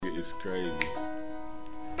nigga's crazy.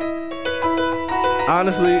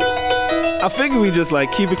 Honestly, I figure we just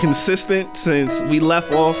like keep it consistent since we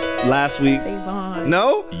left off last week. Savon.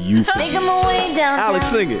 No? You Alex,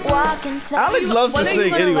 sing it. Alex loves to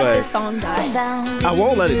sing anyway. Let this song die? I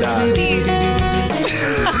won't let it die.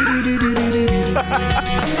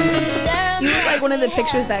 You look like one of the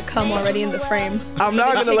pictures that come already in the frame. I'm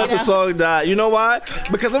not gonna let the song die. You know why?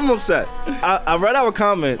 Because I'm upset. I read our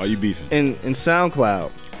comments. Are you beefing? In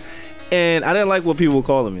SoundCloud, and I didn't like what people were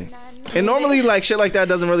calling me. And normally, like shit like that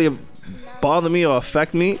doesn't really bother me or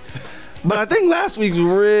affect me. But I think last week's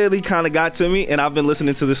really kind of got to me, and I've been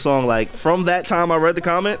listening to this song like from that time I read the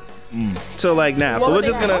comment till like now. So we're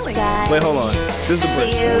just gonna wait. Hold on. This is the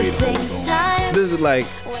bridge. This is like,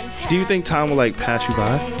 do you think time will like pass you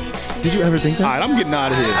by? Did you ever think that? All right, I'm getting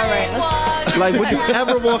out of here. All right, let's Like, would you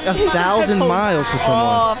ever walk 1,000 miles for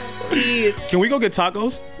someone? please. Can we go get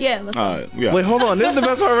tacos? Yeah, let's go. All right. Yeah. Wait, hold on. This is the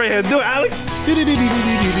best part right here. Do it, Alex.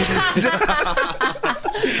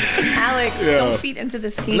 Alex, don't feed into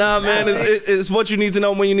this game. Nah, man, it's what you need to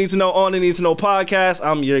know when you need to know on the Need to Know podcast.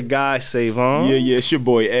 I'm your guy, Savon. Yeah, it's your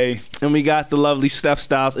boy A. And we got the lovely Steph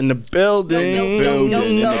Styles in the building. In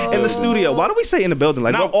the studio. Why do we say in the building?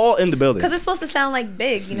 Like, we're all in the building. Because it's supposed to sound like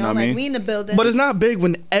big, you know? Know what I Like, mean? we in the building. But it's not big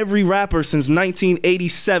when every rapper since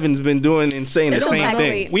 1987 has been doing and saying the It's same not thing.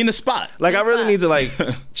 great. We in the spot. Like, I really need to, like,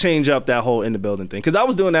 change up that whole in the building thing. Because I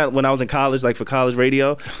was doing that when I was in college, like, for college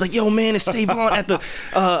radio. I was like, yo, man, it's Savon at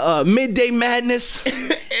the Midday Madness.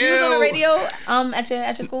 You was on the radio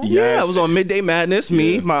at your school? Yeah, I was on Midday Madness.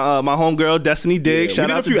 Me, my homegirl, Destiny Diggs. Yeah, Shout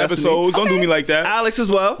we out did a to few Destiny. episodes. Don't do me like that. Alex as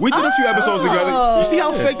well. We did a few episodes together. You see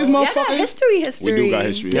how fake this Yeah, motherfucker is? history. We do got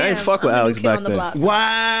history. Yeah, I ain't fuck with I'm the Alex new kid back on the then. block.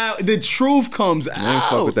 Wow, the truth comes out. I ain't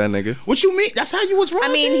fuck with that nigga. What you mean? That's how you was wrong. I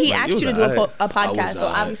mean, he asked was you to do a alright. podcast, so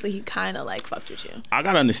alright. obviously he kind of like fucked with you. I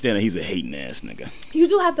gotta understand that he's a hating ass nigga. You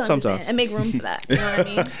do have to Sometimes. understand and make room for that. You know what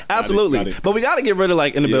I mean? Absolutely. Got it. But we got to get rid of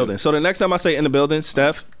like in the Yeah. building. So the next time I say in the building,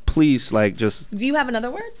 Steph, please like just Do you have another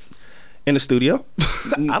word? in the studio. I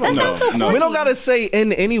don't That know. sounds so no. corny. We don't gotta say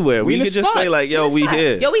in anywhere. We in the could just spot. say like, yo, we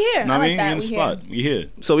here. Yo, we here. Know I what I like mean? that. We in the spot. We here.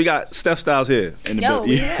 So we got Steph Styles here. In the Yo, building.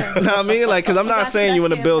 we Yeah. here. You know what I mean? Like, cause I'm not got saying you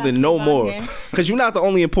in the Steph here, building we no got more. Savon here. Cause you're not the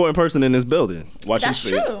only important person in this building. Watch That's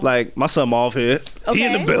him true. Like my son Marv here. He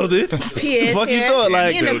in the Okay. building. Pierre's The fuck you here. thought?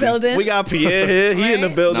 Like He in the building. we got Pierre here. He in the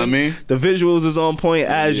Right. building. Know what I mean? The visuals is on point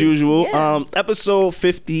as usual. Yeah. Episode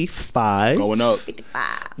 55. Going up.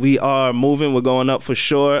 We are moving. We're going up for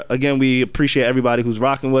sure. Again, we appreciate everybody who's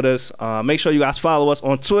rocking with us. Make sure you guys follow us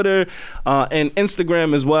on Twitter and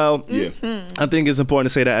Instagram as well. Yeah. I think it's important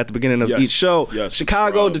to say that at the beginning of Yes. each show. Yes.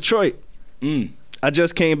 Chicago, Subscribe. Detroit. I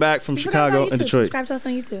just came back from You forgot Chicago about and YouTube. Detroit. Subscribe to us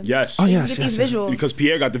on YouTube. Yes. Oh, You yes, get yes, these yes. visuals. Because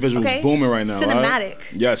Pierre got the visuals Okay. booming right now. Cinematic. Right?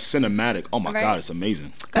 Yes, cinematic. Oh my Right. God, it's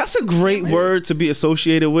amazing. That's a great word to be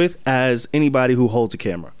associated with as anybody who holds a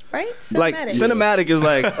camera. Right? Like cinematic is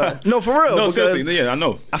like no, for real. No, because seriously. Yeah, I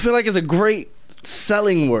know. I feel like it's a great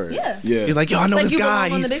selling word. Yeah. Yeah. You're like, yo, I know Like this you guy.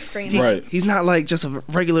 belong on He's the big screen. Right. He's not like just a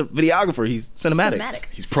regular videographer. He's cinematic.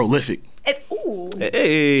 He's prolific. Ooh.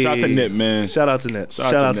 Hey. Shout out to Nip, man. Shout out to Nip.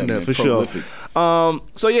 Shout out to Nip, man. for sure. Prolific.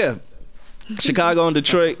 So yeah. Chicago and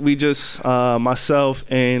Detroit. We just myself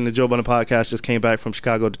and the Joe Budden podcast just came back from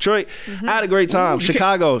Chicago, Detroit. I had a great time.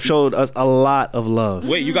 Chicago showed us a lot of love.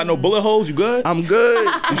 Wait, you got no bullet holes? You good? I'm good.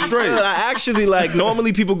 You straight? I actually like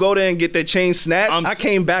normally people go there and get their chain snatched. I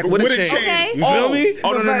came back with a chain. Okay. You feel me?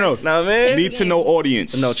 Oh, no. Nah, man. Need to know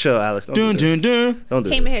audience. No, chill, Alex. Don't Dun, do dun, this. dun. Don't do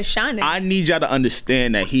Came in this. here shining. I need y'all to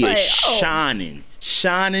understand that he is Like, oh. shining.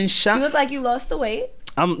 You look like you lost the weight.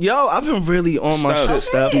 I've been really on my Steph, shit,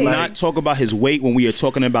 Steph. do Like, not talk about his weight when we are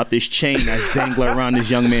talking about this chain that's dangling around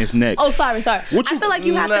this young man's neck. Oh, sorry. What you- I feel like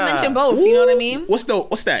you have to Nah. mention both. You know what I mean? What's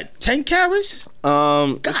that? 10 carats?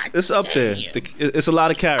 it's up there. It's a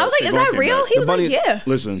lot of carrots. I was like, is that real? He was bunny- like, yeah.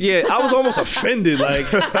 Listen. Yeah, I was almost offended.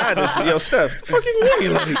 Like, I had to, yo, Steph, fucking me.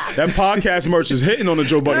 Like, That podcast merch is hitting on the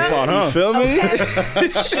Joe Budden pod, huh? feel me?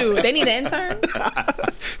 Shoot, they need an intern.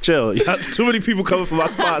 Chill. Y'all, too many people coming for my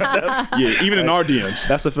spot, Steph. Yeah, even in our DMs.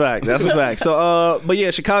 That's a fact. That's a fact. So, but yeah,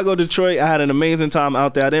 Chicago, Detroit. I had an amazing time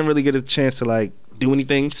out there. I didn't really get a chance to like do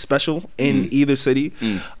anything special in either city.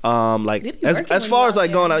 Like You'd be as working when far you as like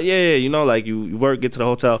out going there. out, yeah, you know, like you work, get to the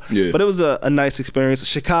hotel. Yeah. But it was a nice experience.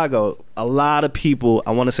 Chicago, a lot of people.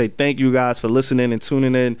 I want to say thank you guys for listening and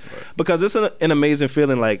tuning in because it's an amazing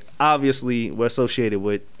feeling. Like obviously we're associated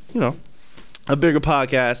with a bigger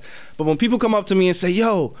podcast, but when people come up to me and say,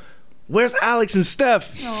 "Yo, where's Alex and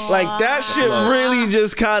Steph? Aww. Like that shit really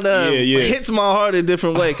just kind of hits my heart a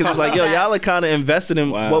different way because it's like, yo, y'all are kind of invested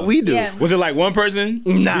in what we do. Yeah. Was it like one person?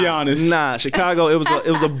 Nah, be honest. Nah, Chicago. It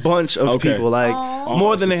was a bunch of people, like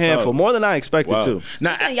more than a handful, more than I expected to.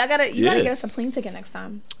 Now, y'all gotta get us a plane ticket next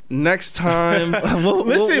time. Next time, we'll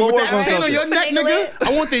listen, with that chain on your neck, nigga,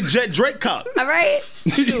 I want the Jet Drake cup. All right.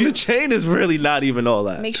 The chain is really not even all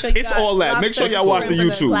that. Make sure you it's all that. Make sure y'all watch the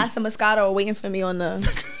YouTube. Glass of Moscato waiting for me on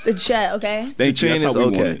the jet, okay? The chain is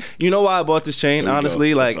okay. You know why I bought this chain?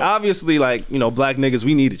 Honestly, like obviously, like black niggas,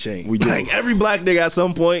 we need a chain. We do. Like every black nigga at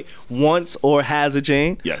some point wants or has a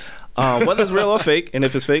chain. Yes. Whether it's real or fake, and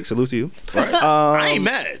if it's fake, salute to you. Right. I ain't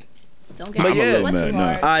mad. Don't get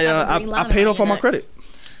mad. I paid off all my credit.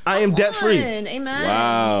 I am debt free. Amen.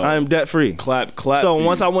 Wow. I am debt free. Clap. So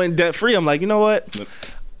once I went debt free, I'm like, you know what?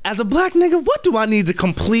 As a black nigga, what do I need to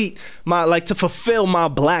complete to fulfill my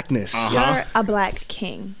blackness? You're a black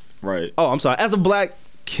king. Right. Oh, I'm sorry. As a black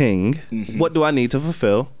king, what do I need to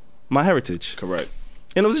fulfill my heritage? Correct.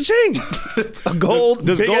 And it was a chain. A gold.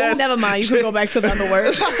 Does gold? Never mind. You can go back to the other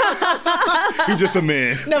words. He's just a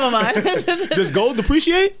man. Never mind. Does gold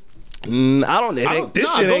depreciate? This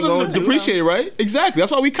shit ain't going to depreciate, right? Exactly.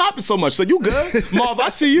 That's why we cop it so much. So you good, Marv? I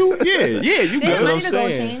see you. Yeah, you good. That's what I'm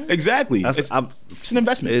saying. Exactly. It's an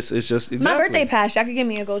investment. It's just my birthday passed. Y'all could give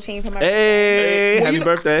me a gold chain for my birthday. Happy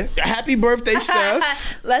birthday! Happy birthday,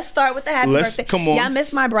 Steph. Let's start with the happy birthday. Come on. Y'all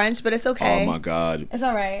missed my brunch, but it's okay. Oh my God, it's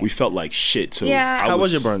all right. We felt like shit too. Yeah. How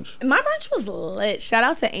was your brunch? My brunch was lit. Shout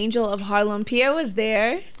out to Angel of Harlem. Pierre was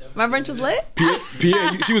there. My brunch was lit.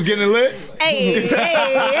 Pierre, she was getting lit. Hey.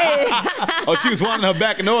 Oh, she was wanting her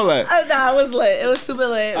back and all that. Oh no, it was lit. It was super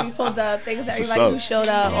lit. We pulled up. Thanks to everybody who showed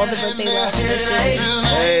up. All the birthday love.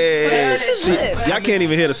 Hey, see, y'all can't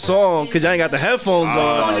even hear the song because y'all ain't got the headphones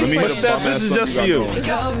on. But Steph, this is just for you. It's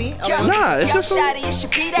just for me. Nah, it's just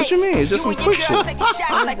what you mean? It's just some quick shit.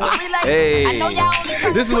 Hey,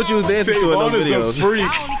 this is what you was dancing to in those videos. A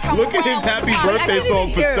freak. Look at his happy birthday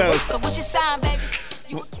song for Steph. So what's your sign, baby?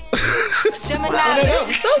 So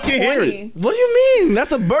hear it. What do you mean?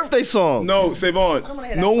 That's a birthday song. No, Savon.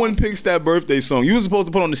 No one picks that birthday song. You were supposed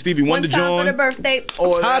to put on the Stevie Wonder joint. 1 time for the birthday.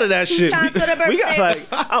 I'm tired of that shit. 2 times for the birthday. We got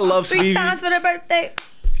I love Stevie. 3 times for the birthday.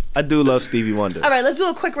 I do love Stevie Wonder. All right, let's do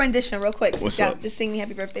a quick rendition real quick. What's up? Just sing me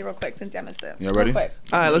happy birthday real quick since y'all missed it. Y'all ready? Real quick.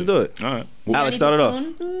 All right, let's do it. All right. Alex, start it off.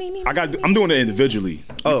 I'm doing it individually.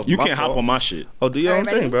 Oh, you can't hop on my shit. Oh, do your own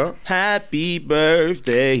thing, bro. Happy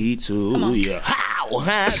birthday to you. How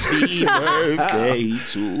happy birthday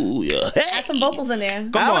to you. Add some vocals in there.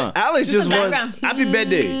 Come on. Alex just wants. Happy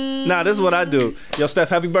birthday. Nah, this is what I do. Yo, Steph,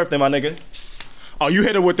 happy birthday, my nigga. Oh, you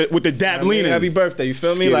hit it with the dab leaning. Happy birthday, you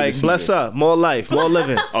feel me? Like, bless up, more life, more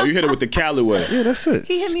living. Oh, you hit it with the Cali way. Yeah, that's it.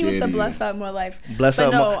 He hit me with the bless up, more life. Bless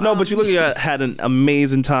up, more. No, but you look, you had an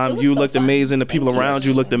amazing time. You looked amazing. The people around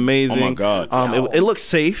you looked amazing. Oh my God. It looked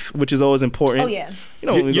safe, which is always important. Oh yeah. You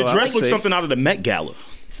know, your dress looks something out of the Met Gala.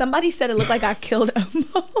 Somebody said it looked like I killed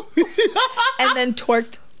Elmo and then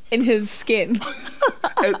twerked in his skin.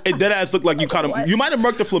 It dead ass looked like you caught him. You might have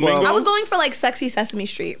murked the flamingo. I was going for like sexy Sesame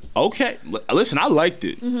Street. Okay, listen, I liked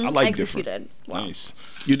it. I liked Executed. Wow. Nice.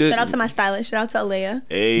 You did. Shout out to my stylist. Shout out to Alea.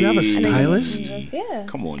 Hey. You have a stylist? Yeah.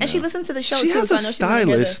 Come on. And she listens to the show she too. has a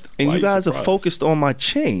stylist, and you guys are focused on my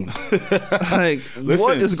chain. Like,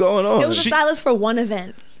 what is going on? It was a stylist for one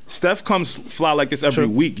event. Steph comes fly like this every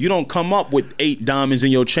week. You don't come up with 8 diamonds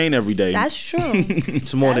in your chain every day. That's true.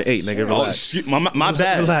 It's more than 8, nigga. Relax. Oh, my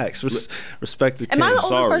bad. Relax. Respect the king. Am I the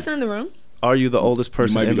oldest person in the room? Are you the oldest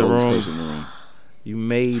person in the room? You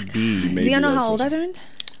may be. Do you know how old I turned?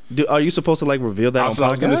 Are you supposed to like reveal that on podcast? I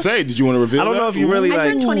was going to say, did you want to reveal that? I don't know if you really I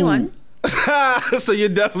turned 21. So you're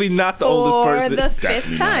definitely not the oldest person. For the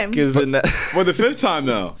 5th time. For the 5th time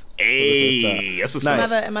now. Hey, that's what's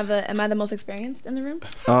nice. Am I the most experienced in the room?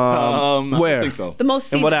 Where? I think so. The most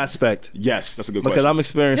seasoned. In what aspect? Yes, that's a good question. Because I'm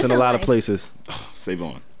experienced in a lot of places.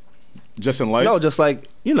 Savon. Just in life? No, just like,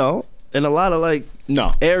 in a lot of like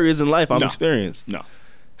areas in life I'm experienced. No.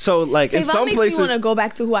 So like in some places, makes me want to go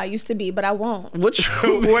back to who I used to be, but I won't.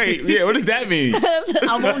 Wait, what does that mean?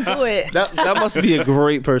 I won't do it. That must be a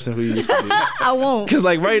great person who you used to be. I won't. Because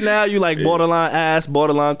like right now you like borderline ass,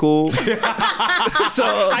 borderline cool. So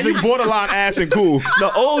how you borderline ass and cool?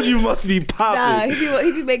 The old you must be popping. Nah,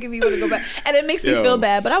 he be making me want to go back, and it makes me feel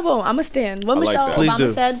bad, but I won't. I'ma stand. What Michelle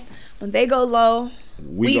Obama said: when they go low,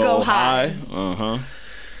 we go high.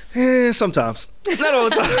 Sometimes. Not all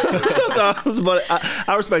the time. Sometimes, but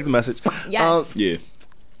I respect the message. Yes. Yeah.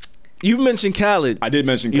 You mentioned Khaled. I did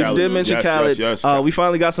mention Khaled. You did mention Khaled. Yes. We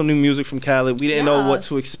finally got some new music from Khaled. We didn't know what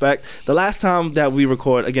to expect. The last time that we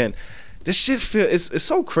record, again, this shit it's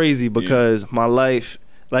so crazy because my life,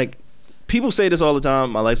 like, people say this all the time.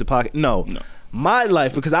 My life's a podcast. No. My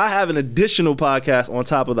life, because I have an additional podcast on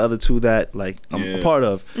top of the other two that like I'm a part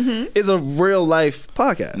of, is a real life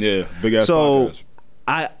podcast. Yeah, big ass podcast. So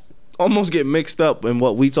I almost get mixed up in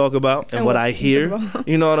what we talk about and what I hear.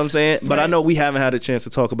 You know what I'm saying? But I know we haven't had a chance to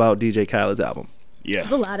talk about DJ Khaled's album. Yeah,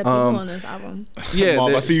 there's a lot of people on this album. Yeah,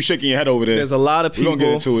 Mom, I see you shaking your head over there. There's a lot of people. We're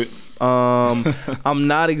gonna get into it. I'm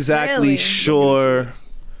not exactly sure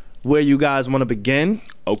where you guys want to begin.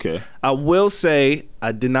 Okay. I will say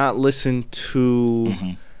I did not listen to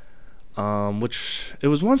which it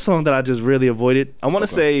was one song that I just really avoided. I want to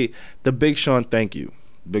say the Big Sean Thank You.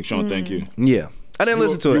 Big Sean Thank You. Yeah. I didn't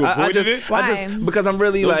listen to it. I just because I'm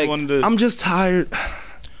really I'm just tired.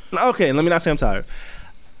 Okay, let me not say I'm tired.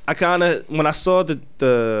 I kind of when I saw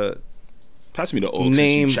the pass me the old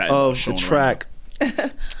name of the track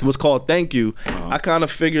was called Thank You. I kind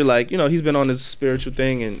of figured like, you know, he's been on this spiritual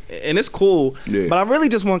thing and it's cool. Yeah. But I really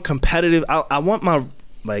just want competitive. I want my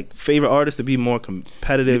like favorite artists to be more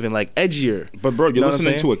competitive and like edgier. But bro, you're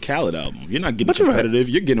listening to a Khaled album. You're not getting competitive.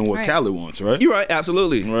 You're getting what Khaled wants, right? You're right,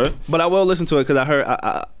 absolutely. Right. But I will listen to it because I heard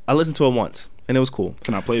I listened to it once and it was cool.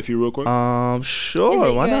 Can I play a few real quick?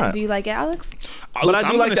 Sure. Why not? Do you like it, Alex? But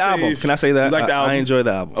I do like the album. Can I say that? Like the album? I enjoy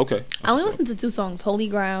the album. Okay. I only listened to 2 songs, Holy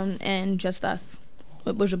Ground and Just Us.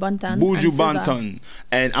 With Buju Banton. Buju Banton.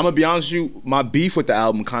 And I'm going to be honest with you, my beef with the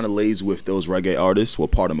album kind of lays with those reggae artists. Well,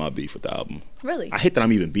 part of my beef with the album. Really? I hate that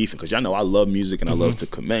I'm even beefing because y'all know I love music and I love to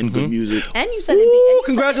commend good music. And you said it.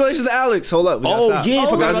 Congratulations to Alex. Hold up. I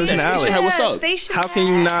forgot about that. Station Head. What's up? How can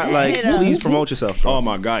you not please promote yourself, bro? Oh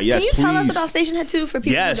my God, yes, please. Can you tell us about Station Head 2 for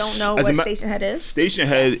people who don't know what Station Head is? Station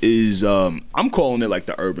Head is, I'm calling it like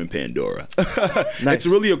the urban Pandora. It's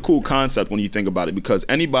really a cool concept when you think about it because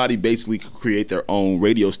anybody basically could create their own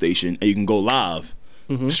radio station and you can go live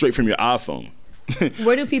straight from your iPhone.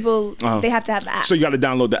 Where do people, they have to have the app. So you got to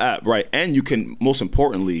download the app, right? And you can, most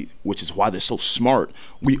importantly, which is why they're so smart,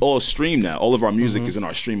 we all stream now. All of our music is in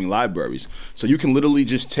our streaming libraries. So you can literally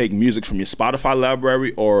just take music from your Spotify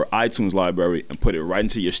library or iTunes library and put it right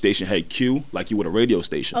into your Station Head queue like you would a radio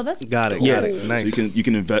station. Oh, that's got it. Cool. Got it. Nice. So you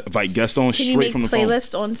can invite guests on straight from the phone. Can you make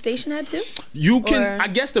playlists on Station Head too? You can, I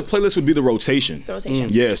guess the playlist would be the rotation. The rotation.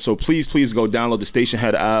 Yeah, so please go download the Station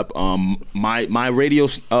Head app. My radio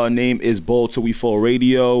name is Bold Till We Fall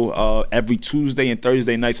Radio. Every Tuesday and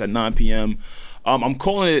Thursday nights at 9 p.m. I'm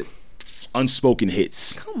calling it Unspoken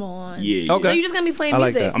Hits. Come on. Yeah. Okay. So you're just gonna be playing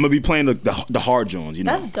music? That. I'm gonna be playing the hard joints, you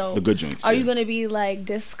know. That's dope. The good joints. Are you gonna be like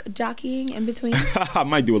disc jockeying in between? I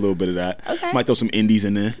might do a little bit of that. Okay. Might throw some indies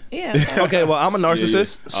in there. Yeah. Okay, well I'm a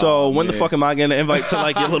narcissist, so when the fuck am I getting an invite to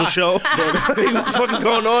like your little show? What the fuck is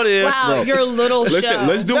going on here? Wow, bro? your little show. Listen,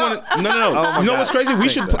 let's do one. No. You know what's crazy?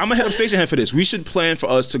 I'm gonna head up Station Head for this. We should plan for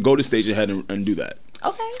us to go to Station Head and do that.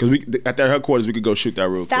 Okay. Because at their headquarters, we could go shoot that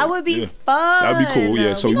real quick. That would be fun. That would be cool,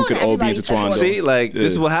 yeah. So we could all be intertwined. See, like,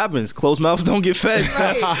 this is what happens. Closed mouths don't get fed.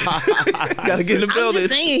 Right. Gotta get in the building. I'm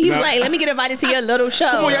just saying, he's like, let me get invited to your little show.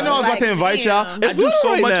 Come on, y'all know I was about to invite y'all. I do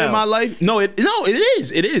so much in my life. No, it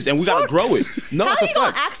is. And we gotta grow it. No, how it's a are you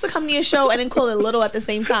gonna fact. ask to come to your show and then call it little at the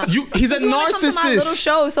same time? He's a narcissist. Come to my little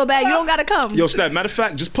show so bad, you don't gotta come. Yo, Steph, matter of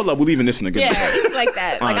fact, just pull up. We're leaving this in the good. Yeah, even like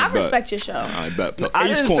that. Like, I respect your show. I bet. I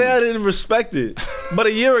didn't say I didn't respect it. But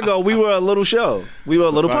a year ago, we were a little show. We were a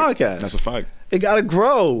little podcast. That's a fact. It gotta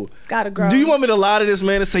grow. Do you want me to lie to this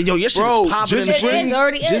man and say, yo, your shit is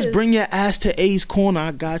popping? Just bring your ass to A's Corner.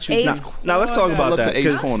 I got you. Now let's talk about that.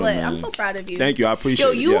 A's Corner, man. I'm so proud of you. Thank you. I appreciate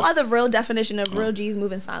it. Yo, you are the real definition of real G's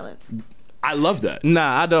move in silence. I love that.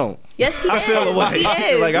 Nah, I don't. Yes, he is. I feel away.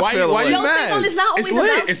 Why you mad? It's not always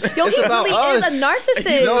about. Yo, he really is a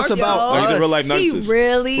narcissist. No, it's about us. He's a real life narcissist. He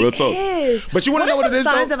really real talk. is. But you want to know what it is,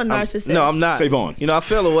 though? Signs of a narcissist. No, I'm not. Savon. You know, I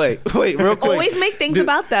feel away. Wait, real quick. Always make things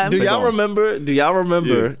about them. Do y'all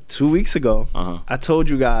remember 2 weeks ago, I told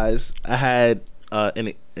you guys I had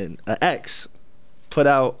an ex put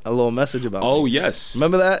out a little message about me. Oh, yes.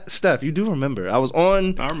 Remember that? Steph, you do remember. I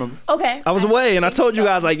remember. Okay. I was away and I told you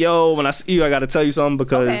guys like, yo, when I see you, I got to tell you something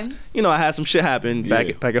because, you know, I had some shit happen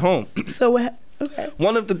back at home. So what? Okay.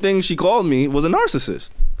 One of the things she called me was a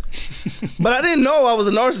narcissist. But I didn't know I was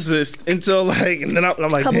a narcissist until like, and then I'm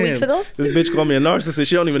like, damn, weeks ago? This bitch called me a narcissist.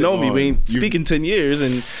 She don't even know me. We ain't speaking 10 years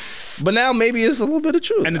but now maybe it's a little bit of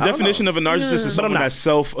truth. And the definition of a narcissist is someone that's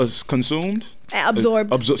self-consumed? Absorbed.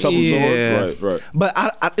 Self-absorbed? Yeah. Right. But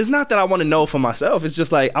I, it's not that I want to know for myself. It's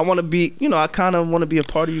just like I want to be, you know, I kind of want to be a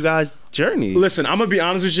part of you guys' journey. Listen, I'm going to be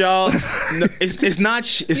honest with y'all. It's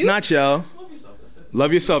not y'all.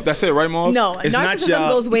 Love yourself. That's it, right, Mom? No, it's narcissism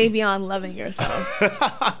goes way beyond loving yourself.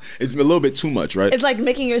 It's a little bit too much, right? It's like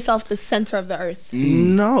making yourself the center of the earth.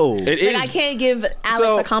 No. It is. I can't give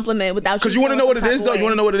Alex a compliment without you. Because you want to know what it is, though? You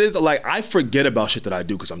want to know what it is? Like, I forget about shit that I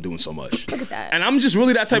do because I'm doing so much. Look at that. And I'm just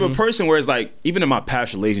really that type of person where it's like, even in my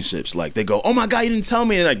past relationships, like, they go, oh my God, you didn't tell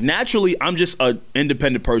me. And like, naturally, I'm just an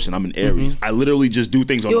independent person. I'm an Aries. I literally just do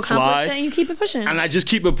things on the fly. You accomplish it and you keep it pushing. And I just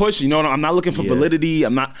keep it pushing. You know, I'm not looking for validity.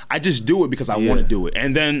 I just do it because I want to do it.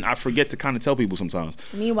 And then I forget to kind of tell people sometimes.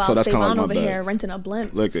 Meanwhile, so that's Savon over here renting a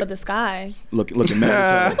blimp for the sky. Look at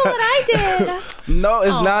mad. Look what I did. No,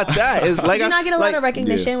 it's not that. It's like did you not get a lot of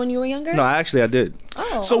recognition when you were younger? No, actually I did.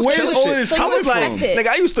 Oh. So where's all of this coming from? Like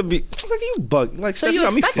I used to be like you bug. Like so you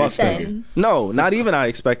expect it. No, not even I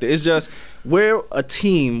expect it. It's just we're a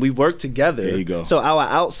team. We work together. There you go. So our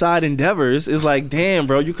outside endeavors is like, damn,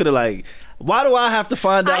 bro, you could have like. Why do I have to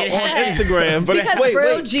find out on Instagram? But because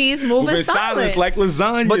real G's move in silence like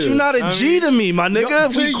lasagna. But you're not a G to me, my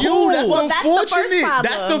nigga. To you, that's unfortunate.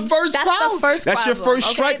 That's the first problem. That's your first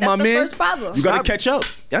strike, my man. You gotta catch up.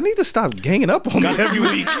 Y'all need to stop ganging up on me every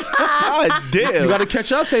week. God damn. You gotta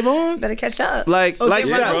catch up, Savon. Better catch up. Like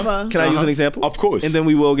Steph. Can I use an example? Of course. And then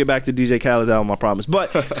we will get back to DJ Khaled's album, I promise. But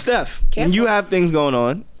Steph, when you have things going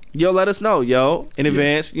on, let us know, in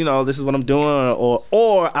advance. You know, this is what I'm doing,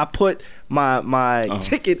 or I put my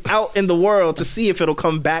ticket out in the world to see if it'll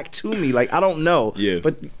come back to me. Like, I don't know. Yeah.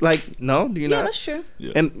 But like, no, do you know? Yeah, that's true.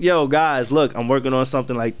 Yeah. And guys, look, I'm working on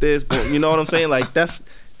something like this, but you know what I'm saying? Like, that's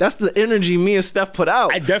the energy me and Steph put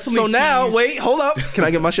out. I definitely. So now, wait, hold up. Can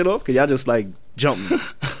I get my shit off? Cause y'all just like jump me.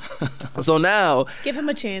 So now, give him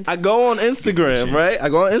a chance. I go on Instagram, right? I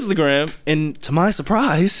go on Instagram, and to my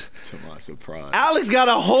surprise, Alex got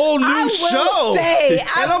a whole new show.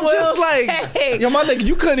 And I'm just like, yo, my nigga,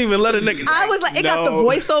 you couldn't even let a nigga. I was like, it got the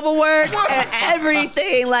voiceover work and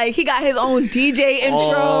everything. Like, he got his own DJ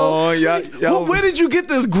intro. Oh, yeah. Where did you get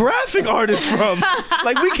this graphic artist from?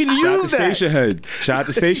 Like, we can use that. Shout out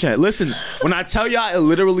to Station Head. Listen, when I tell y'all, it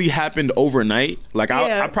literally happened overnight. Like,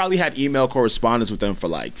 I probably had email correspondence with them for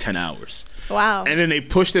like 10 hours. Wow. And then they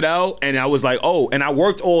pushed it out, and I was like, oh, and I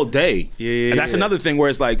worked all day. Yeah. And that's another thing where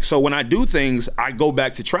it's like, so when I do things, I go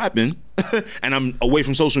back to trapping, and I'm away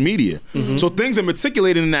from social media. Mm-hmm. So things are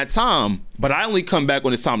meticulated in that time, but I only come back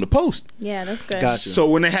when it's time to post. Yeah, that's good. Gotcha. So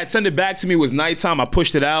when they had sent it back to me, it was nighttime. I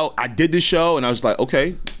pushed it out. I did the show, and I was like,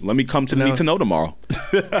 okay, let me come to the Need to Know tomorrow.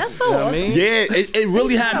 That's so awesome. Yeah, it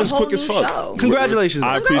really happens quick as fuck. Show. Congratulations.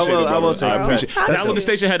 I appreciate it. I will say. I appreciate it. Download the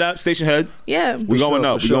Station Head app. Station Head. Yeah. We going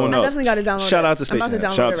up. We going I up. definitely got to download it. Shout out to Station Head.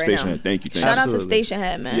 Shout out to Station Head. Thank you. Shout out to Station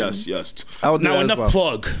Head, man. Yes. Now enough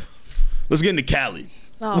plug. Let's get into Cali.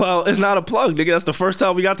 Oh. Well, it's not a plug, nigga. That's the first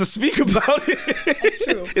time we got to speak about it. That's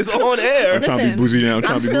true. It's on air. I'm trying to be bougie now.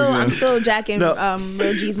 I'm still jacking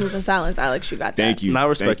Real G's moving silence. Alex, you got that. Thank you. I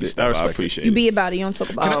respect it. I appreciate it. You be about it. You don't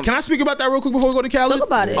talk about it. Can I speak about that real quick before we go to Cali? Talk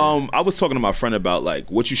about it. I was talking to my friend about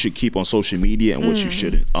like what you should keep on social media and what you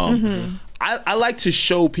shouldn't. I like to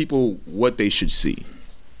show people what they should see.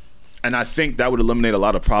 And I think that would eliminate a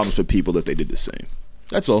lot of problems for people if they did the same.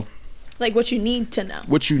 That's all. Like what you need to know.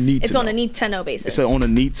 What you need to know. It's on a need to know basis. It's on a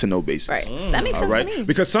need to know basis. Right. That makes sense to me.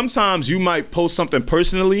 Because sometimes you might post something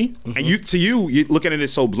personally, and you're looking at it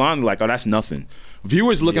so blindly, like, oh, that's nothing.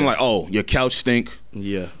 Viewers looking like, oh, your couch stink.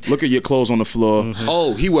 Yeah. Look at your clothes on the floor.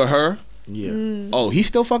 Oh, he with her. Yeah. Oh, he's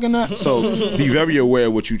still fucking that? So be very aware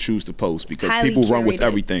of what you choose to post because people run with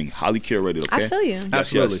everything. Highly curated, okay? I feel you.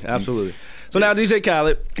 Absolutely. So now DJ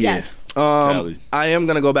Khaled. Yes. I am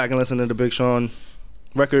going to go back and listen to the Big Sean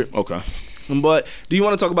record. Okay. But do you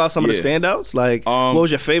want to talk about some of the standouts? Like, what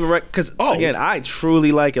was your favorite record? Because, again, I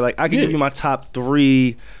truly like it. Like, I can give you my top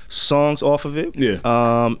 3 songs off of it. Yeah.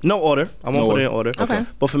 No order. I won't put it in order. Okay.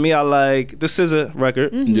 But for me, I like the SZA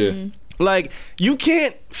record. Mm-hmm. Yeah. Like, you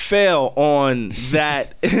can't fail on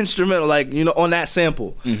that instrumental, like, you know, on that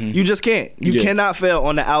sample. Mm-hmm. You just can't. You cannot fail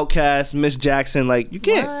on the Outkast, Miss Jackson. Like, you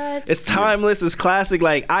can't. What? It's timeless. It's classic.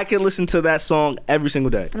 Like, I can listen to that song every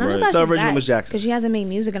single day. And I'm The original Miss Jackson. Because she hasn't made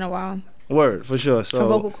music in a while. Word, for sure. So her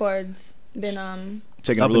vocal cords been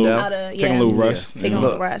taking a little rest. Taking a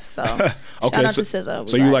little rest. So okay, shout out to SZA.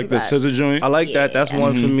 So you like the SZA joint? I like that. That's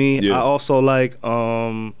one for me. Yeah. I also like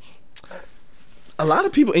a lot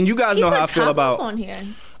of people, and you guys know how I feel about. On here.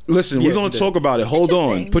 Listen, we're going to talk about it. Hold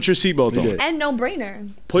on. Put your seatbelt on. And No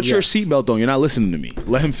Brainer. Put your seatbelt on. You're not listening to me.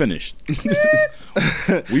 Let him finish. We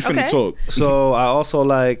finna talk. So I also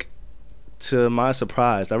like, to my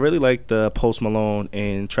surprise, I really like the Post Malone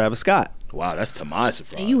and Travis Scott. Wow, that's to my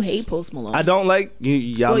surprise. And you hate Post Malone. I don't like,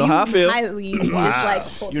 y'all know how I feel. Highly dislike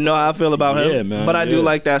Post You know how I feel about him. Yeah, man. But I do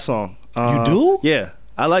like that song. You do? Yeah.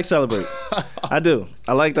 I like Celebrate. I do.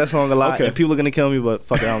 I like that song a lot. Okay. And people are going to kill me, but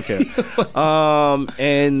fuck it, I don't care.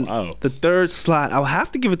 And the third slot, I'll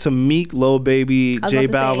have to give it to Meek, Lil Baby, J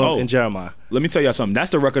Balvin, and Jeremiah. Let me tell y'all something.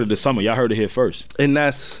 That's the record of the summer. Y'all heard it here first. And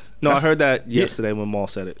that's... No, I heard that yesterday when Maul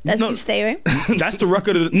said it. That's You Stay, right? That's the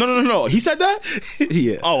record of the... No. He said that?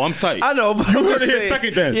 Yeah. Oh, I'm tight. I know, but you heard it here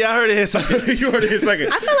second then. Yeah, I heard it here second. You heard it here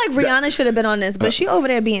second. I feel like Rihanna should have been on this, but she over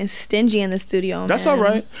there being stingy in the studio. That's all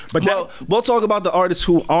right. But we'll talk about the artists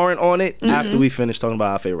who aren't on it after we finish talking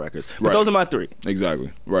about our favorite records. But those are my 3.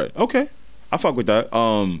 Exactly. Right. Okay. I fuck with that.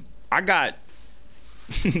 I got...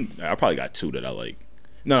 I probably got 2 that I like.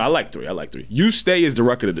 No, I like 3. You Stay is the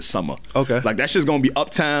record of the summer. Okay. Like, that shit's gonna be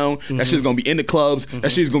uptown. That shit's gonna be in the clubs.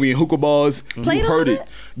 That shit's gonna be in hookah bars. Play You heard it.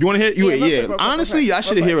 You wanna hear? Yeah. Honestly, I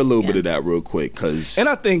should hear a little bit of that real quick, cause. And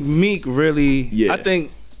I think Meek really. Yeah. I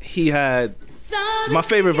think he had my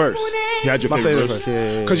favorite verse. He had your favorite verse.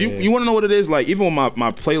 Yeah. Cause you wanna know what it is? Like, even with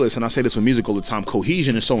my playlist, and I say this with music all the time,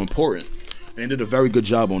 cohesion is so important. And they did a very good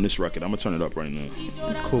job on this record. I'm gonna turn it up right now.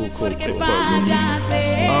 Cool.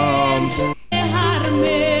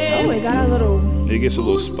 Oh, it got a little... It gets a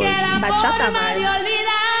little spicy. Bachata vibe.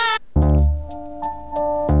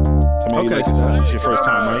 Tell me you like this. It's your first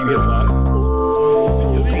time, right? You hit a lot.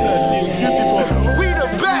 We the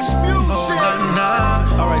best music.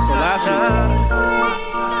 All right, so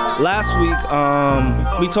last week,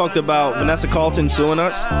 we talked about Vanessa Carlton suing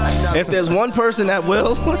us. If there's one person that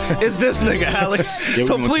will, it's this nigga, Alex. Yeah,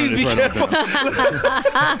 so please be careful.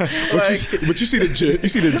 But you see the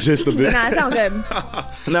gist of it. Nah, it sounds good.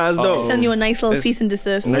 Nah, it's dope. Send you a nice little cease and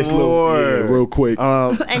desist. Nice little, real quick.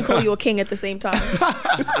 And call you a king at the same time.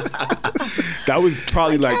 That was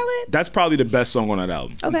probably that's probably the best song on that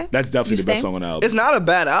album. Okay. That's definitely the best song on the album. It's not a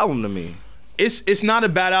bad album to me. It's not a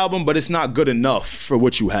bad album, but it's not good enough for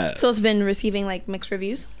what you have. So it's been receiving like mixed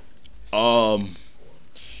reviews?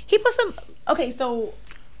 He put some... Okay, so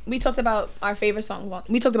we talked about our favorite songs.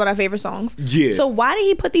 Yeah. So why did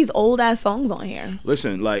he put these old ass songs on here?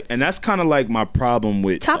 Listen, like, and that's kind of like my problem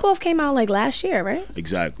with... Top Off came out like last year, right?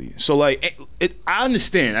 Exactly. So like, I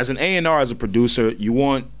understand as an A&R, as a producer, you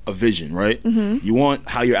want a vision, right? Mm-hmm. You want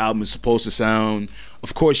how your album is supposed to sound.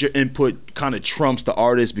 Of course, your input kind of trumps the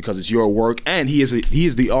artist because it's your work, and he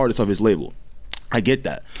is the artist of his label. I get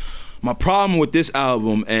that. My problem with this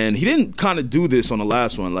album, and he didn't kind of do this on the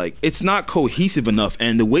last one, like, it's not cohesive enough,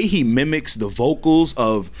 and the way he mimics the vocals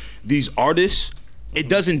of these artists, it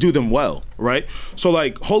doesn't do them well, right? So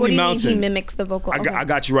like Holy Mountain, he mimics the vocal. I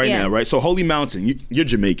got you right now, right? So Holy Mountain, you're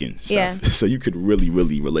Jamaican, Steph, so you could really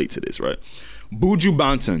relate to this, right? Buju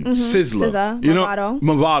Banton, Sizzla, you know,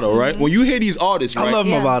 Mavado, right? When you hear these artists, right? I love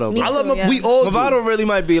Mavado. I love we all do. Mavado really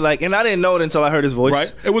might be like, and I didn't know it until I heard his voice.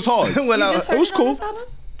 Right? It was hard. It was cool.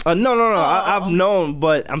 No. I've known,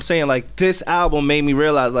 but I'm saying like this album made me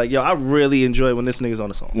realize like, yo, I really enjoy when this nigga's on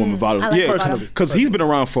the song. When Mavado, personally, because he's been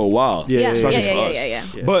around for a while, especially for us. Yeah.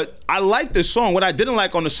 But I like this song. What I didn't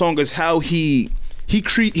like on the song is how he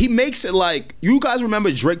makes it like, you guys remember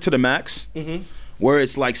Drake to the Max? Mm-hmm. Where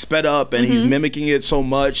it's like sped up and he's mimicking it so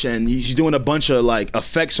much and he's doing a bunch of like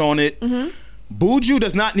effects on it. Mm-hmm. Buju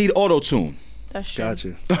does not need auto-tune. That's true.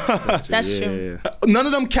 Gotcha. That's true. None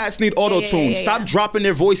of them cats need auto-tune. Stop dropping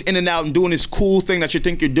their voice in and out and doing this cool thing that you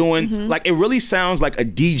think you're doing. Mm-hmm. Like, it really sounds like a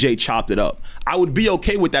DJ chopped it up. I would be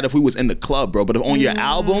okay with that if we was in the club, bro. But if on your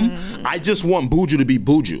album, I just want Buju to be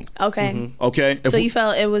Buju. Okay. Mm-hmm. Okay? So you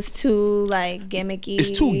felt it was too, like, gimmicky? It's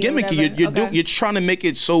too gimmicky. You're trying to make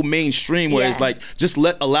it so mainstream where it's like, just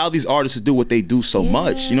allow these artists to do what they do so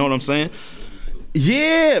much. You know what I'm saying?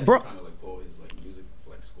 Yeah, bro.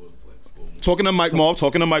 Talking to Mike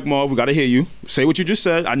Marv. We gotta hear you. Say what you just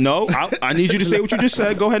said. I know. I need you to say what you just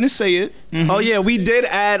said. Go ahead and say it. Mm-hmm. Oh yeah, we did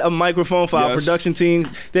add a microphone for our production team.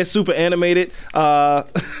 They're super animated.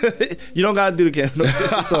 You don't gotta do the camera.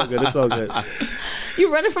 It's all good.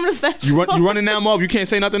 You running from the fence. You running now, Marv? You can't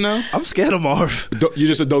say nothing now? I'm scared of Marv. You're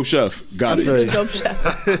just a dope chef. Got it. Just a dope chef.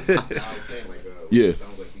 I was saying yeah. It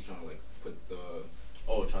sounds like he's trying to like put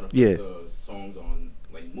the songs on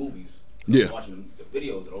like movies. Yeah. Watching the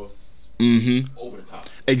videos that all over the top.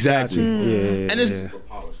 Exactly. And it's super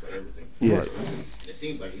polished, like everything. Yeah. It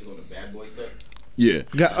seems like he's on the Bad Boy set. Yeah.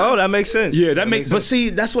 Oh, that makes sense. Yeah, that makes sense. But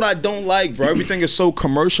see, that's what I don't like, bro. Everything is so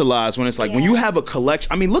commercialized when it's like when you have a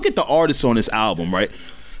collection. I mean, look at the artists on this album, right?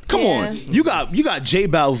 Come on. You got J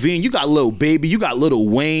Balvin, you got Lil Baby, you got Lil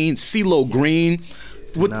Wayne, CeeLo Green.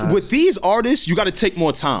 With these artists, you got to take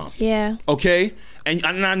more time. Yeah. Okay? And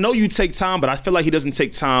I know you take time, but I feel like he doesn't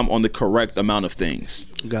take time on the correct amount of things.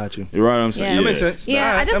 Got you. You right what I'm saying? That makes sense.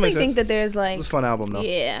 Yeah, I definitely think that there's like... It's a fun album though.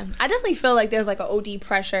 Yeah. I definitely feel like there's like an OD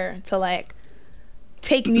pressure to like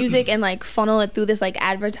take music and like funnel it through this like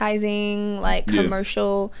advertising, like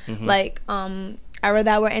commercial, like era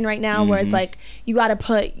that we're in right now, where it's like you got to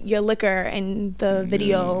put your liquor in the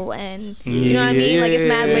video, and you know what I mean, like it's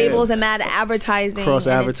mad labels and mad advertising, cross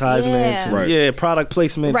advertisements, product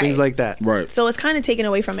placement, things like that. Right. So it's kind of taken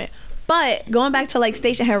away from it. But going back to like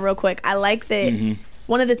Station Head real quick, I like that.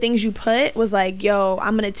 One of the things you put was like, yo,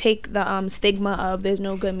 I'm going to take the stigma of there's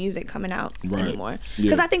no good music coming out anymore.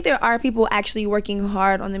 Because I think there are people actually working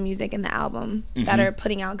hard on the music and the album that are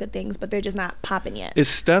putting out good things, but they're just not popping yet. Is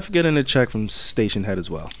Steph getting a check from Station Head as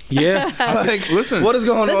well? Yeah. I was like, listen. What is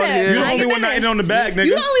going on here? You're the only one that ain't on the bag, nigga.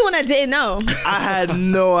 You're the only one that didn't know. I had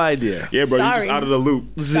no idea. Yeah, bro, you're just out of the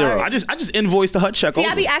loop. Zero. I just invoiced the HUD check. See,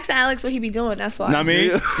 I be asking Alex what he be doing, that's why. Not me.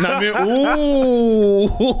 Ooh.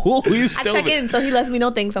 I check in, so he lets me know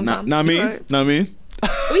things sometimes. Not me. Not me.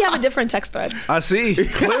 We have a different text thread. I see.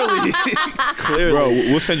 Clearly. Bro,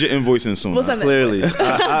 we'll send your invoice in soon. We'll send Clearly.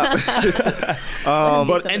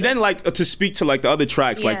 And then like to speak to like the other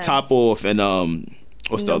tracks, like Top Off and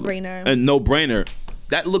what's the other? No-Brainer. And No Brainer.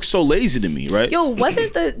 That looks so lazy to me, right? Yo,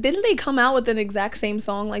 didn't they come out with an exact same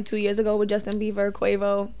song like 2 years ago with Justin Bieber,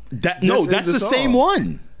 Quavo? That's the same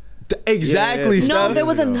one. Exactly. Yeah. No, there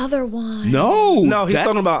was another one. No, he's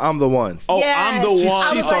talking about I'm the One. Oh, yes. I'm the one.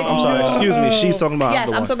 I'm sorry. Excuse me. She's talking about I'm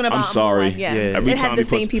the One. I'm talking about I'm sorry. Yeah. Every it time had the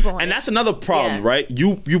same people on and it. that's another problem, right?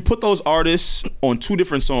 You put those artists on two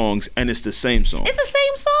different songs and it's the same song. It's the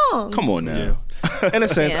same song. Come on now. In a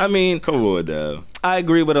sense, I mean, come on now. I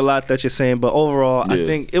agree with a lot that you're saying, but overall, I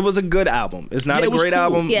think it was a good album. It's not a great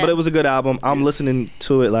album, but it was a good album. I'm listening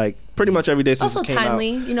to it like pretty much every day since it came out. Also timely,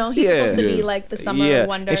 you know. He's supposed to be like the summer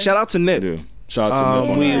wonder. And shout out to Nip. Shout out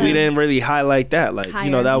to Nip. We didn't really highlight that, like you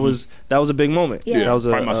know, that was a big moment. Yeah. That was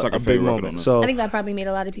a big moment. So I think that probably made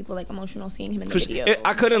a lot of people like emotional seeing him in the video.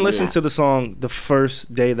 I couldn't listen to the song the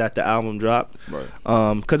first day that the album dropped,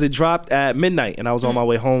 because it dropped at midnight, and I was on my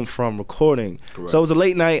way home from recording. So it was a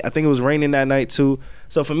late night. I think it was raining that night too.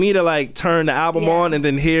 So for me to like turn the album on and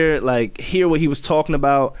then hear what he was talking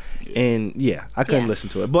about, and I couldn't listen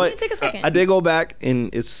to it. But take a second. I did go back,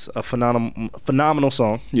 and it's a phenomenal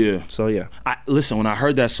song. Yeah. So listen, when I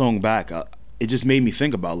heard that song back, it just made me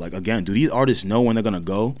think about like, again, do these artists know when they're gonna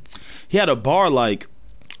go? He had a bar like,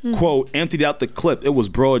 quote, emptied out the clip. It was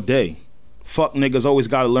broad day. Fuck niggas always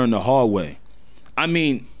gotta learn the hard way. I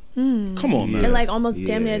mean, come on, man. It like almost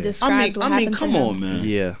damn near describes what happened come to him. on, man.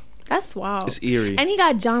 Yeah. That's wild. It's eerie. And he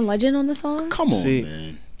got John Legend on the song. Come on,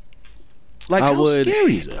 man. Like, how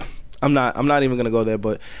scary is it? I'm not even gonna go there,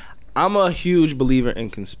 but I'm a huge believer in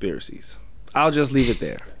conspiracies. I'll just leave it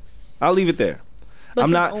there. But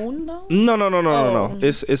I'm not. Own, though? No.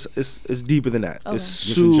 It's deeper than that. Okay. It's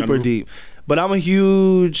super deep. But I'm a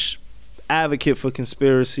huge advocate for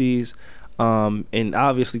conspiracies, and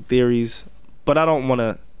obviously theories. But I don't want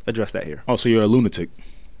to address that here. Oh, so you're a lunatic.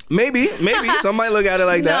 Maybe. Some might look at it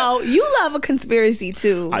like that. No, you love a conspiracy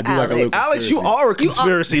too. I do like a little conspiracy. Alex, you are a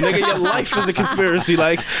conspiracy, nigga. Your life is a conspiracy.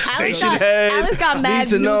 Like Station Head. Alex got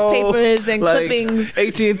mad newspapers and like, clippings.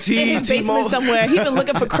 AT&T, in his basement somewhere. He's been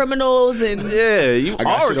looking for criminals and you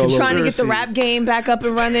are a conspiracy. Trying to get the rap game back up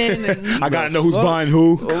and running. And I gotta know who's buying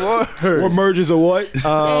who, what mergers or what.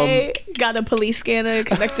 Got a police scanner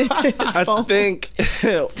connected to his phone. I think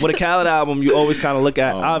with a Khaled album, you always kind of look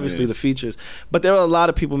at obviously the features, but there are a lot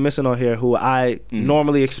of people missing on here who I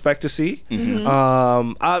normally expect to see.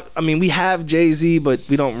 I mean, we have Jay-Z, but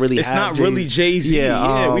we don't really. It's not really Jay-Z.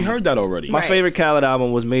 Yeah, we heard that already. My favorite Khaled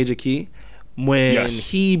album was Major Key, when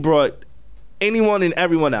he brought anyone and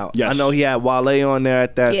everyone out. I know he had Wale on there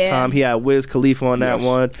at that time. He had Wiz Khalifa on that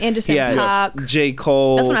one. Anderson .Paak. J.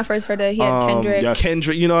 Cole. That's when I first heard it. He had Kendrick.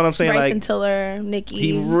 Kendrick, you know what I'm saying? Bryson like Tiller, Nicki.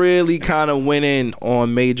 He really kind of went in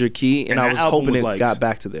on Major Key, and I was hoping it got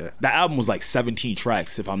back to there. That album was like 17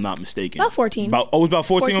 tracks, if I'm not mistaken. About 14. It was about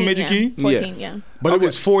 14 on Major Key? 14, yeah. But it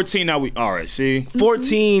was 14. Now all right, see?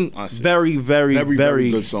 14, very,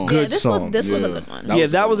 very good song. This was a good one.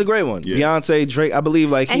 That was a great one. Beyonce, Drake, I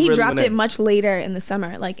believe, like, and he dropped it much later in the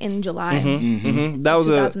summer, like in July. That was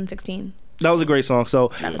 2016. That was a great song. So,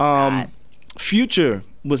 Future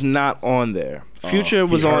was not on there. Future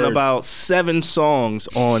was on about 7 songs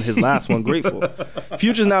on his last one, Grateful.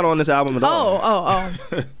 Future's not on this album at all.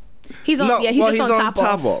 He's on. He's just on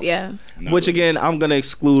Top Off. Yeah. Which again, I'm gonna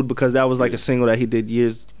exclude because that was like a single that he did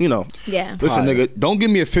years. Yeah. Listen, nigga, don't give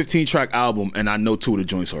me a 15-track album and I know 2 of the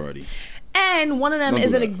joints already. And one of them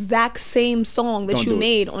is an exact same song that you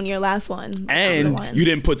made on your last one. And you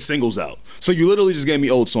didn't put singles out. So you literally just gave me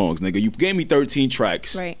old songs, nigga. You gave me 13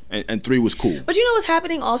 tracks. Right. And 3 was cool. But you know what's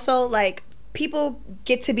happening also? Like, people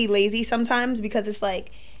get to be lazy sometimes because it's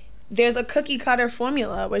like, there's a cookie cutter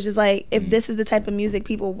formula, which is like, if this is the type of music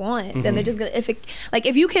people want, then they're just gonna,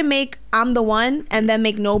 if you can make I'm the One and then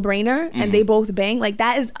make No Brainer and they both bang, like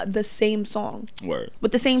that is the same song. Word.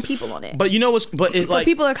 With the same people on it. But you know what's, but it's so like,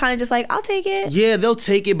 people are kind of just like, I'll take it. yeah, they'll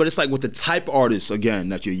take it, but it's like with the type of artists, again,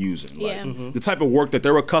 that you're using. Like, Yeah. the type of work that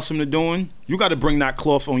they're accustomed to doing, you got to bring that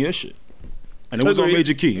cloth on your shit. And it was on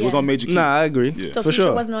Major Key. It was on Major Key. Nah, I agree. Yeah. So for Future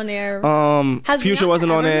sure. wasn't on there. Has Future Rihanna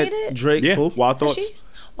wasn't on ever there. made it? Drake. Yeah, Who? Wild Was Thoughts. she?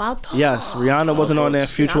 Wild Thoughts. Yes, Rihanna wasn't on there.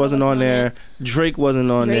 Future wasn't on there. Drake wasn't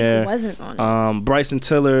on Drake there. wasn't on it. Bryson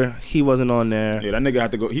Tiller, he wasn't on there. Yeah, that nigga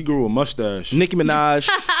had to go. He grew a mustache. Nicki Minaj,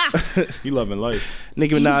 He loving life.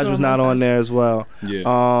 Nicki Minaj was not on there as well. Yeah.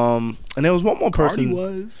 And there was one more person.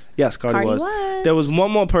 Cardi was. Yes, Cardi was. There was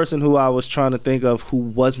one more person who I was trying to think of who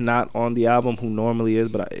was not on the album, who normally is,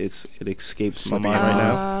 but it escapes my mind right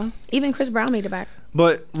now. Even Chris Brown made it back.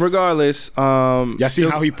 But regardless, Y'all see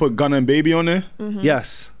how he put Gunna and Baby on there?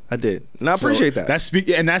 yes, I did, and I appreciate that.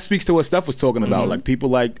 That speaks to what Steph was talking about. Like people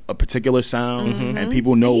like a particular sound, and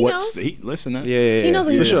people know He what's. knows. Listen, Yeah, He knows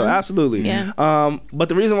what for he's sure, doing. absolutely. Yeah. But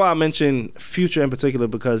the reason why I mentioned Future in particular,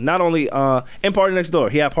 because not only in Party Next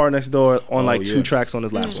Door, he had Party Next Door on like 2 tracks on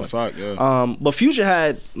his last That's one. a fact, yeah. But Future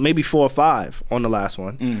had maybe 4 or 5 on the last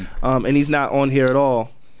one, and he's not on here at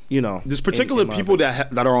all. You know, There's particular in my people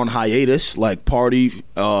that are on hiatus, like Party,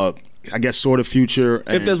 I guess sort of Future.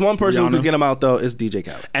 If there's one person who Rihanna. could get him out though, it's DJ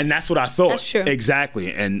Khaled. And that's what I thought. That's true.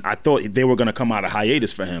 Exactly. And I thought they were gonna come out of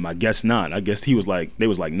hiatus for him. I guess not. I guess they was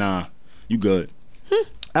like, nah, you good.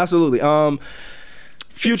 Absolutely.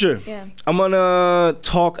 Future. Yeah. I'm gonna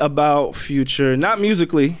talk about Future, not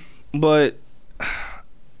musically, but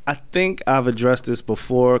I think I've addressed this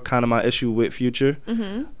before, kind of my issue with Future.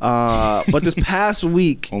 But this past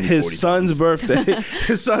week, Only his 40 son's birthday,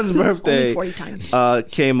 Only 40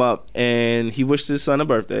 times. came up, and he wished his son a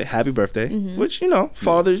birthday, happy birthday, which, you know,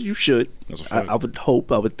 fathers, you should. That's a fact. I would hope,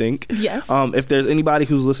 I would think. Yes. If there's anybody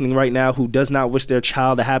who's listening right now who does not wish their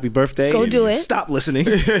child a happy birthday, Go do it. Stop listening.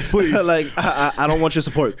 Please. Like, I don't want your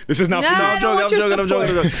support. This is not Nah, for I don't want your I'm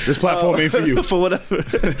joking. This platform ain't for you. For whatever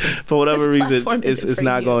This reason, platform it's isn't for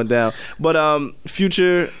not you. going down. But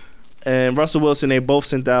Future and Russell Wilson, they both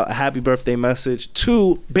sent out a happy birthday message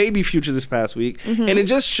to baby Future this past week, and it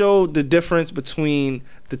just showed the difference between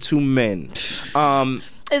the two men.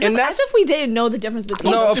 As if we didn't know the difference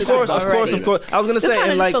between No, of those course, two of course, already. of course. I was gonna This say,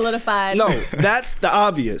 kinda and like, solidified. no, that's the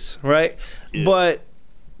obvious, right? But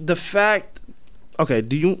the fact, okay,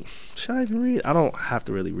 should I even read it? I don't have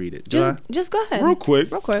to really read it. Do I? Just go ahead. Real quick.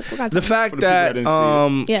 We got The time. fact For the people that that didn't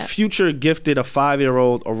see it. Yeah. Future gifted a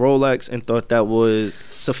 5-year-old a Rolex and thought that would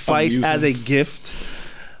suffice Amusing. as a gift,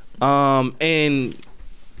 and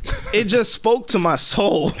it just spoke to my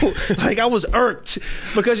soul. Like, I was irked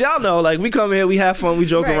because y'all know, like, we come here, we have fun, we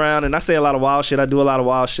joke Right. around, and I say a lot of wild shit. I do a lot of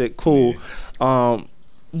wild shit. Cool,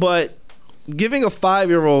 but giving a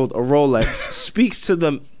 5-year-old a Rolex speaks to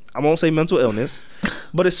the, I won't say mental illness,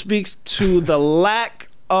 but it speaks to the lack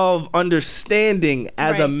of understanding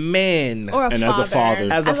as a Right. man, Or And as a father.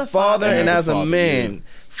 as a father and as a father, man, yeah.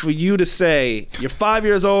 for you to say you're 5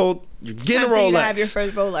 years old, you're getting a Time for you to Rolex. have your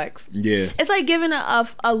first Rolex. Yeah. It's like giving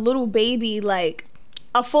a little baby like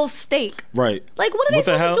a full steak. Right. Like, what are they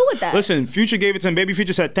supposed to do with that? Listen, Future gave it to him. Baby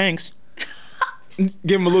Future said thanks.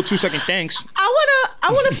 Give him a little 2-second thanks. I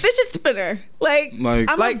want a fidget spinner. Like,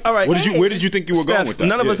 Like- I'm Like, all right. Where did you think you were Steph, going with that?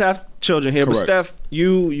 none of Yeah. us have children here, Correct. but Steph,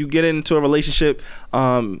 you get into a relationship,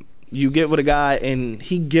 you get with a guy, and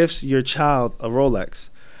he gifts your child a Rolex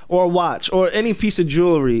or a watch or any piece of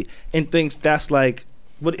jewelry, and thinks that's like,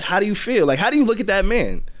 what? How do you feel? Like, how do you look at that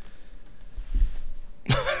man?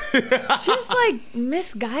 just like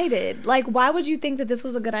misguided. Like, why would you think that this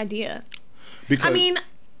was a good idea? Because I mean,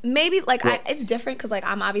 maybe like it's different because like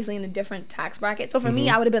I'm obviously in a different tax bracket. So for me,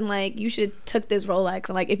 I would have been like, you should have took this Rolex,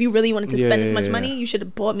 and like if you really wanted to spend this much money, you should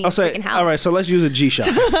have bought me a I'll say, freaking house. all right, so let's use a G-Shock.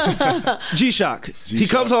 G-Shock. He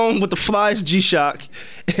comes home with the flyest G-Shock,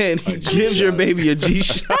 and he gives your baby a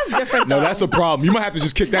G-Shock. That's different. Though. no, that's a problem. You might have to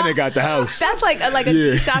just kick that nigga out the house. That's like a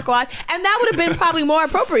Yeah. G-Shock watch, and that would have been probably more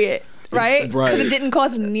appropriate. Right? Right. Because it didn't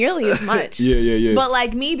cost nearly as much. Yeah. But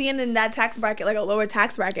like me being in that tax bracket, like a lower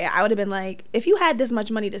tax bracket, I would have been like, if you had this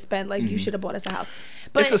much money to spend, like you should have bought us a house.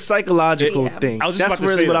 But It's a psychological Yeah. thing. I was just That's about to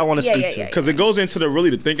really say what that. I want to Yeah, speak yeah, to. yeah. Because it goes into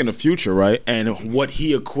the thinking of Future, right? And what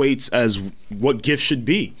he equates as what gifts should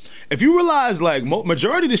be. If you realize, like,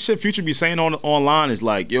 majority of the shit Future be saying online is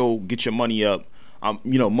like, yo, get your money up.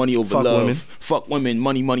 Money over Fuck love. women. Fuck women.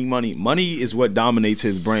 Money. Money is what dominates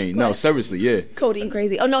his brain. No, Right. seriously, yeah. codeine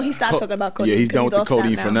crazy. Oh no, he stopped talking about codeine. Yeah, he's 'cause done with the off that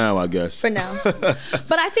codeine for now, I guess. For now.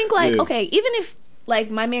 But I think like, Yeah. okay, even if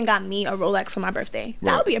like my man got me a Rolex for my birthday,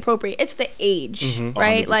 that would be appropriate. It's the age,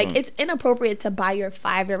 right? 100%. Like it's inappropriate to buy your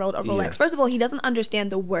 5-year-old a Rolex. Yeah. First of all, he doesn't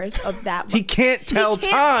understand the worth of that. He can't tell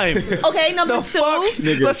time. Okay, number two. Fuck?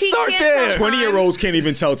 Let's start there. 20-year-olds can't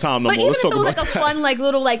even tell time no but more. Let's talk even about if it was that. like a fun, like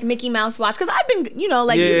little, like Mickey Mouse watch, because I've been, you know,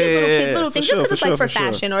 like you give little kids little things just because it's like for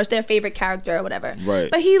fashion or it's their favorite character or whatever. Right.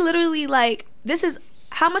 But he literally like, this is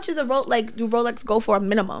how much is a do Rolex go for a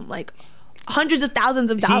minimum? Like hundreds of thousands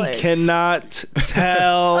of dollars. He cannot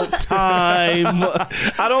tell time.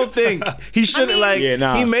 I don't think he shouldn't.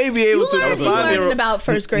 He may be able to. You learned about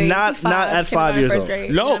first grade. Not at 5 years old. No, no,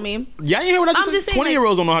 you know what I mean, yeah, you hear what I just I'm said? just saying,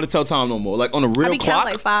 20-year-olds don't know how to tell time no more. Like on a real clock.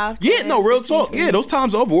 Like 5, yeah, 10, no, real 15, talk. Yeah, those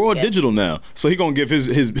times are over. We're all digital now. So he gonna give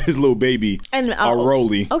his little baby a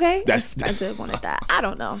Rollie. Okay, that's expensive. Wanted that. I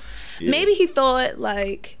don't know. Yeah. Maybe he thought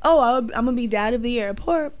like, oh, I'm gonna be dad of the year.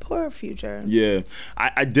 Poor Future. Yeah,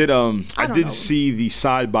 I did see the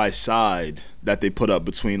side by side that they put up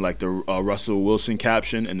between like the Russell Wilson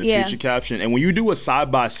caption and the Future caption, and when you do a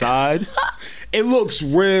side by side, it looks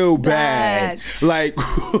real bad. Like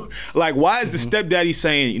why is the stepdaddy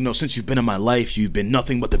saying, you know, since you've been in my life, you've been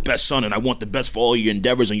nothing but the best son, and I want the best for all your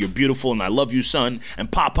endeavors, and you're beautiful, and I love you, son,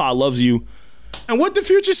 and Papa loves you. And what the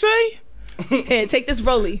Future say? Here, take this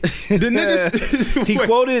Rollie. The niggas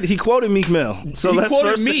he quoted Meek Mill. So he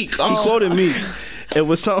quoted Meek. He quoted Meek. It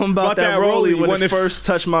was something about that Rollie when it first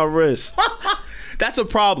touched my wrist. That's a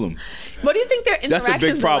problem. What do you think their interactions That's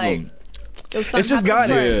a big problem. Like? It's just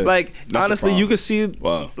gotten it. Like that's honestly, you can see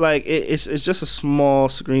like it's just a small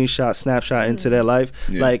snapshot into their life.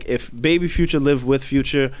 Yeah. Like if baby Future lived with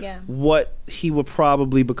Future, what he would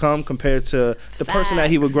probably become compared to the person that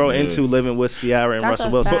he would grow into living with Ciara and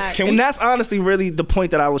Russell Wilson. And that's honestly really the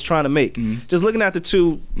point that I was trying to make. Just looking at the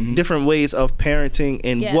two different ways of parenting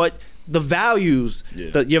and what the values,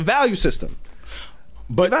 your value system.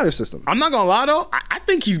 But value system. I'm not gonna lie though, I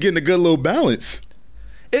think he's getting a good little balance.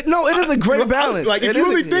 It is a great balance. Like if you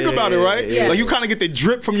really think about it, right? Yeah. Like you kind of get the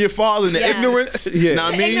drip from your father and the ignorance. Know what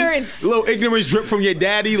I mean? Ignorance. A little ignorance drip from your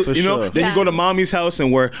daddy. For you know. Sure. Then you go to mommy's house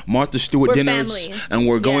and we're Martha Stewart dinners family. and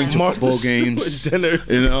we're going to Martha football Stewart games. dinner.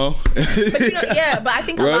 You know. But but I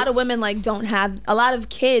think a lot of women like don't have a lot of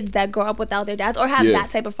kids that grow up without their dads or have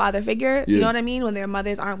that type of father figure. You know what I mean? When their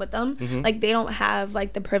mothers aren't with them, like they don't have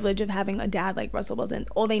like the privilege of having a dad like Russell Wilson.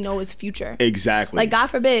 All they know is Future. Exactly. Like God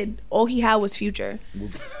forbid, all he had was Future.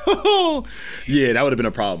 Yeah, that would have been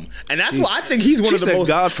a problem. And that's why I think he's one of the most.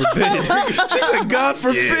 God forbid. She said, God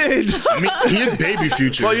forbid. I mean, he is baby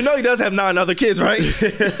Future. Well, you know he does have 9 other kids, right? And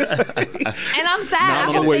I'm sad.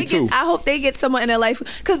 I hope they get someone in their life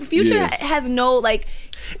because Future has no like.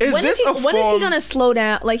 When is he gonna slow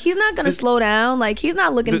down? Like he's not gonna slow down. Like he's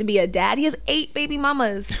not looking to be a dad. He has 8 baby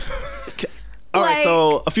mamas. All right.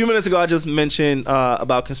 So a few minutes ago, I just mentioned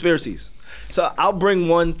about conspiracies. So I'll bring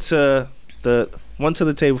one to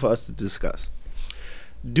the table for us to discuss.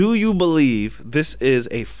 Do you believe this is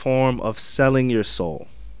a form of selling your soul?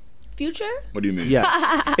 Future? What do you mean?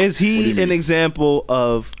 Yes. Is he an example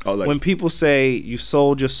of when people say you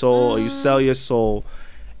sold your soul or you sell your soul?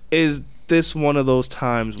 Is this one of those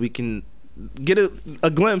times we can get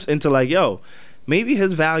a glimpse into like, yo, maybe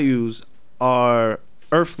his values are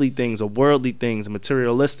earthly things or worldly things,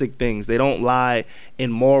 materialistic things. They don't lie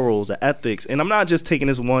in morals or ethics. And I'm not just taking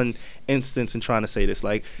this one instance and trying to say this.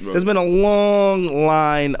 Like, there's been a long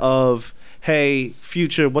line of, hey,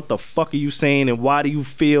 Future, what the fuck are you saying and why do you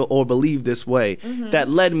feel or believe this way? That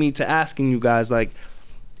led me to asking you guys, like,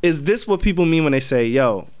 is this what people mean when they say,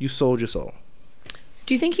 yo, you sold your soul?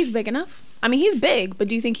 Do you think he's big enough? I mean, he's big, but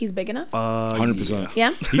do you think he's big enough? 100%.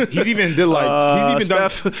 Yeah. He's even did like he's even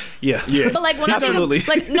Steph, done. Yeah. But like when I think of,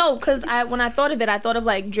 like no, because when I thought of it, I thought of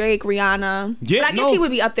like Drake, Rihanna. Yeah, but I guess he would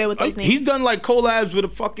be up there with those names. He's done like collabs with a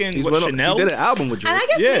fucking Chanel. He did an album with Drake. And I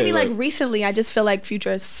guess maybe like recently, I just feel like Future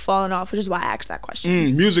has fallen off, which is why I asked that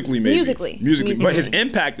question. Musically, maybe. Musically, but his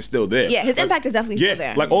impact is still there. Yeah, his impact is definitely still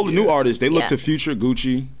there. Like all the new artists, they look to Future,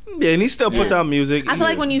 Gucci. Yeah, and he still puts out music. I feel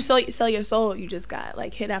like when you sell your soul, you just got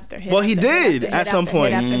like hit after hit. Well, he did at some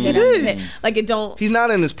point. He did. Like it don't. He's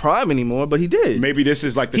not in his prime anymore, but he did. Maybe this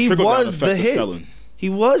is like the trickle down effect of selling. He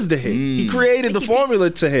was the hit. He created the formula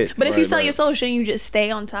to hit. But if you sell your soul, shouldn't you just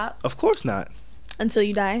stay on top? Of course not. Until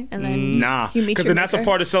you die, and then because then that's a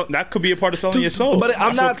part of selling. That could be a part of selling your soul. But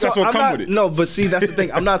that's what come with it. No, but see, that's the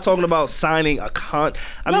thing. I'm not talking about signing a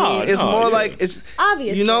it's more like it's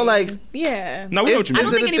obvious. You know, like No, we know what you mean.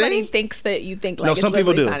 I don't think anybody thinks that you think like. No, some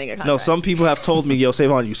people do. Signing a contract. No, some people have told me, yo,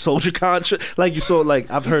 Savon, you sold your contract. Like you sold,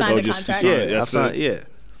 like I've heard. Yeah.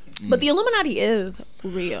 But the Illuminati is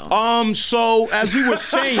real. So as we were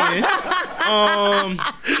saying,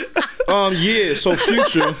 so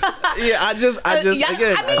Future. I just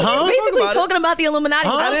again. I mean, he's basically talking about the Illuminati.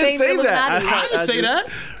 I didn't say that. I didn't say that.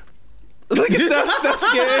 Look at Steph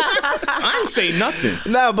scared. I ain't say nothing.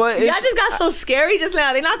 Nah, but y'all just got so scary just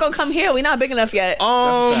now. They're not gonna come here. We're not big enough yet.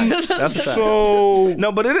 That's a fact. So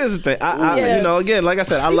no, but it is a thing. I you know, again, like I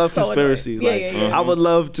said, I love so conspiracies. annoying. Like I would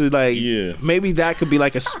love to maybe that could be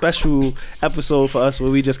like a special episode for us where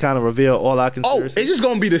we just kind of reveal all our conspiracies. it's just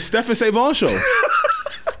gonna be the Steph and Savon show.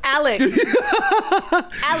 Alex,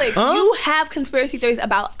 you have conspiracy theories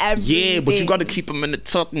about everything. Yeah, but you got to keep them in the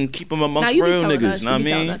tuck and keep them amongst you be real telling niggas. us, Know what I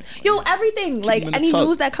mean? Yo, everything. Like them in the any tuck.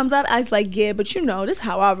 news that comes up, I was like, yeah, but you know, this is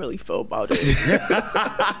how I really feel about it.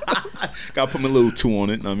 Got to put my little two on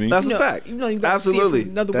it. Know what I mean? That's a fact. You know, you gotta Absolutely. see it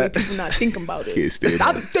from another way people not thinking about it. Can't stand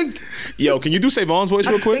Stop that. thinking. Yo, can you do Savon's voice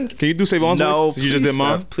real quick? Can you do Savon's No, voice? You just did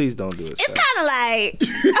mine? Steph, please don't do it. It's kind of like.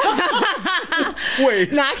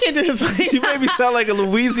 Wait. Nah, I can't do this. Like You made me sound like a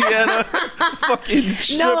Louisiana fucking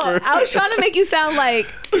stripper. No, I was trying to make you sound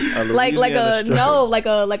like like a Louisiana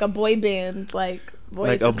stripper. like a boy band voice.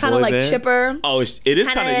 Like a It's kind of boy like band? chipper. Oh, it is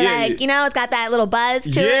kind of, yeah. like, you know, it's got that little buzz to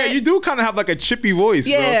Yeah, it. you do kind of have like a chippy voice,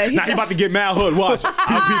 Yeah, bro. Now he about to get mad hood. Watch.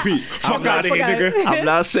 LPP. Fuck out of here, nigga. I'm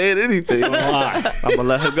not saying anything. I'm gonna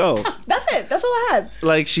let her go. That's it. That's all I had.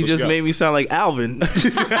 Like she just go. made me sound like Alvin.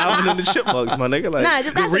 Alvin and the Chipmunks, my nigga. Like Nah, just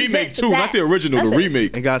The got some remake zip, too, zap. not the original, That's the it.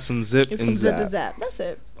 remake. and got some zip It's and some zip and zap. zap. That's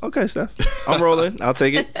it. Okay, Steph. I'm rolling. I'll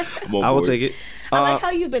take it. I'm on I will board. take it. I like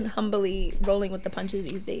how you've been humbly rolling with the punches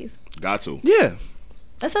these days. Got to. Yeah.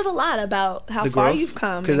 That says a lot about how The far growth. you've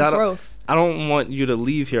come. Because And growth. I don't want you to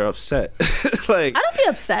leave here upset. Like I don't be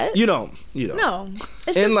upset. you don't. No.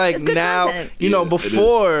 It's And just, like it's good now, content. you know, Yeah, it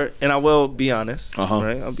before, and I will be honest, Uh-huh.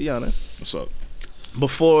 right? I'll be honest. What's up?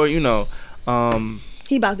 Before, you know,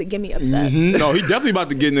 He about to get me upset. No, he definitely about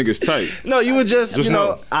to get niggas tight. no, you would just Just you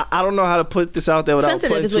know, know. I don't know how to put this out there without Sensitive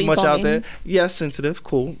putting is what too you much call out me. there. Yes, sensitive,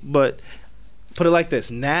 cool, but put it like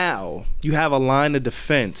this: now you have a line of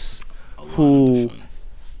defense who,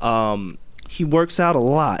 he works out a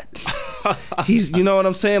lot. He's, you know what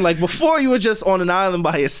I'm saying? Like before, you were just on an island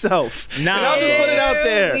by yourself. Nah, and I'll just put it out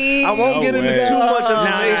there. I won't No get into way. too much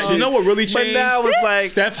Nah, information. you know what really changed? But now it's like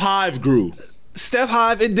Steph Hive grew. Steph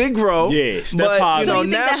Hive, it did grow. Yeah, Steph but, Hive. You So know, you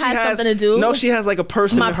think now that she has has something to do No, with she has like a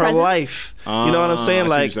person my in her presence? life. You know what I'm saying? I see what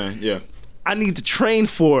Like, you're saying. Yeah. I need to train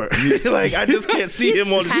for it. Like, I just can't see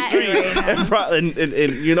him on the street.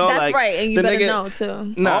 And you know, That's like, right, and you the better nigga, know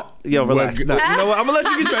too. Nah, yo, relax. Well, Nah, you know what? I'm gonna let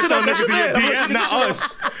you get your shit on. Niggas in your DM, not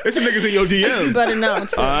us. It's the niggas in your You DM. better know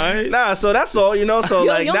too. Alright. Nah, so that's all, you know. So Yo,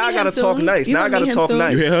 like you'll now I meet gotta him talk soon. nice. You Now I gonna gotta meet him talk soon.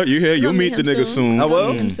 nice. You hear her? You hear? You'll meet the nigga soon. I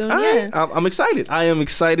will. Meet him soon, All right. yeah. I'm excited. I am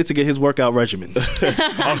excited to get his workout regimen.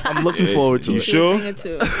 I'm looking forward to You it. sure? Bring it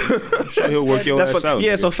too. I'm sure he'll work your That's ass what, out.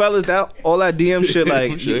 yeah, nigga. so fellas, that all that DM shit,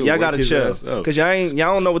 like I'm sure he'll y'all work gotta his chill, ass out. cause y'all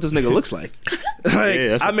don't know what this nigga looks like. Like, Yeah,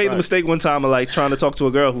 that's I a made the fact. mistake one time of like trying to talk to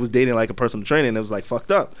a girl who was dating like a personal trainer, and it was like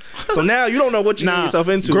fucked up. So now you don't know what you get yourself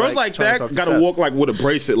into. Girls like trying to talk that to gotta Steph. walk like with a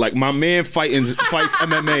bracelet. Like my man fights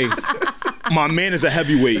MMA. My man is a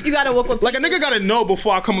heavyweight. You gotta work with Like a nigga gotta know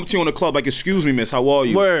before I come up to you in the club. Like, excuse me, miss, how are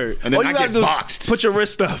you? Word. And then All you I gotta get do is boxed. put your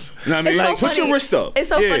wrist up. You know what I mean? It's Like, so put your funny. wrist up. It's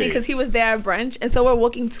so Yeah. funny because he was there at brunch, and so we're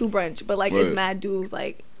walking to brunch, but like it's Right. mad dudes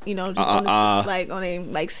like, you know, just on this, like on a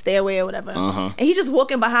like stairway or whatever, Uh-huh. and he just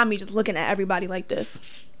walking behind me, just looking at everybody like this,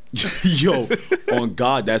 Yo, on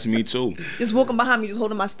God, that's me too. just walking behind me, just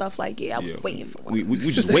holding my stuff like, yeah, I was Yeah. waiting for one.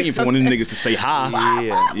 We just waiting for one of them niggas to say hi.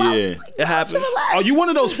 Yeah. Yeah. It happens. Are you one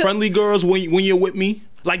of those friendly girls when you're with me?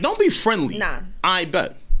 Like, don't be friendly. Nah. I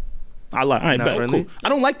bet. I bet. Not friendly? Cool. I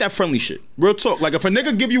don't like that friendly shit. Real talk. Like, if a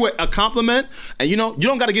nigga give you a compliment, and you know, you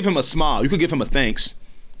don't gotta give him a smile. You could give him a thanks.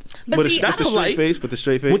 But With see, a, that's the polite. straight face. With the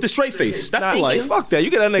straight face. With the straight face. That's Nah, polite. Fuck that. You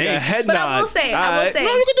get that nigga a Thanks. head But nod. I will say, Alright. No,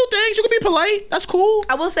 you can do things. You can be polite. That's cool.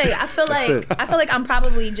 I will say, I feel That's like it. I feel like I'm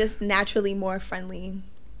probably just naturally more friendly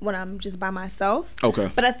when I'm just by myself.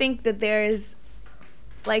 Okay. But I think that there's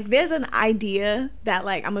an idea that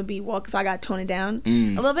like I'm gonna be woke, so I gotta tone it down a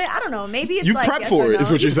little bit. I don't know. Maybe it's You like prep yes for or it, no.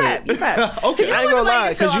 is what you're You saying. prep, you prep. Okay. You I ain't don't gonna want lie,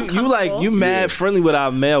 nobody to feel cause you uncomfortable. mad friendly with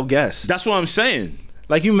our male guests. That's what I'm saying.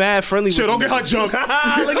 Like you mad friendly. Chill, with don't get her jumped. Look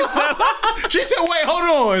at Steph. She said, wait,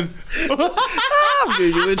 hold on. I'll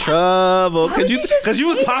get you in trouble. Cause you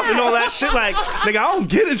was popping all that shit like, nigga, I don't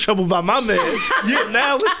get in trouble by my man. Yeah,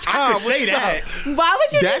 now it's time. I could say What's that. up? Why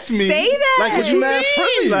would you That's just me. say that? Like, cause you mad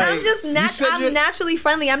friendly. Like, I'm just You said I'm you're- naturally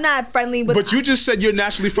friendly. I'm not friendly with. But you just said you're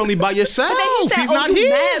naturally friendly by yourself. But then he said, He's "Oh, not you here.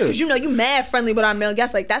 mad because you know you mad friendly with our male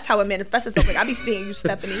guests. Like that's how it manifests itself. Like I be seeing you,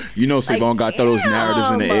 Stephanie. You know, Savon got those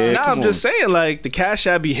narratives in the damn. air. nah, Come I'm on. just saying, like, the cash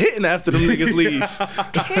app be hitting after them niggas leave.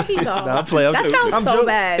 Here he go. Nah, I play. That sounds so joking.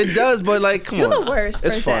 bad. It does, but like, come You're on. the worst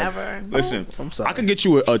It's person fun. ever. Listen, I'm sorry. I could get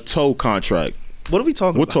you a tow contract What are we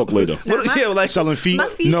talking We'll about? talk later. Selling feet? My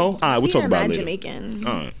feet. No? All right, we'll talk about it later. Jamaican.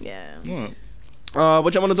 All right. Yeah.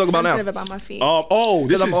 What y'all want to talk about now? Sensitive about my feet.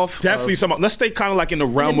 This is definitely something. Let's stay kind of like in the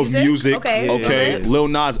realm of music. Okay. Lil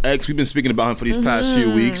Nas X. We've been speaking about him for these past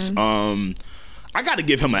few weeks. I got to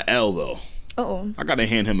give him an L though. I got to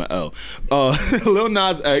hand him an L. Lil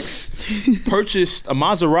Nas X purchased a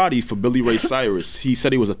Maserati for Billy Ray Cyrus. He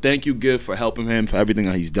said it was a thank you gift for helping him for everything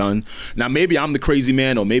that he's done. Now, maybe I'm the crazy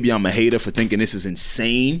man or maybe I'm a hater for thinking this is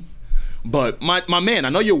insane. But my man, I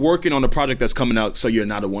know you're working on a project that's coming out, so you're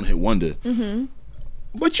not a one-hit wonder.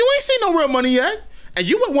 But you ain't seen no real money yet. And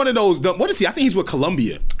you with one of those, what is he? I think he's with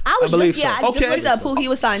Columbia. I just looked up who he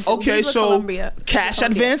was signed to. Okay, so Columbia. Cash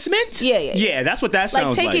advancement? Yeah, that's what that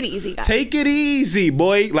sounds like. Take it easy, guys. Take it easy,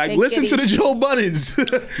 boy. Like, listen to the Joe Buttons.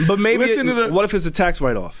 But maybe, what if it's a tax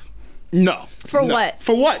write-off? No. For what?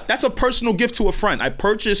 For what? That's a personal gift to a friend. I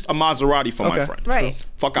purchased a Maserati for my friend. Right.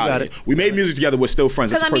 Fuck out of here. We made music together. We're still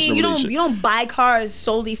friends. It's a personal relationship. You don't buy cars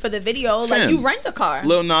solely for the video. Like, you rent a car.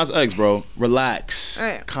 Lil Nas X, bro. Relax.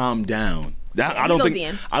 Right. Calm down. I don't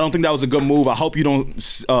think that was a good move. I hope you don't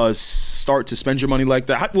start to spend your money like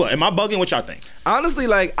that. What, am I bugging? What y'all think? Honestly,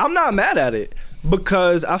 like, I'm not mad at it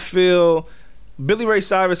because I feel Billy Ray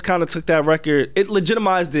Cyrus kind of took that record, it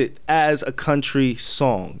legitimized it as a country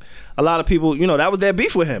song. A lot of people, that was their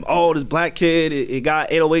beef with him. Oh, this black kid, it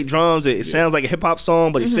got 808 drums. It sounds like a hip hop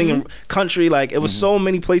song, but he's singing country. Like, it was so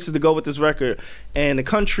many places to go with this record. And the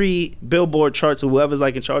country Billboard charts or whoever's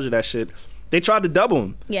like in charge of that shit, they tried to double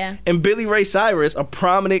him. Yeah. And Billy Ray Cyrus, a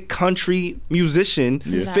prominent country musician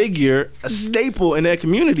figure, a staple in their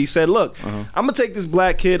community, said, look, I'm going to take this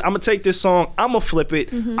black kid, I'm going to take this song, I'm going to flip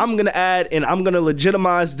it, I'm going to add, and I'm going to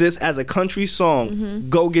legitimize this as a country song.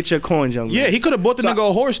 Go get your coins, young man. Yeah, he could have bought the nigga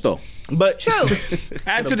a horse, though. But true.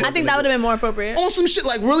 I think that would have been more appropriate. On some shit,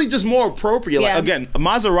 like, really just more appropriate. Yeah. Like, again,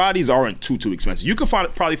 Maseratis aren't too expensive. You could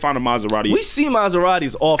probably find a Maserati. We see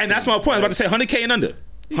Maseratis often. And that's my point. I was about to say $100K and under.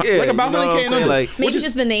 Yeah, like about 100K and under. Like, maybe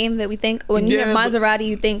just the name that we think when you hear Maserati,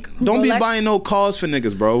 you think don't Rolex. Be buying no cars for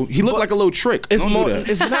niggas, bro. He looked like a little trick. It's don't more. Do that.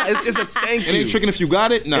 It's not. It's a thank you. It ain't tricking if you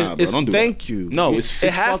got it. Nah, bro, don't do thank that. you. No, it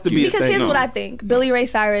has to be. Because here's what I think: Billy Ray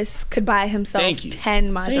Cyrus could buy himself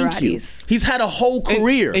 10 Maseratis. He's had a whole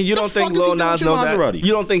career, and you don't think Lil Nas knows that?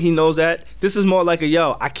 You don't think he knows that? This is more like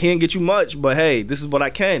a I can't get you much, but hey, this is what I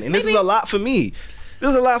can, and this is a lot for me.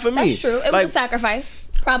 This is a lot for me. That's true. It was a sacrifice.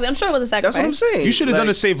 Probably, I'm sure it was a sacrifice. That's what I'm saying. You should have done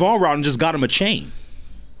the Savon route and just got him a chain.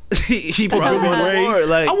 he probably would.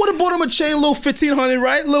 Like, I would have bought him a chain, little 1,500,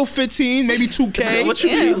 right? Little 15, maybe 2K. What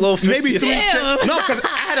you mean, little 15? Maybe 3K. No, because I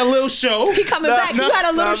had a little show. He coming back. You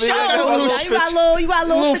had a little show. You got a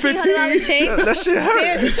little $1,500 chain. That shit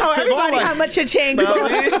hurt. You told everybody how much your chain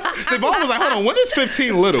cost. Savon was like, hold on, when is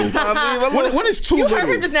 15 little? When is too little? You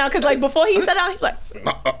heard him just now, because like before he said out, he was like,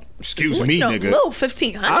 excuse me, nigga. Little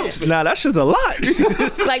 1,500. Nah, that shit's a lot.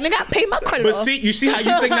 Like, nigga, I paid my credit off. But you see how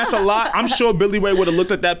you think that's a lot? I'm sure Billy Ray would have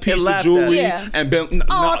looked at that piece of jewelry and been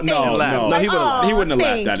no, he wouldn't have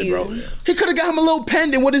laughed at it, bro. He could have got him a little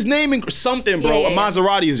pendant with his name and something, bro. A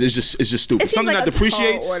Maserati is just stupid. Something that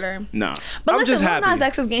depreciates. Nah. But I'm just happy. Lil Nas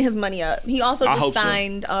X is getting his money up. He also just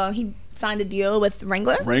signed. He signed a deal with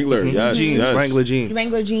Wrangler. Yes. Wrangler jeans.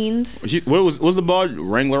 Wrangler jeans. What was the bar?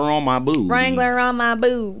 Wrangler on my booty. Wrangler on my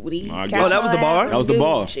booty. Oh, that was the bar? That was the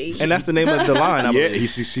bar. And that's the name of the line. Yeah, he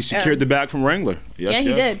secured the bag from Wrangler. Yes,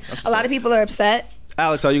 he did. A lot of people are upset.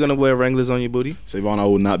 Alex, are you gonna wear Wranglers on your booty? Savon, I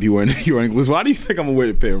will not be wearing your Wranglers. Why do you think I'm gonna wear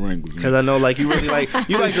a pair of Wranglers? Because I know, like, you really like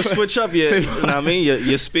to switch up your, you know what I mean,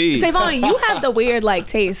 your speed. Savon, you have the weird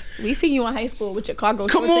taste. We seen you in high school with your cargo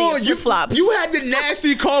shorts and your flip-flops. You had the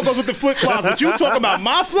nasty cargos with the flip-flops, but you talking about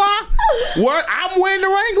my fly? Where I'm wearing the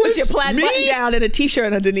Wranglers? With your plaid button down and a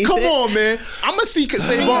t-shirt underneath. Come on, man. I'm gonna see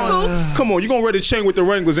Savon. Come on, you gonna wear the chain with the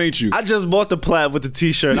Wranglers, ain't you? I just bought the plaid with the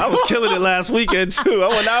t-shirt. I was killing it last weekend too. I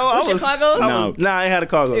was cargos? Nah, I ain't had a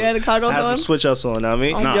cargo. You had a cargos I had some switch ups on. I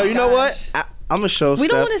mean, yo, you know what? I'm gonna show. We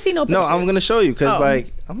don't want to see no pictures. No, I'm gonna show you because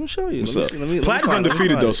I'm gonna show you. Plaid is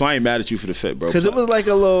undefeated though, so I ain't mad at you for the fit, bro. Because it was like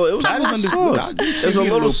a little. It was undefeated. It's a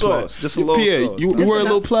little sauce. Just a little sauce. You wear a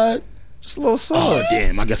little plaid? Just a little sauce. Oh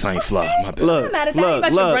damn! I guess I ain't fly. My bad. Look, you got your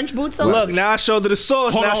brunch boots on. Look, now I showed her the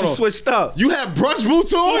sauce. Now she switched up. You had brunch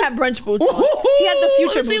boots on? He had brunch boots on. He had the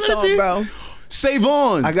future boots on, bro.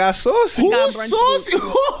 Savon. I got saucy. Who's saucy?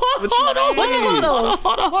 Hold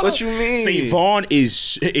on. What you mean? Savon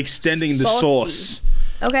is extending the sauce.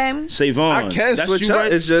 Okay. Savon. I can switch up.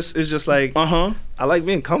 Right? It's just like I like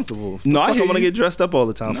being comfortable. No, I want to get dressed up all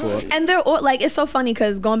the time for it. And they're like, it's so funny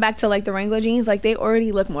because going back to like the Wrangler jeans, like they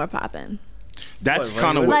already look more poppin'. That's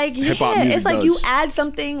kind of what like hip hop music it's like does. you add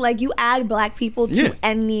something, like you add black people to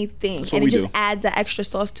anything, and it just adds an extra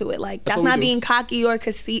sauce to it. Like that's not being cocky or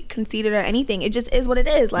conceited or anything. It just is what it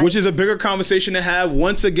is. Like, which is a bigger conversation to have.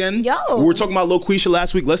 Once again, we were talking about Lil Quisha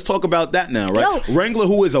last week. Let's talk about that now, right? Wrangler,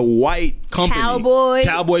 who is a white company,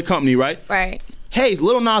 cowboy company, right? Right. Hey,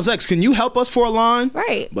 Lil Nas X, can you help us for a line?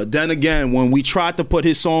 Right. But then again, when we tried to put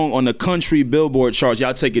his song on the country Billboard charts,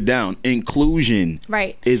 y'all take it down. Inclusion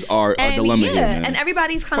is our dilemma here, man. And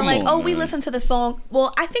everybody's kind of like, oh, we listened to the song.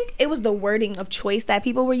 Well, I think it was the wording of choice that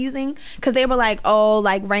people were using, because they were like, oh,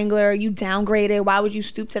 like Wrangler, you downgraded. Why would you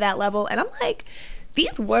stoop to that level? And I'm like,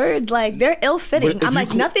 these words, like, they're ill-fitting. I'm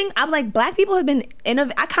like, I'm like, black people have been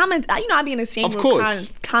I comment, you know, I be in the shade room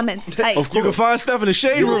comments type. Of course. You can find Steph in the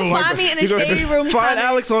shade room. You can find me in the shade room. Find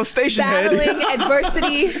Alex on Station Head. Battling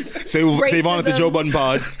adversity. Savon at the Joe Budden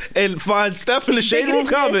Pod. And find Steph in the shade room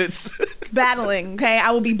comments. Battling, okay?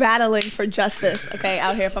 I will be battling for justice, okay,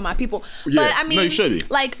 out here for my people. But I mean, no, you should be.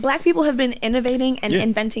 Like, black people have been innovating and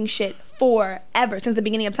inventing shit forever, since the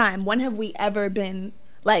beginning of time. When have we ever been,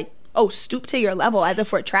 like, stoop to your level as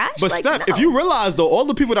if we're trash? But like, Steph, no. if you realize though, all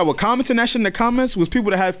the people that were commenting that shit in the comments was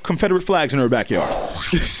people that have Confederate flags in their backyard.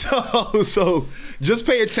 so just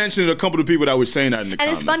pay attention to a couple of people that were saying that in the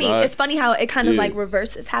comments. And it's funny. Right? It's funny how it kind of like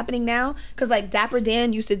reverses happening now, because like Dapper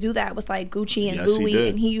Dan used to do that with like Gucci and Louis,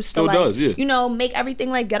 and he used to like you know, make everything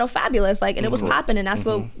like ghetto fabulous, like, and it was popping, and that's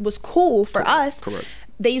what was cool for us. Correct.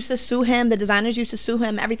 They used to sue him. The designers used to sue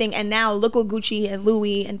him. Everything. And now look what Gucci and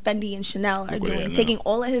Louis and Fendi and Chanel are doing, taking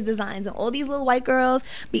all of his designs, and all these little white girls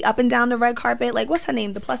be up and down the red carpet. Like, what's her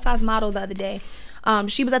name? The plus size model the other day.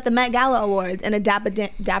 She was at the Met Gala Awards in a Dapper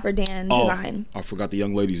Dan design. I forgot the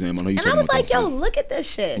young lady's name. I know you. And I was like, yo, look at this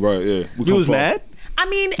shit. Right. Yeah. You was mad? I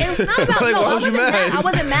mean, it was not about like, no, why was you mad? I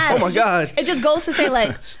wasn't mad. Oh my God. It just goes to say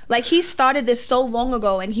like he started this so long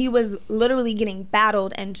ago, and he was literally getting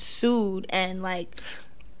battled and sued and like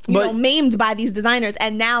you know, maimed by these designers,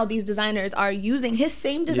 and now these designers are using his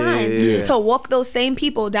same designs to walk those same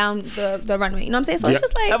people down the runway. You know what I'm saying? So it's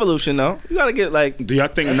just like evolution, though. You gotta get like. Do y'all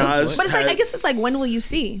think Nas? But it's like, I guess it's like, when will you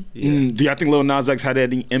see? Do y'all think Lil Nas X had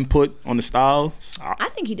any input on the styles? I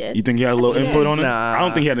think he did. You think he had a little input on it? Nah. I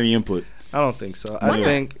don't think he had any input. I don't think so. I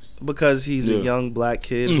think because he's a young black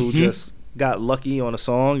kid who just got lucky on a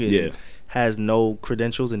song and has no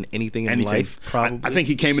credentials in anything in life. Probably. I think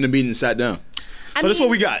he came in the meeting and sat down. So that's what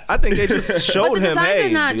we got. I think they just showed him, hey, do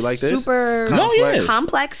you like this? Super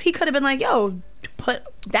complex. He could have been like, yo, put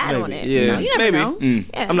that on it. Yeah, you know? You never know. Yeah.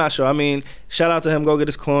 I'm not sure. I mean, shout out to him. Go get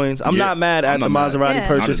his coins. I'm not mad at the Maserati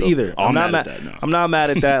purchase either. I'm not mad at that. I'm not mad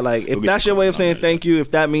at that. Like, if that's your way of saying thank you,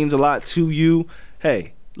 if that means a lot to you,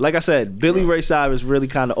 hey. Like I said, Billy Ray Cyrus really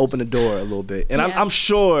kind of opened the door a little bit. And I'm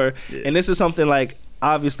sure, and this is something like,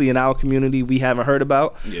 obviously in our community we haven't heard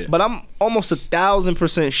about, but I'm almost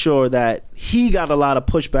 1,000% sure that he got a lot of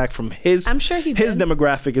pushback from his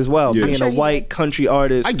demographic as well, being a white country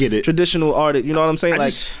artist. I get it. Traditional artist, you know what I'm saying?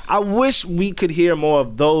 I wish we could hear more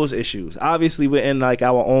of those issues. Obviously we're in like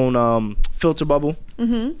our own filter bubble,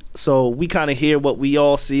 so we kind of hear what we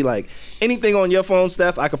all see. Like anything on your phone,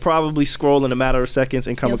 Steph, I could probably scroll in a matter of seconds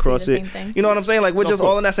and come across it. You know what I'm saying? Like we're just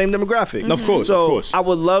all in that same demographic. Of course. So I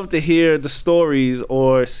would love to hear the stories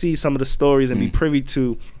or see some of the stories and be privy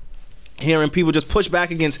to hearing people just push back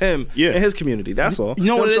against him in his community. That's all. You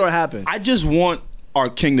know what? I'm sure it happened. I just want our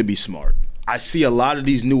king to be smart. I see a lot of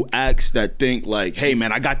these new acts that think like, hey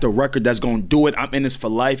man, I got the record that's gonna do it. I'm in this for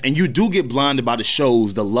life. And you do get blinded by the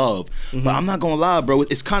shows, the love. But I'm not gonna lie, bro,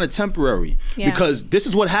 it's kind of temporary. Because this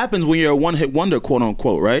is what happens when you're a one-hit wonder, quote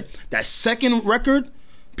unquote, right? That second record,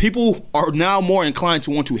 people are now more inclined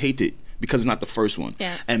to want to hate it because it's not the first one.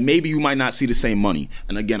 And maybe you might not see the same money.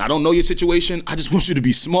 And again, I don't know your situation. I just want you to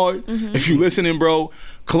be smart. If you're listening, bro,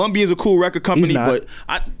 Columbia is a cool record company, but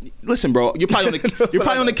listen, bro, you're probably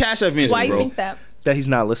on the cash advance, bro. Why you think that? That he's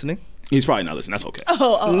not listening? He's probably not listening. That's okay.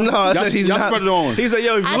 No, I said he's not. Spread it on. He said,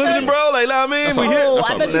 yo, if you listening, bro, like, I mean, we here. I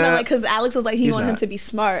thought you meant like, because Alex was like, he wanted him to be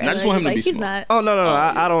smart. I just want him to be smart. He's not. Oh, no.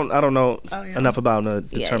 I don't know enough about him to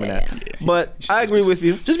determine that. But I agree with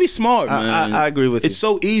you. Just be smart, man. I agree with you. It's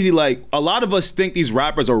so easy. Like, a lot of us think these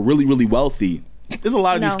rappers are really, really wealthy. There's a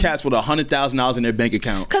lot of these cats with $100,000 in their bank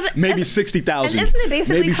account, maybe $60,000. And isn't it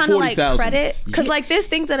basically kind of like 40,000. credit? Because like there's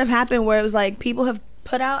things that have happened where it was like people have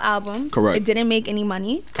put out albums, it didn't make any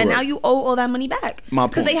money, and now you owe all that money back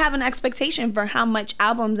because they have an expectation for how much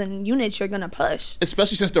albums and units you're gonna push.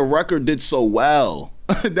 Especially since the record did so well.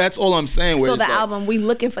 That's all I'm saying. So the album, we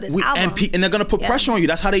looking for this album. And they're going to put pressure on you.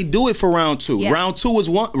 That's how they do it for round 2. Yeah. Round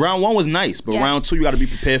 1 was nice, but round 2, you got to be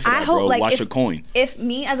prepared for that, bro. Watch your coin. If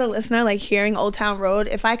me as a listener, like hearing Old Town Road,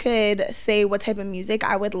 if I could say what type of music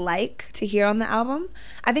I would like to hear on the album,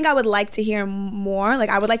 I think I would like to hear more. Like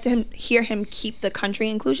I would like to hear him keep the country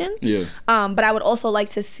inclusion. Yeah. But I would also like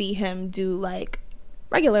to see him do like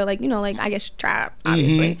regular, like, you know, like I guess trap,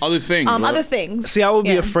 obviously. Other things. Other things. See, I would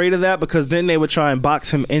be afraid of that because then they would try and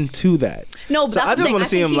box him into that. No, but so I just want to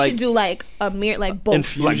see him he like should do like a mere like both.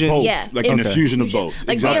 Infusion. Like both. Yeah. Like an infusion of both.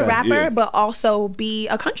 Like exactly. be a rapper, but also be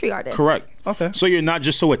a country artist. Correct. Okay. So you're not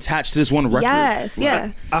just so attached to this one record. Yes,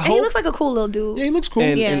 yeah. And he looks like a cool little dude. Yeah, he looks cool.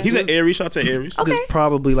 And he's an Aries. Shout out to Aries. Okay. This is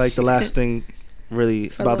probably like the last thing really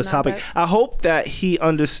For about Lil this Nas topic. X. I hope that he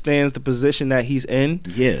understands the position that he's in.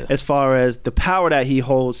 Yeah. As far as the power that he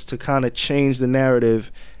holds to kind of change the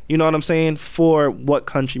narrative, you know what I'm saying, for what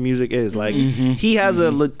country music is. Like he has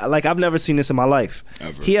like I've never seen this in my life.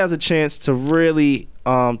 Ever. He has a chance to really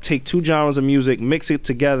take 2 genres of music, mix it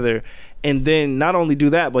together, and then not only do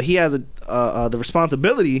that, but he has the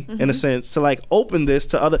responsibility in a sense to like open this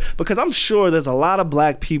to other, because I'm sure there's a lot of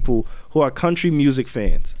black people who are country music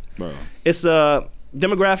fans. Bro. It's a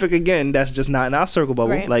demographic again that's just not in our circle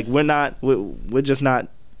bubble. Right. Like we're just not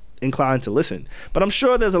inclined to listen. But I'm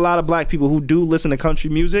sure there's a lot of black people who do listen to country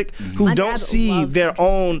music who My don't dad see loves their country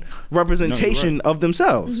own representation of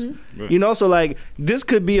themselves. Right. You know, so like this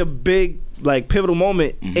could be a big like pivotal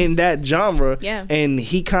moment in that genre. Yeah. And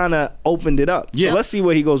he kind of opened it up. Yeah. So let's see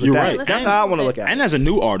where he goes with You're that. right. That's how I want to look at it. And as a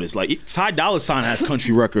new artist, like Ty Dolla $ign has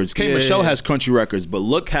country records, K Michelle has country records, but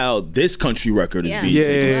look how this country record is being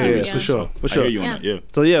taken seriously. for sure. For I sure. hear you on that, yeah.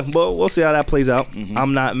 So yeah, well, we'll see how that plays out.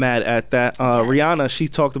 I'm not mad at that. Rihanna, she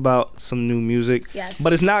talked about some new music,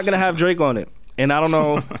 but it's not gonna have Drake on it, and I don't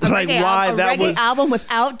know like why that was album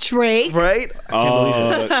without Drake. right.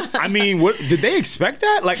 I mean, what did they expect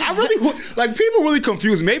that? Like, I really like people really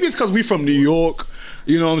confused. Maybe it's because we from New York.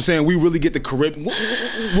 You know what I'm saying? We really get the Caribbean.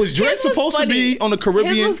 Was Drake supposed to be on the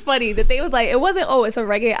Caribbean? It was funny that they was like, it wasn't, it's a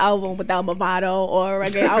reggae album without Movado or a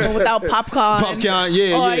reggae album without Popcorn. Popcorn,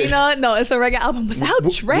 yeah, or, yeah. you know, no, it's a reggae album without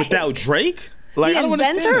Drake. Without Drake? Like, the I don't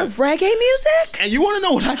inventor understand of reggae music? And you want to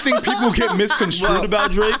know what I think people get misconstrued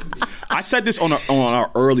about Drake? I said this on our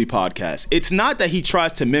early podcast. It's not that he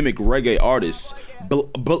tries to mimic reggae artists.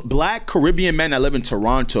 Black Caribbean men that live in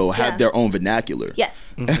Toronto have their own vernacular.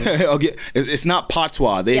 Yes. Okay, it's not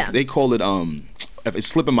patois. They call it if it's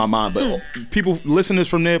slipping my mind, but people, listeners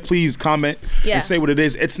from there, please comment and say what it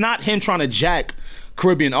is. It's not him trying to jack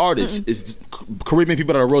Caribbean artists. It's Caribbean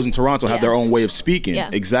people that are rose in Toronto have their own way of speaking. Yeah.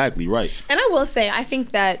 Exactly, right. And I will say, I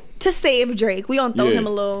think that to save Drake, we gonna throw him a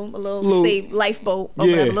little save lifeboat or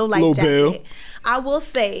whatever, a little life jacket. Bill. I will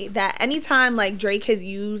say that anytime like Drake has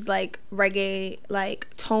used like reggae like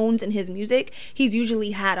tones in his music, he's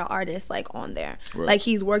usually had an artist like on there. Right. Like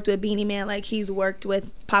he's worked with Beanie Man, like he's worked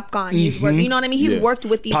with Popcorn, he's worked, you know what I mean? He's worked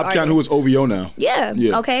with these Popcorn, artists. who is OVO now. Yeah.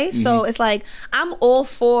 Okay. So it's like I'm all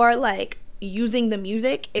for like using the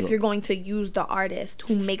music if you're going to use the artist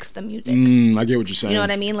who makes the music. I get what you're saying. You know what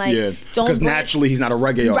I mean? Like, don't because naturally he's not a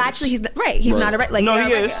reggae artist. Naturally, he's not a like. No,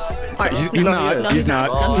 he is. He's not. He's not.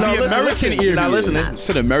 No, American ear. You're not listening.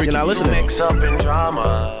 Said American. You're not listening. Mix up in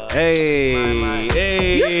drama.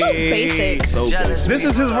 Hey. You're so basic. So basic. This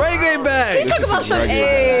is his reggae bag. He's talking about some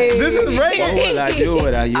A. This is reggae. What would I do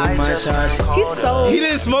without you, my charge? He's so He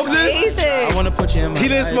didn't smoke this? basic. I want to put you in my He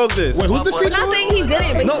didn't smoke this. Wait, who's the I'm feature? not saying he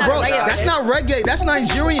didn't, but No, he's not bro, a reggae that's artist. not reggae. That's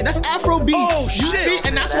Nigerian. That's Afro beats. Oh, you see,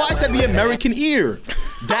 and that's why I said the American ear.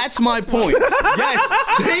 That's my point. Yes,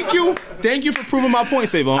 thank you for proving my point,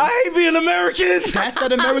 Savon. I hate being American. That's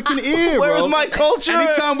that American ear, bro. Where's my culture?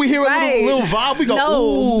 Anytime we hear a little vibe, we go,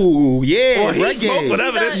 ooh, yeah, Well, he reggae. smoked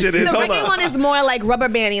whatever this shit is. The Hold reggae on. one is more like rubber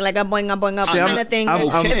banding, like a boing up kind of thing.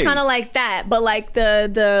 It's kind of like that, but like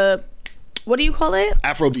the what do you call it?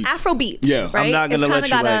 Afro beats. Afro beats. Yeah. right? I'm not gonna It's let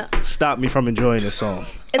you kinda like stop me from enjoying this song.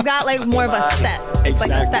 It's got like more of a step. It's like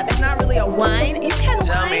a step. It's not really a whine. You can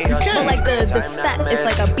whine, but like the step, it's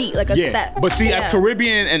like a beat, like a step. But see, as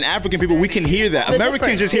Caribbean and African people, we can hear that. The Americans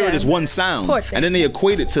difference, just hear it as one sound, Poor thing. and then they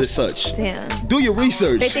equate it to such. Damn. Do your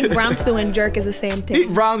research. They think brown stew and jerk is the same thing. He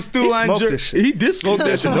brown stew and smoked jerk. this shit. He did smoke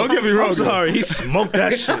that shit. Don't get me wrong. I'm sorry, he smoked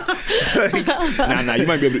that shit. Nah, you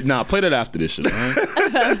might be able to. Play that after this shit.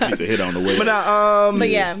 Right? Need to hit on the way. But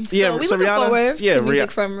yeah, so we looking Rihanna, forward to music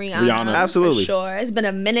Rihanna. from Rihanna. Absolutely. For sure. It's been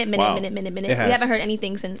a minute. It We has. haven't heard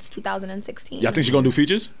anything since 2016. Y'all think she's gonna do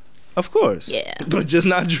features? Of course. Yeah. But just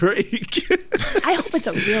not Drake. I hope it's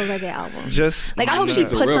a real reggae album. Just like I hope she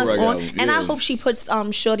it's a puts real us reggae on, album, and I yeah. hope she puts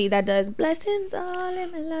Shorty that does blessings all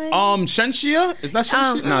in my life. Shensia? Is that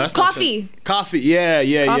Shensia? No, that's Coffee. Not Coffee.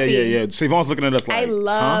 Yeah. Coffee. Savon's looking at us like, I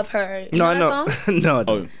love her. You no, I know know. that song? No, I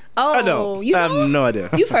don't. Oh, I know. You I have know? no idea.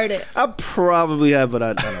 You've heard it. I probably have, but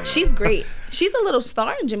I don't know. She's great. She's a little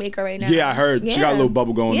star in Jamaica right now. Yeah, I heard. She got a little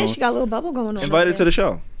bubble going on. Yeah, she got a little bubble going on. Invite her to the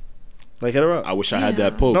show. Like, hit her up. I wish I had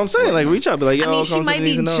that poke. No, I'm saying, like, reach out. Be like, yo, I mean, she come to might the be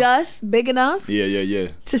Knees and Know. just big enough Yeah.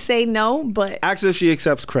 to say no, but Ask her if she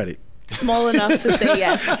accepts credit. small enough to say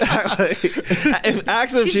yes.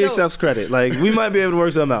 Ask her if She's she dope. accepts credit. Like, we might be able to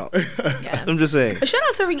work something out. Yeah. I'm just saying. But shout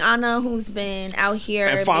out to Rihanna, who's been out here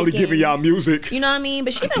And finally making- giving y'all music. You know what I mean?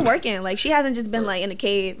 But she been working. Like, she hasn't just been like in the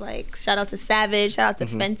cave. Like, shout out to Savage. Shout out to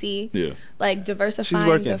Fenty. Yeah. Like, diversifying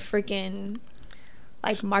working. the freaking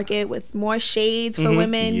like market with more shades for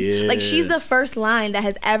women. Yeah. Like, she's the first line that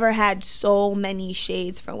has ever had so many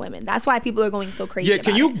shades for women. That's why people are going so crazy. Yeah,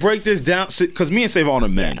 can you break this down? Because me and Savon are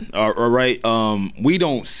men, all right? We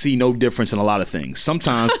don't see no difference in a lot of things.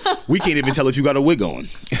 Sometimes we can't even tell if you got a wig on.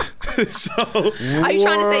 So, Are you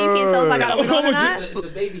trying to say you can't tell if I got a wig on or not? It's the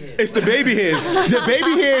baby hairs. it's the baby hairs. The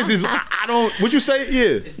baby hairs is, I don't, what you say?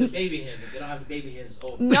 Yeah. It's the baby hairs. If they don't have the baby hairs, it's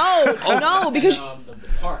over. No, because The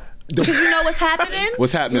part. you know what's happening?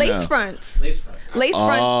 What's happening Lace now? fronts. Lace front. Lace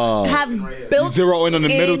fronts have built Zero in on the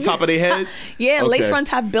middle, top of their head? Yeah, lace Okay. fronts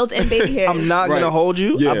have built-in baby hairs. I'm not Right. gonna hold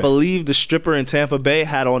you. Yeah. I believe the stripper in Tampa Bay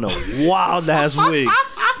had on a wild ass wig. Now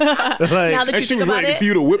Like, that And you she think was about ready it, for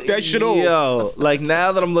you to whip that shit off. yo, like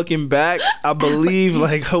now that I'm looking back, I believe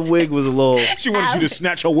like her wig was a little She wanted you to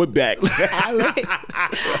snatch her whip back.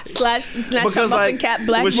 snatch because muffin like cap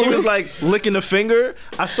black when she boy. was like licking the finger,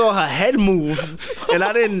 I saw her head move, and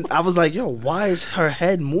I was like, yo, why is her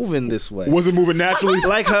head moving this way? Was it moving naturally?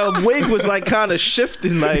 Like her wig was like kind of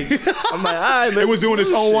shifting. Like I'm like, all right, man. It was doing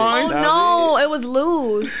its own line? Oh no, it was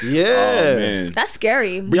loose. Yeah, Oh, man. That's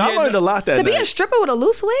scary. Yo, I learned a lot that To be night. a stripper with a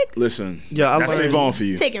loose wig, Listen, Yeah, I that's learned- Savon for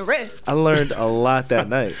you. taking risks. I learned a lot that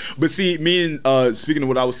night. But see, me and speaking of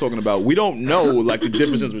what I was talking about, we don't know like the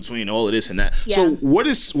differences between all of this and that. Yeah. So what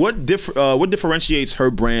differentiates her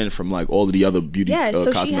brand from like all of the other beauty Yeah, so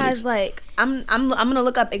cosmetics? she has like I'm gonna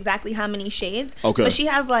look up exactly how many shades. Okay. But she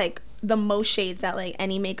has like the most shades that like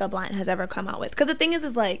any makeup line has ever come out with. Because the thing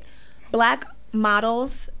is like black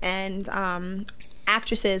models and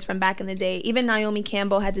actresses from back in the day, even Naomi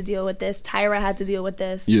Campbell had to deal with this, Tyra had to deal with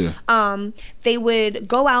this. Yeah. They would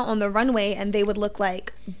go out on the runway and they would look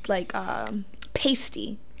like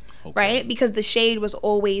pasty. Right, because the shade was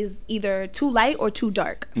always either too light or too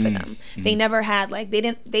dark for them. They never had like they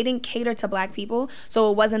didn't cater to black people,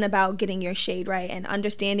 so it wasn't about getting your shade right and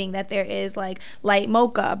understanding that there is like light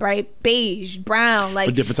mocha, bright beige, brown, like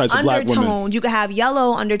For different types of black undertones. women. You could have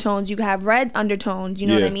yellow undertones, you could have red undertones. You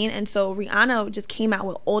know what Yeah. I mean? And so Rihanna just came out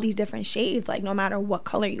with all these different shades, like no matter what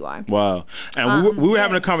color you are. Wow. And we were yeah.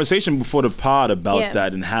 having a conversation before the pod about Yeah.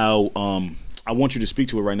 that and how I want you to speak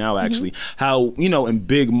to it right now, actually. Mm-hmm. How, you know, in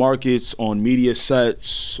big markets on media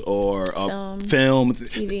sets or film,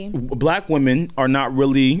 TV. black women are not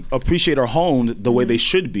really appreciated or honed the way they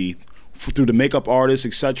should be through the makeup artists,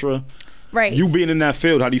 etc. Right. You being in that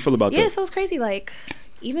field, how do you feel about Yeah, that? so it's crazy. Like,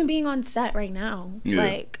 even being on set right now, Yeah.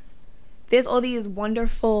 like, there's all these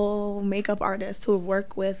wonderful makeup artists who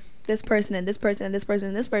work with this person and this person and this person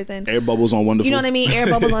and this person. Air bubbles on Wonderful. You know what I mean? Air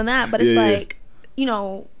bubbles on that. But it's Yeah, yeah. like, you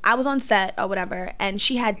know, I was on set or whatever, and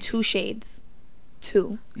she had two shades.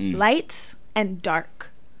 Light and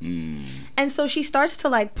dark. And so she starts to,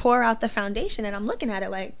 like, pour out the foundation, and I'm looking at it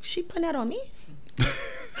like, she putting that on me?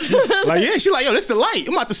 Like, yeah, she's like, yo, this the light.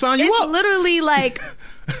 I'm about to sign you It's up. literally like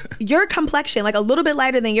your complexion, like a little bit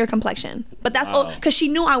lighter than your complexion. But that's all because she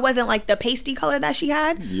knew I wasn't like the pasty color that she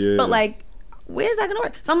had. Yeah. But like, where's that gonna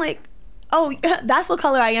work? So I'm like, oh, that's what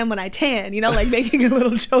color I am when I tan. You know, like making a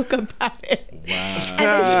little joke about it. Wow. And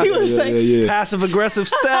then she was like, Passive aggressive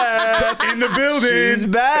Steph In the building. She's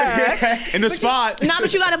back. In the spot. nah,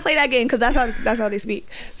 but you gotta play that game because that's how they speak.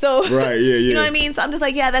 So Right, yeah, You know yeah. what I mean? So I'm just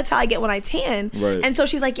like, yeah, that's how I get when I tan. Right. And so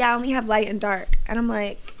she's like, yeah, I only have light and dark. And I'm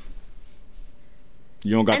like,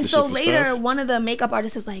 You don't got and the so shit for later, stuff? one of the makeup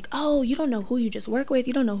artists is like, "Oh, you don't know who you just work with.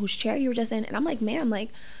 You don't know whose chair you were just in." And I'm like, "Ma'am, like,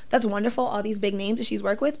 that's wonderful, all these big names that she's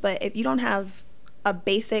worked with, but if you don't have a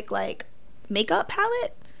basic like makeup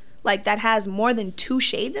palette, like that has more than 2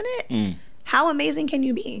 shades in it, how amazing can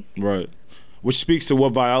you be?" Right. Which speaks to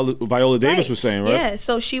what Viola Davis Right. was saying, right? Yeah,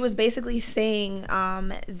 so she was basically saying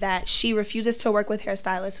that she refuses to work with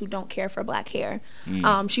hairstylists who don't care for black hair.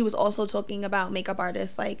 She was also talking about makeup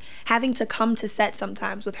artists like having to come to set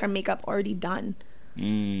sometimes with her makeup already done.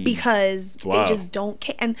 because they just don't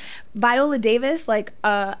care. And Viola Davis, like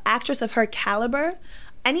actress of her caliber,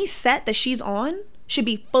 any set that she's on should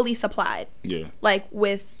be fully supplied. Yeah, like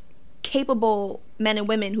with capable men and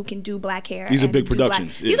women who can do black hair. These are big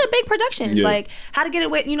productions. These are big productions. Like How to Get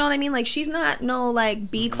Away, you know what I mean? Like she's not no like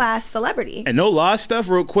B-class celebrity. And no lie, Steph,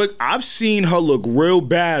 real quick, I've seen her look real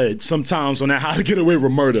bad sometimes on that How to Get Away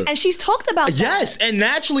with Murder. And she's talked about that. Yes, and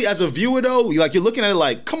naturally as a viewer though, like you're looking at it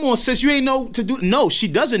like, come on sis, you ain't know to do. No, she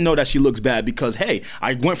doesn't know that she looks bad because hey,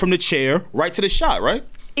 I went from the chair right to the shot, right?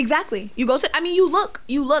 Exactly. You go to, I mean, you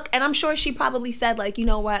look, and I'm sure she probably said like, you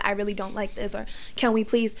know what, I really don't like this, or can we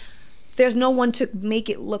please. There's no one to make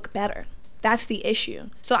it look better. That's the issue.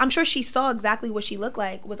 So I'm sure she saw exactly what she looked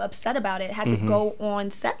like, was upset about it, had to go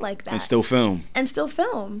on set like that. And still film.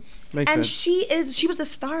 Makes sense. She was the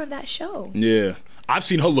star of that show. Yeah. I've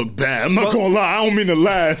seen her look bad. I'm not gonna lie. I don't mean to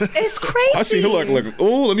laugh. It's crazy. I see her like,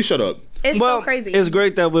 oh, let me shut up. It's so crazy. It's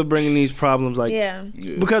great that we're bringing these problems, like,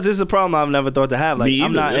 because it's a problem I've never thought to have. Like,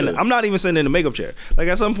 I'm not even sitting in a makeup chair. Like,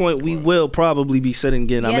 at some point, we will probably be sitting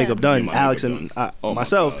getting our makeup done, Alex and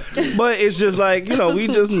myself. But it's just like, you know, we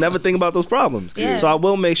just never think about those problems. Yeah. So I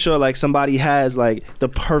will make sure like somebody has like the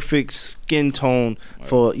perfect skin tone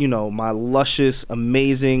for, you know, my luscious,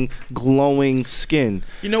 amazing, glowing skin.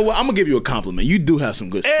 You know what? I'm gonna give you a compliment. You do have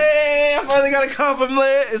some good skin. Hey, I finally got a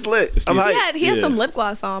compliment. It's lit. He had some lip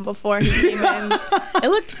gloss on before he came in. It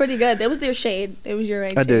looked pretty good. It was your shade. It was your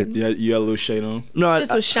right I shade. did. Yeah, you got a little shade on. No, it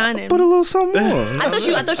just was shining. I put a little something more.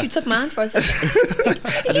 I thought you took mine for a second.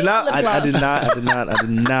 I did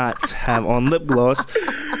not have on lip gloss.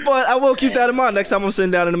 But I will keep that in mind next time I'm sitting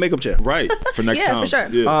down in the makeup chair. Right. For next time. Yeah, for sure.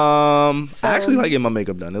 Yeah. I actually like getting my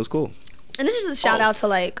makeup done. It was cool. And this is just a shout out to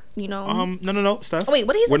like, you know. No, Steph. Oh, wait,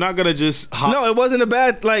 what did he say? We're not gonna just. No, it wasn't a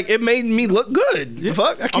bad. Like it made me look good. The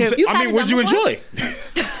fuck, I can't. What'd you enjoy?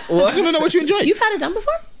 Well, I just want to know what you enjoyed. You've had it done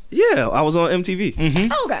before? Yeah, I was on MTV.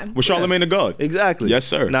 Mm-hmm. Oh, okay. With Charlamagne the God. Exactly. Yes,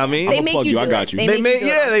 sir. Know what I mean? I'm gonna plug you. I got you. They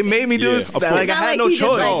made me do it. Like I had no choice.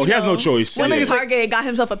 Oh, he has no choice. Went to Target, got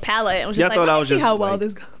himself a palette, and was just like, let me see how well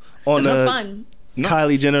this goes. On just for fun.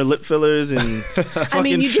 Kylie Jenner lip fillers and fucking I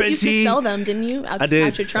mean, you Fenty. used to sell them, didn't you? I did.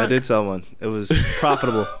 Out your trunk. I did sell one. It was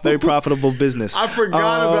profitable. Very profitable business. I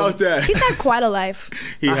forgot about that. He's had quite a life.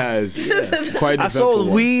 He has. Quite an I sold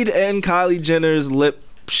weed and Kylie Jenner's lip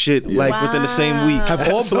shit like within the same week. Have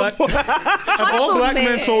all black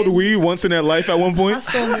men sold weed once in their life at one point?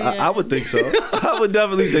 I would think so. I would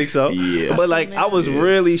definitely think so. Yeah. But like I was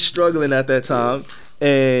really struggling at that time,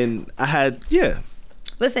 and I had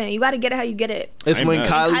Listen, you got to get it how you get it. It's when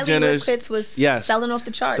Kylie Jenner's lip kits was selling off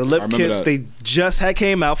the charts. The lip kits, they just had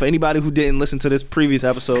came out for anybody who didn't listen to this previous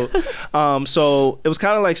episode. So it was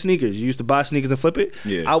kind of like sneakers. You used to buy sneakers and flip it.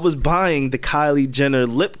 Yeah. I was buying the Kylie Jenner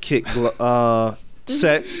lip kit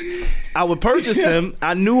sets. I would purchase them.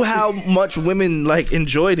 I knew how much women like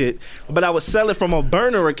enjoyed it, but I would sell it from a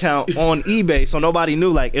burner account on eBay, so nobody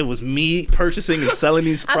knew like it was me purchasing and selling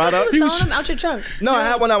these products. I thought you were selling them out your trunk. No, I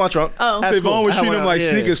had one out my trunk. Oh, Savon was treating them like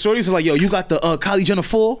sneakers. Shorty's was like, yo, you got the Kylie Jenner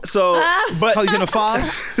 4? So, but Kylie Jenner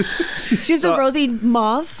 5s? She was the rosy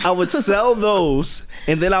mauve. I would sell those,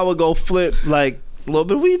 and then I would go flip like a little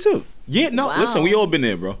bit of weed too. Yeah, no, listen, we all been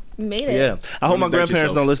there, bro. You made it. Yeah, I hope my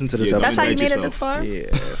grandparents don't listen to this episode. That's how you made it this far? Yeah,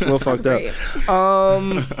 it's a little fucked up.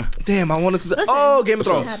 Damn, I wanted to. Listen, Game of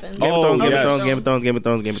Thrones. Game of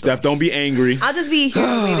Thrones. Steph, don't be angry. I'll just be here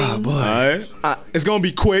waiting. All right, it's gonna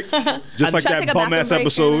be quick, just like that bum ass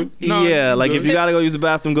episode. Yeah, like if you gotta go use the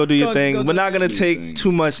bathroom, go do your thing. We're not gonna take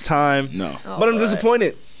too much time. No, but I'm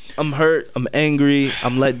disappointed. I'm hurt. I'm angry.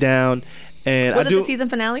 I'm let down. And was it the season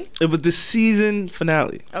finale? It was the season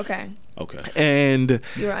finale. Okay. And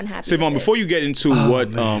you were unhappy. Savon, before you get into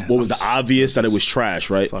what was the obvious that it was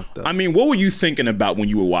trash, right? I mean, what were you thinking about when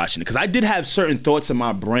you were watching it? Because I did have certain thoughts in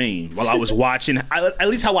my brain while I was watching, at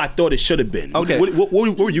least how I thought it should have been. Okay. What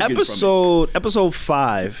were you getting from it? Episode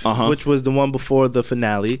 5, which was the one before the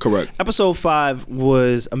finale. Correct. Episode 5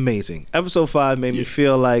 was amazing. Episode 5 made me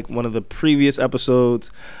feel like one of the previous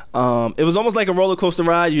episodes. It was almost like a roller coaster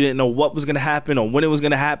ride. You didn't know what was going to happen or when it was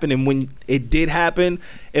going to happen. And when it did happen,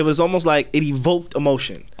 it was almost like it evoked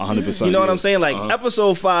emotion. 100%. You know what I'm saying? Like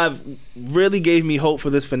episode 5 really gave me hope for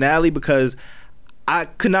this finale because I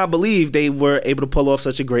could not believe they were able to pull off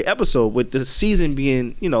such a great episode with the season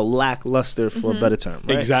being, lackluster for a better term.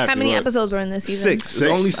 Right? Exactly. How many episodes were in this season? 6.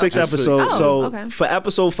 Only 6 episodes. For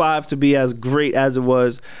episode 5 to be as great as it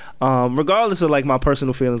was, regardless of like my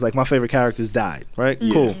personal feelings, like my favorite characters died. Right?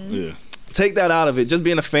 Yeah. Cool. Yeah. Take that out of it. Just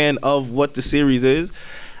being a fan of what the series is,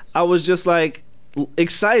 I was just like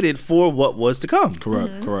excited for what was to come.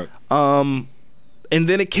 Correct. And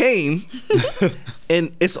then it came,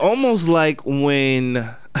 and it's almost like when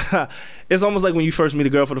you first meet a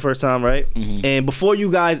girl for the first time, right? Mm-hmm. And before you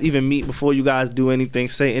guys even meet, before you guys do anything,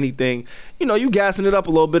 say anything, you know, you gassing it up a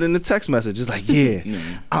little bit in the text message. It's like, yeah,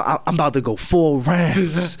 I'm about to go 4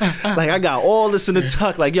 rounds. Like, I got all this in the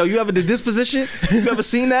tuck. Like, yo, you ever did this position? You ever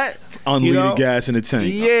seen that? Unleaded gas in the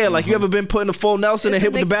tank. Yeah, like you ever been putting the full Nelson and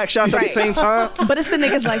hit with the back shots at the same time? But it's the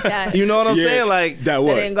niggas like that. You know what I'm saying? Like that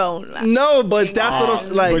what? Ain't go, no, but that's what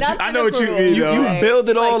I'm like. I know what you mean. You build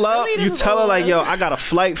it all up. You tell her like, yo, I got a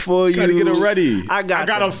flight for you. Gotta get it ready. I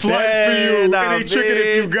got a flight for you. It ain't tricking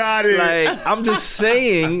if you got it. Like, I'm just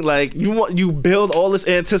saying, like, you build all this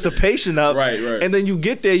anticipation up, right, and then you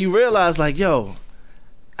get there, you realize like, yo,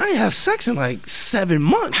 I ain't have sex in like 7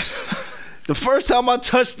 months. The first time I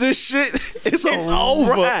touched this shit, it's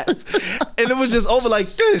over. And it was just over like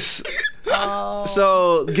this. Oh.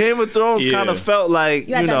 So Game of Thrones kind of felt like,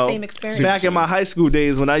 you know, same back in my high school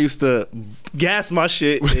days when I used to gas my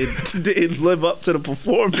shit and didn't live up to the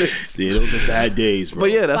performance. Yeah, those were bad days, bro.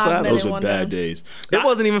 But yeah, that's what happened. Those were bad days. It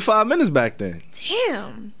wasn't even 5 minutes back then.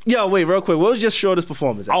 Damn. Yo, wait, real quick. What was your shortest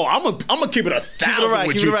performance? Oh, I'm gonna keep it 1,000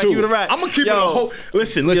 with you too. Keep it right. I'm gonna keep it a whole.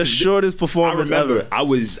 Listen. Your shortest performance ever.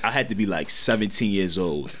 I had to be like 17 years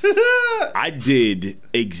old. I did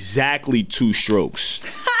exactly 2 strokes,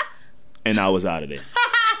 and I was out of there.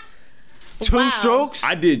 2 strokes?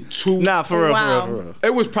 I did 2. Nah, for real.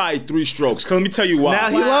 It was probably 3 strokes. Cause let me tell you why. Now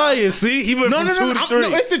he lying. See, he went from 2 to 3. No,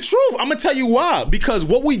 it's the truth. I'm gonna tell you why. Because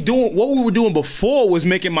what we were doing before was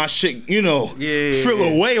making my shit,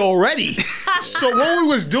 feel away already. So what we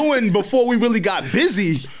was doing before we really got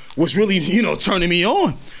busy was really, turning me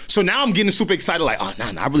on. So now I'm getting super excited, like, oh,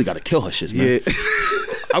 nah, I really gotta kill her shit, man. Yeah.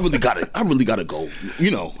 I really gotta go,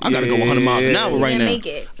 I gotta go 100 miles an hour right now. Make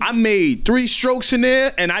it. I made 3 strokes in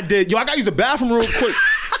there, and I did, I gotta use the bathroom real quick.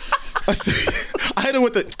 I hit him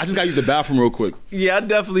with I just gotta use the bathroom real quick. Yeah, I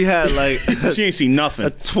definitely had like she ain't seen nothing.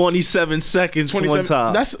 27 seconds one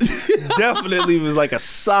time. That's definitely was like a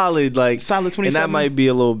solid 27. And that might be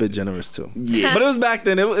a little bit generous too. Yeah, but it was back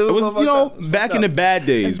then. It was back in the bad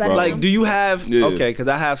days, bro. Like, do you have okay? Because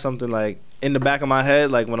I have something like in the back of my head,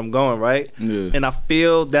 like when I'm going right, and I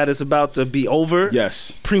feel that it's about to be over.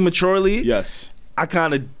 Yes, prematurely. Yes, I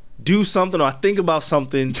kind of do something or I think about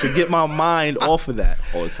something to get my mind off of that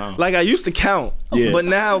all the time. Like I used to count, but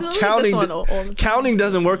now counting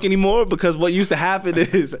doesn't work anymore because what used to happen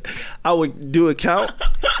is I would do a count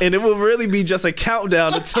and it would really be just a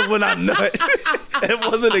countdown until when I nut. It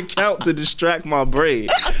wasn't a count to distract my brain.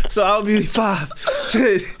 So I would be 5,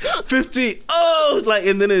 10, 15,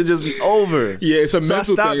 and then it'd just be over. Yeah, it's a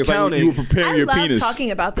mental thing. It's like you were preparing your penis. I love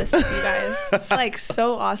talking about this with you guys. It's like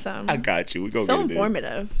so awesome. I got you. We go so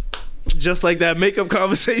informative. Just like that makeup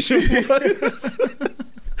conversation was.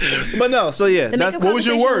 But no, so yeah. What was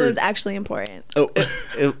your word? It was actually important. Oh, it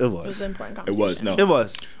was. It was an important conversation. It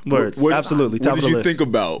was. Words. Absolutely. Top of the list. What did you think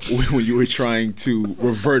about when you were trying to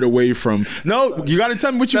revert away from... No, you got to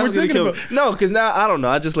tell me what you were thinking about. No, because now, I don't know.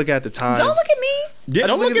 I just look at the time. Don't look at me. Yeah,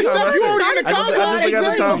 don't look at Steph. You already in the convo. I just look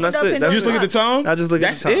at the time. That's it. You just look at the time? I just look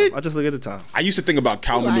at the time. I just look at the time. I used to think about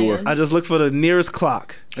cow manure. I just look for the nearest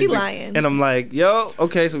clock. He lying. And I'm like, yo,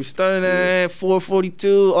 okay, so we started at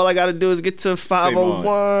 4:42. All I got to do is get to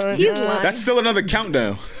 5:01. He's lying. That's still another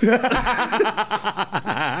countdown.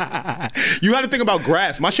 You got to think about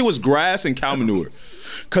grass. My shit was grass and cow manure.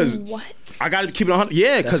 Cause what? I got to keep it 100.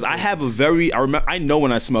 Yeah, because I have I know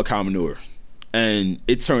when I smell cow manure, and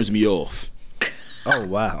it turns me off. Oh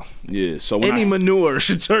wow! Yeah, so when any manure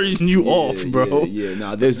should turn you off, bro. Yeah.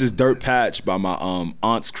 Now there's this dirt patch by my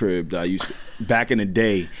aunt's crib that I used to, back in the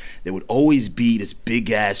day. There would always be this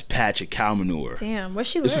big ass patch of cow manure. Damn, where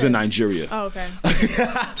she live? This is in Nigeria. Oh, okay.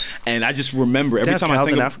 And I just remember every time I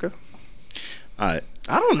think in of Africa. All right.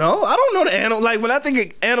 I don't know the animal. Like when I think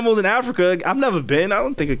of animals in Africa, I've never been. I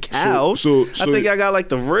don't think of cows. So I think I got like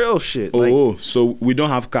the real shit. So we don't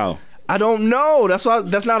have cow. I don't know. That's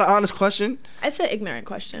not an honest question. It's an ignorant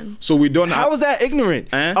question. So we don't. How is that ignorant?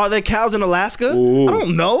 Are there cows in Alaska? I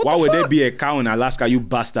don't know. Why would there be a cow in Alaska? You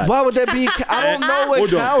bastard. Why would there be? I don't know where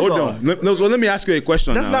cows are. Let me ask you a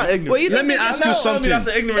question. That's not ignorant. Let me ask you something. That's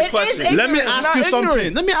an ignorant question. Let me ask you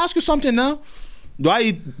something. Let me ask you something now. Do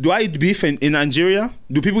I eat beef in Nigeria?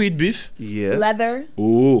 Do people eat beef? Yeah. Leather.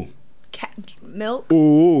 Oh. Milk.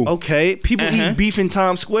 Oh. Okay. People eat beef in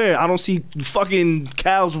Times Square. I don't see fucking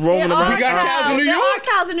cows roaming around. We got cows in New York. There are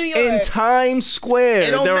cows in New York. In Times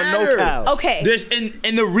Square, there are no cows. Okay. There's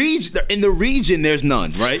in the region there's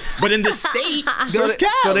none, right? But in the state, there's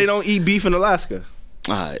cows. So they don't eat beef in Alaska.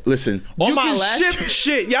 All right, listen. On You my can last ship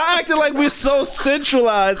shit. Y'all acting like we're so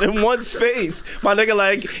centralized in one space. My nigga,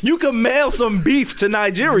 like, you can mail some beef to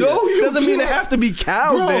Nigeria. No, you Doesn't mean there can't. have to be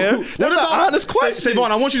cows there. That's an honest question.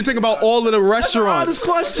 Savon, I want you to think about all of the restaurants. honest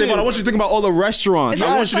question. Savon, I want you to think about all the restaurants. Is that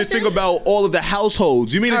I a want you to question? think about all of the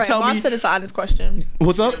households. You mean All to right, tell Mom me said it's an honest question.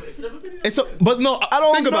 what's up? But no, I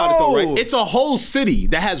don't think about it though, know. right? It's a whole city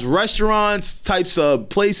that has restaurants, types of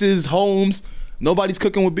places, homes. Nobody's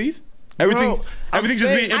cooking with beef. Everything's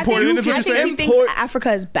just being imported in. Is what I you're think saying? he thinks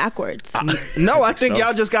Africa is backwards. No, I think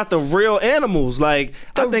y'all just got the real animals. Like,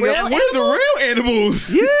 I think real What are the real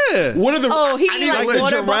animals? yeah. What are the? Oh, he I mean need a like list.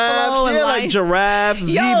 water buffalo and yeah, lion. like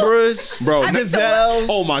giraffes, Yo, zebras, Bro, gazelles.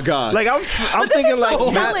 Oh my god! Like I'm This thinking is like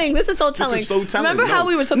so telling. This is so telling. is so telling, Remember how no.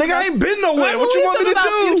 we were talking nigga, about? I ain't been nowhere. Remember What you want me to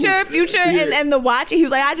talking do? about Future and the watch? And he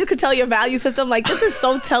was like, I just could tell your value system. Like, this is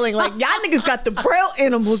so telling. Like, y'all niggas got the real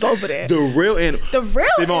animals over there. the real animal. The real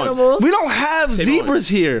Savon, animals. We don't have zebras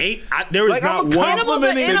here. There is Like, I'm not a one. Animals are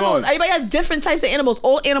complimenting- animals. Savon. Everybody has different types of animals.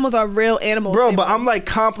 All animals are real animals. Bro, Savon. but I'm like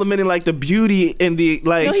complimenting like the beauty and the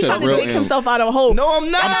like. No, he's trying to real dig animal. himself out of a hole. No, I'm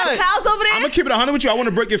not. Y'all got cows over there? I'm gonna keep it 100 with you. I want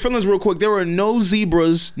to break your feelings real quick. There are no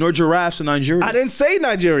zebras nor giraffes in Nigeria. I didn't say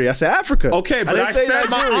Nigeria. I said Africa. Okay, but didn't I say said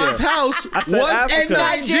my Nigeria. aunt's house I said was Africa. in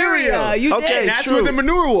Nigeria. You Okay, did. And that's true. where the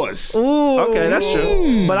manure was. Ooh. Okay, that's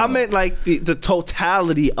true. But I meant like the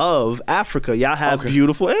totality of Africa. Y'all have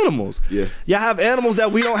beautiful animals. Yeah. Y'all have animals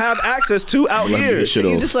that we don't have access to out Let me here. get shit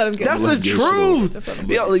You off. just let him get That's it. the Let me get shit off. truth.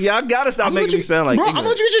 Yo, y'all gotta stop making me sound like bro, I'm ignorant. gonna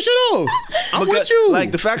let you get your shit off. I'm Because, with you.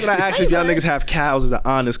 Like the fact that I asked if y'all niggas have cows is an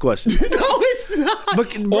honest question. no, it's not.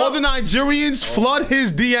 But, bro- All the Nigerians flood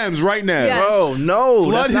his DMs right now. Yeah. Bro, no,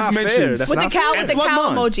 Flood that's his not fair. mentions. That's With the not cow, fair. with the Flood cow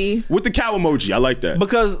mine. emoji. With the cow emoji. I like that.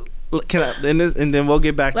 Because can I and then we'll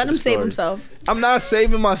get back. Let to him the save story. himself. I'm not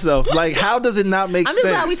saving myself. Like, how does it not make I'm just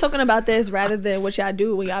sense? glad we talking about this rather than what y'all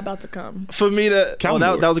do when y'all about to come. For me to, Cow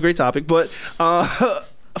that lore. was a great topic, but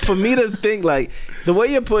for me to think like the way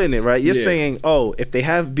you're putting it, right? You're Yeah. saying, oh, if they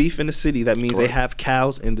have beef in the city, that means Correct. they have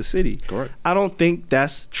cows in the city. Correct. I don't think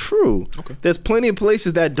that's true. Okay. There's plenty of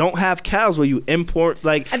places that don't have cows where you import.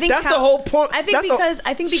 Like, I think that's the whole point. I think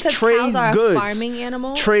because trade cows are goods. a farming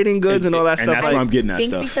animal. Trading goods and all that and stuff. that's like, what I'm getting I at, think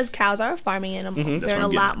stuff. because cows are a farming animal. That's They're in what a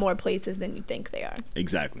I'm getting lot at. more places than you think they are.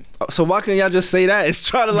 Exactly. so why can't y'all just say that? It's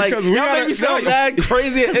trying to like Because we y'all gotta- make me sound no. mad,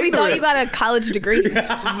 crazy, and Because we thought ignorant. you got a college degree.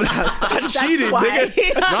 I cheated, why.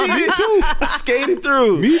 nigga. Nah, me too. I skated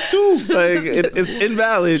through. Me too. Like it's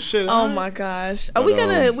invalid. Oh my gosh. Are we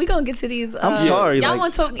gonna get to these? I'm sorry, Y'all like,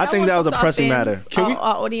 want to talk? I think that was a pressing matter. Can we-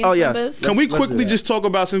 Our audience Oh, yes. members? Can we Let's do quickly that. just talk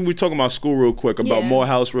about, since we're talking about school real quick, about Yeah.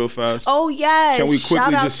 Morehouse real fast? Oh yes. Can we quickly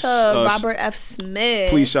Shout out just, to Robert Robert F. Smith.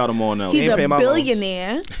 Please shout him on out. He's ain't a paying my loans.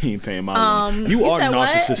 billionaire. He ain't paying my money. you You are said what?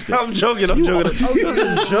 narcissistic. I'm joking. It was a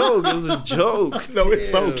joke. It was a joke. No,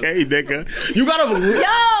 it's okay, nigga. You gotta.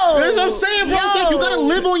 Yo, That's what I'm saying, bro. Yo. You gotta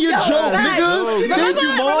live on your joke, guys, nigga. Remember Thank you,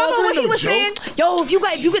 Mom. what No he was joke. saying? Yo, if you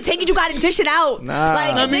could take it, you gotta dish it out. Nah.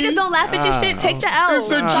 Like I if mean, niggas don't laugh at your shit, take the L. It's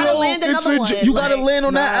a Gotta joke. land It's another a one. joke. You gotta Like, land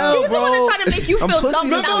on that L, He's the one bro. that tried to make you I'm feel pussy. dumb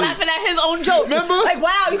for not Remember? laughing at his own joke. Remember? Like,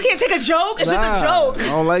 wow, you can't take a joke. It's just a joke. I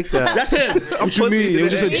don't like that. That's him. What you pussy mean? It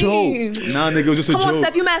was just a today. joke. Nah, nigga, it was just a Come on, joke.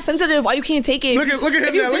 Steph, you mad sensitive. Why you can't take it? Look at him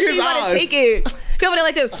If you now. Look dish at it, his you gotta eyes. take it. If you over there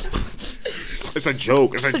like this, It's a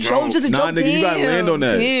joke. It's a joke. just a Nah, joke. nigga, you gotta Damn, land on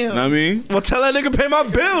that. damn. Know what I mean? Well, tell that nigga pay my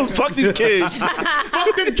bills. Fuck these kids.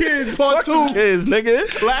 Fuck them kids, part Fuck them two. kids,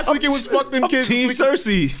 nigga. Last week it was fuck them I'm kids. Team This week-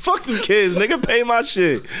 Cersei. Fuck them kids, nigga. Pay my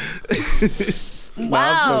shit.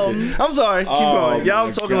 wow. I'm sorry. Keep going. Y'all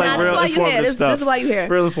my talking God. like Nah, real this is why you here. informative This stuff. is why you here.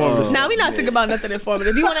 Real informative stuff. Now we not talking about nothing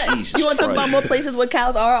informative. You wanna Jesus talk about Christ. more places where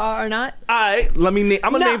cows are or not? All right, let me.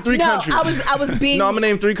 I'm gonna name three countries. I was being. No, I'm gonna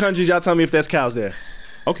name 3 countries. Y'all tell me if there's cows there.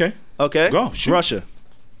 Okay. Okay. Go, shoot. Russia.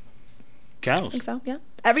 I Cows. think so. Yeah.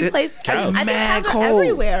 Every It- place. cows. I think Mad cows are cold.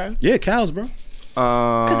 everywhere Yeah, cows, bro.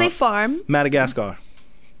 because they farm. Madagascar.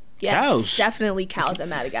 Yes, Cows. definitely cows in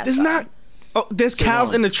Madagascar. There's not. Oh, there's cows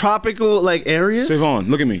on. in the tropical like areas. Savon,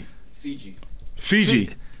 look at me. Fiji. Fiji.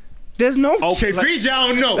 There's no. Okay, like, Fiji, I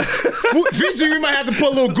don't know. Fiji, we might have to put a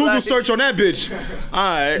little Google Like- search on that bitch. All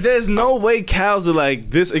right. There's no way cows are like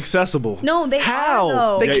this accessible. No, they How? are,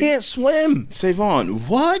 though. They They- can't swim. Savon,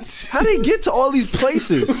 what? How they get to all these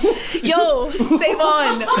places? Yo,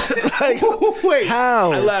 Savon. Like, Wait.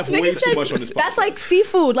 how? I laugh way Nigga too said much on this podcast. that's like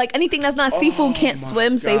seafood. Like anything that's not seafood can't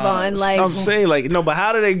swim, Savon. Like I'm saying, like, no, but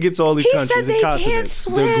how do they get to all these he countries said and they can't continents?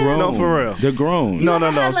 swim. They're grown. No, for real. They're grown. No, You ever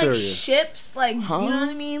I'm had, like serious. ships, like you know what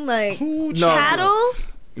I mean, like No. cattle.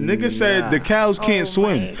 Nigga said the cows can't Oh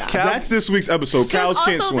swim. my God. That's this week's episode. Cows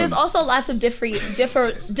can't swim. There's also lots of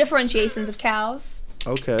differentiations of cows.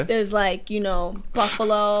 Okay. There's like,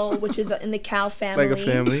 buffalo, which is in the cow family. Like a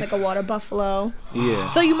family. Like a water buffalo. Yeah.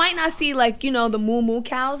 So you might not see like, the moo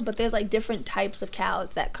cows, but there's like different types of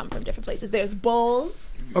cows that come from different places. There's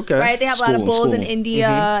bulls. Okay. Right? They have a lot of bulls in India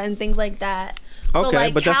and things like that. So, Okay,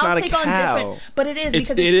 like, but that's cows not a take on cow. different- But it is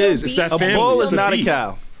because It is. It's that A family. bull is It's a not a beef.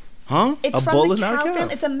 cow. Huh? It's A from bull the is not a cow cow.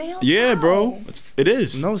 family. It's a male Yeah, cow. bro. It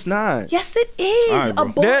is. No, it's not. Yes, it is. All right, bro. A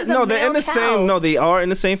bull is a They're male in the cow. same. No, they are in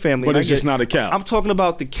the same family. But and it's I get- just not a cow. I'm talking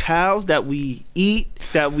about the cows that we eat,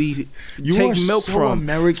 that we You take are milk so from.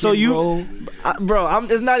 American, so you, bro.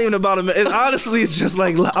 it's not even about it's honestly, it's just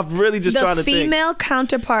like I'm really just trying The to think. female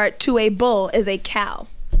counterpart to a bull is a cow,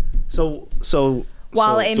 So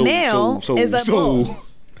while a male is a bull.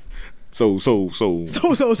 So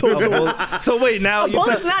wait now. A bull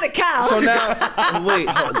is not a cow. So now, wait.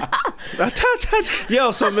 Hold on.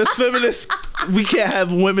 Yo, so Miss Feminist, we can't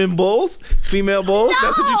have women bulls, female bulls.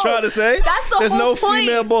 That's what you trying to say? That's the There's whole no point.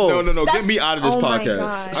 female bulls. No. Get me out of this Oh my podcast.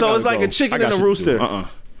 God. So it's like a chicken and a rooster.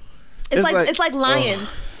 It's like lions.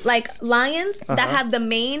 Like lions that have the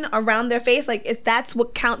mane around their face. Like that's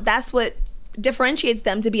what differentiates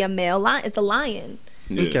them to be a male lion. It's a lion.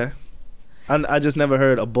 Yeah. Okay. I just never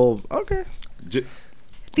heard a bull. Okay.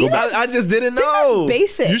 These are I just didn't know.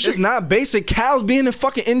 basic. It's not basic. Cows being in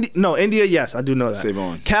fucking India. No, India, yes, I do know that.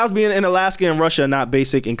 Savon. Cows being in Alaska and Russia are not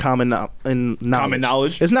basic in common knowledge. Common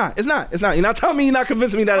knowledge? It's not. You're not telling me, you're not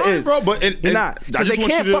convincing me that it is. Bro, but You're not. Because they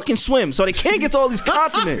can't fucking swim, so they can't get to all these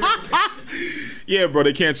continents. Yeah, bro,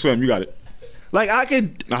 they can't swim. You got it. Like, I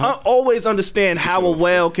could always understand how a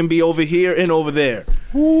whale can be over here and over there.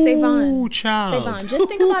 Savon. Child. Savon, just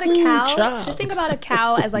think about a cow. Just think about a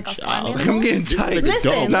cow as like a farm animal. I'm getting tight.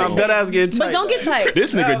 Listen, I'm dead ass getting tight. but don't get tight.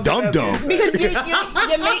 This nigga dumb. Because you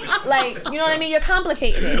make like, you know what I mean? You're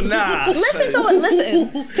complicating it. Nah. Listen to it.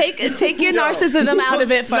 Listen. Take your narcissism out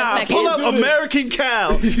of it for a second. Pull up American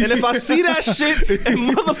cow, and if I see that shit in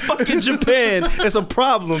motherfucking Japan, it's a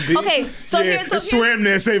problem, B. Okay, so here's swam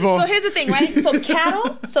there, Savon. So here's the thing, right? So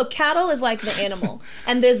cattle is like the animal,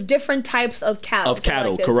 and there's different types of cows. Of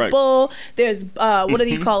cattle, there's correct. Bull. There's what do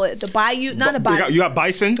you call it? The bayou, not a bayou. You got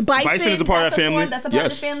bison. Bison is a part of that family. That's a part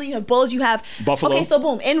of the family. You have bulls. You have buffalo. Okay, so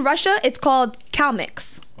boom. In Russia, it's called cow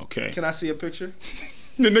mix. Okay. Can I see a picture?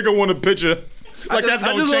 The nigga want a picture. Like I just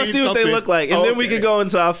want to see what they look like, and then we can go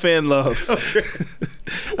into our fan love.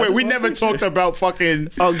 Wait, we never talked about fucking.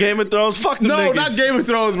 Oh, Game of Thrones. Fuck them niggas. No, not Game of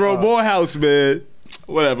Thrones, bro. Morehouse, man.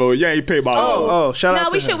 Whatever. Yeah, he paid by laws. Oh, shout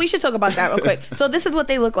out No, to him. we should talk about that real quick. So this is what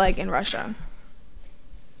they look like in Russia.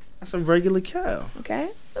 That's a regular cow. Okay,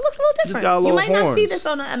 it looks a little different. got a You little might not see horns. this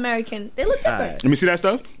on an American. They look different. Alright. Let me see that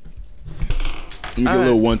stuff. Let me get a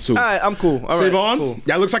little 1-2. All right, I'm cool. All right, Savon, cool.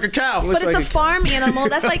 that looks like a cow. But it's like a a farm animal.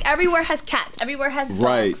 That's like everywhere has cats. Everywhere has dogs.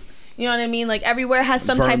 Right. You know what I mean? Like everywhere has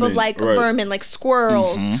some type of Vermin, like right. vermin, like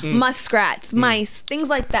squirrels, muskrats, mice, things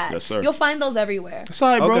like that. Yes, sir. You'll find those everywhere. That's all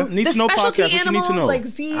right, bro. Okay. Need The to know specialty podcast. What you need animals to know. like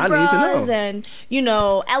zebras I need to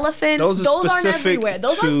know. and elephants. Those Those, are aren't specific everywhere.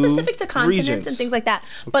 Those are to specific to continents regions. and things like that.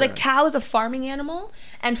 But a Okay. cow is a farming animal,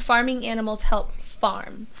 and farming animals help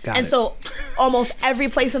farm. Got and it. so almost every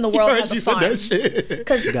place in the world has she a said farm. that shit.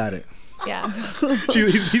 Got it. Yeah.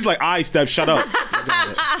 He's like, all right, Steph, shut up.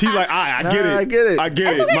 He's like, all right, I get it. I get it. I get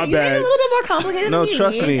That's it. okay. My You made it a bad. little bit more complicated No, than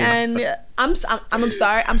trust me. And I'm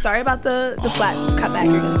sorry. I'm sorry about the flat cutback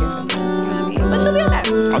you're gonna get from this. You know what I mean? But you'll be okay.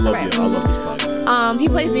 I love Right. it. I love this podcast. He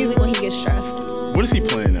plays music when he gets stressed. What is he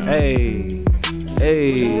playing now? Hey.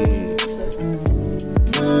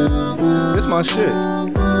 This my shit.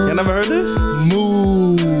 Y'all never heard this?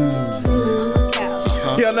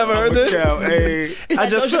 Y'all never heard this? Hey. I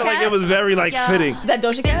just Doja felt like Cat? it was very fitting. That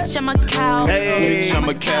Doja Cat. Bitch, I'm a cow. Hey. I'm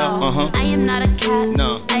a cow. I am not a cat.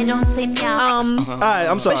 No. I don't say meow. All right,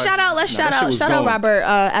 I'm sorry. But let's that shit was shout out going. Robert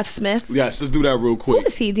F. Smith. Yes, let's do that real Who quick.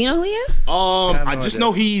 is he? Do you know who he is? I no just idea.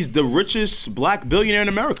 know he's the richest black billionaire in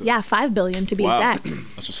America. Yeah, $5 billion to be Wow. exact.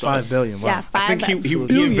 That's what's up. $5 billion. Wow. Yeah, I think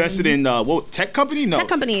he invested in what tech company? No, Tech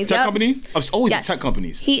companies, Tech yep. company. It's always Yes. the tech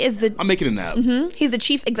companies. He is the I'm making it now. he's the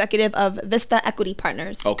chief executive of Vista Equity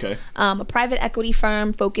Partners. Okay. A private equity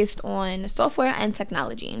firm focused on software and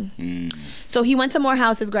technology. So he went to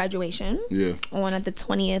Morehouse's graduation Yeah. on at the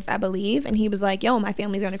 20th, I believe, and he was like, "Yo, my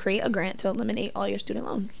family's going to create a grant to eliminate all your student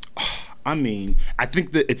loans." I mean, I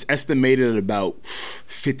think that it's estimated at about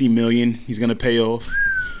 $50 million he's gonna pay off.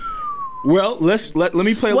 Well, let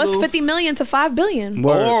me play a What's little. $50 million to $5 billion?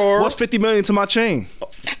 Word. Or- What's $50 million to my chain?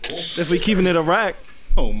 If we keeping it a rack.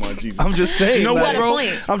 Oh my Jesus! I'm just saying. You know You what, got a bro?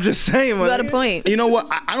 point. I'm just saying. You got a point. You know what?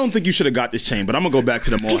 I don't think you should have got this chain, but I'm gonna go back to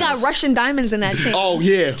the mall. He got house. Russian diamonds in that chain. Oh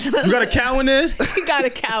yeah, you got a cow in there? He got a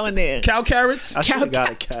cow in there. Cow carrots? I should have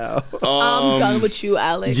got a cow. I'm done with you,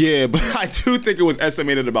 Alex. Yeah, but I do think it was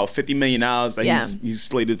estimated about $50 million that Yeah. he's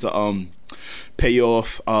slated to pay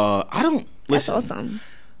off. I don't That's listen. awesome.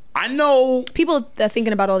 I know. People are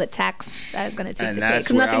thinking about all the tax that is going to take And to pay that's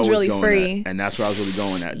because where nothing's I was really going free. at. And that's where I was really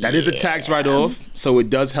going at. That is a tax write-off, so it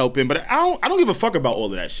does help him. But I don't give a fuck about all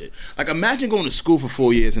of that shit. Like, imagine going to school for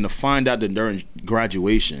 4 years and to find out that during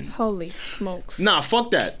graduation. Holy smokes! Nah,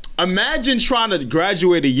 fuck that. Imagine trying to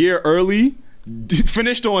graduate a year early,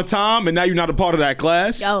 finished on time, and now you're not a part of that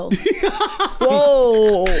class. Yo,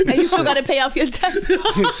 whoa! And you still got to pay off your debt.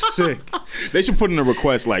 You're sick. They should put in a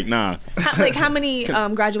request like, nah. How many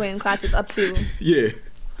graduating classes up to Yeah.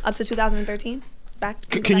 2013? Back.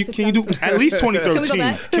 Can you do at least 2013? Can we go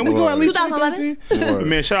back? Can we go at least 2011? 2013?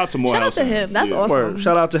 Man, shout out to Shout out Morehouse. to him. That's awesome. Word.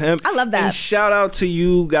 Shout out to him. I love that. And shout out to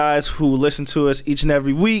you guys who listen to us each and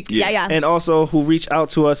every week. Yeah. And also who reach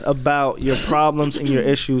out to us about your problems and your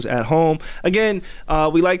issues at home. Again,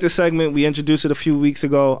 we like this segment. We introduced it a few weeks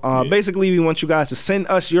ago. Basically, we want you guys to send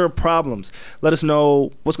us your problems. Let us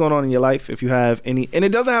know what's going on in your life if you have any. And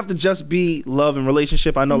it doesn't have to just be love and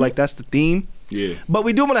relationship. I know like that's the theme. Yeah. But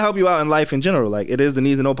we do want to help you out in life in general. Like, it is the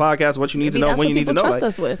Need to Know podcast. What you need to know when you need to know. Trust Like,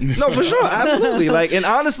 us with. no, for sure, absolutely. Like, and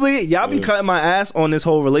honestly, y'all be cutting my ass on this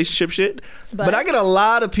whole relationship shit. But I get a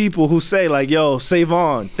lot of people who say like, "Yo,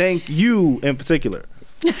 Savon, thank you in particular."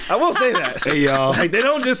 I will say that. Hey y'all. Like, they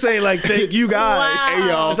don't just say like, "Thank you guys." Wow. Hey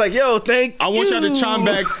y'all. It's like, "Yo, thank." I want y'all to chime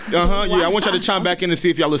back. Yeah, I want y'all to chime back in and see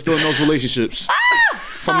if y'all are still in those relationships.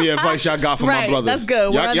 From the advice y'all got from my Right, brother. that's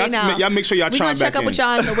good. Where are they now? Y'all make sure y'all We chime gonna check back up in. with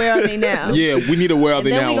y'all and where are they now? Yeah, we need a where are And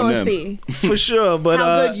they then now we on gonna them. see for sure. But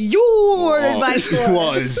how good your advice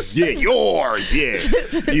was. Yeah, yours. Yeah,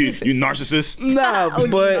 you narcissist. Nah,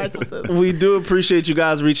 OG but narcissist. we do appreciate you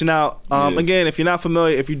guys reaching out. Again, if you're not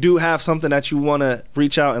familiar, if you do have something that you want to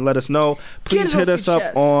reach out and let us know, please it hit off us your up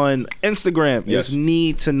chest. on Instagram. Yes. It's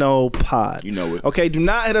Need to Know Pod. You know it. Okay, do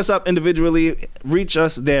not hit us up individually. Reach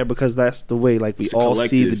us there because that's the way. Like, we It's a all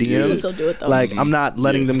see the collective, DMs. yeah. We'll still do it, though. Like, I'm not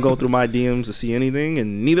letting Yeah. them go through my DMs to see anything,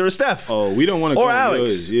 and neither is Steph. Oh, we don't want to go Or on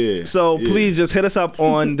Alex. yours. Yeah. So yeah. please just hit us up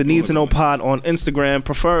on the Need to Know Pod on Instagram,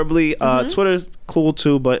 preferably. Twitter's cool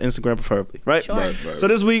too, but Instagram preferably, right? Sure. Right. So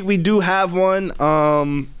this week we do have one.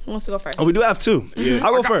 Who wants to go first? We do have two. Yeah.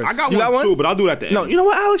 I'll go first. I got You one too, but I'll do that at the end. No, you know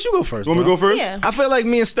what, Alex? You go first. You want me to bro. go first? Yeah. I feel like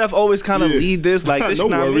me and Steph always kind of Yeah. lead this. Like this. No you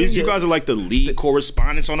know what I worries. mean? You guys are like the lead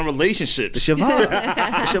correspondents on the relationships. It's your vibe.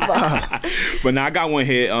 It's your vibe. But now I got one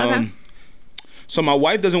here. So my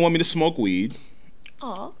wife doesn't want me to smoke weed.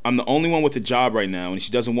 Aw. I'm the only one with a job right now, and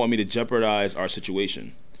she doesn't want me to jeopardize our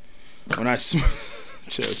situation. When I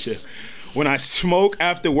chill. When I smoke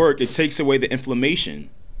after work, it takes away the inflammation,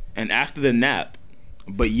 and after the nap.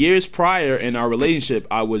 But years prior in our relationship,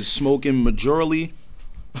 I was smoking majorly.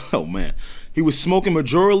 Oh man, he was smoking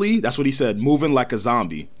majorly. That's what he said. Moving like a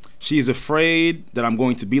zombie. She is afraid that I'm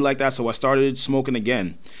going to be like that, so I started smoking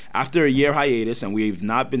again. After a year hiatus, and we've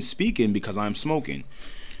not been speaking because I'm smoking.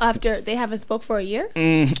 After they haven't spoke for a year?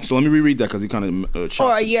 So let me reread that because he kind of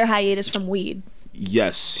Or a year hiatus from weed?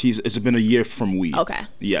 Yes, it's been a year from weed. Okay.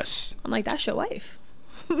 Yes. I'm like, that's your wife.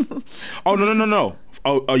 Oh no.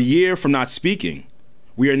 A year from not speaking.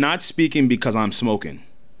 We are not speaking because I'm smoking.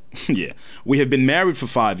 Yeah. We have been married for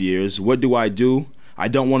 5 years. What do? I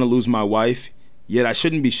don't want to lose my wife, yet I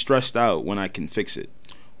shouldn't be stressed out when I can fix it.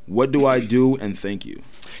 What do I do? And thank you.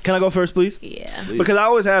 Can I go first, please? Yeah. Because I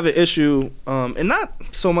always have an issue, and not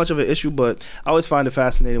so much of an issue, but I always find it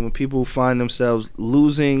fascinating when people find themselves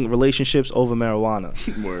losing relationships over marijuana.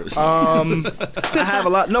 Word. I have a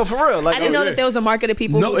lot. No, for real. Like, I didn't know that there was a market of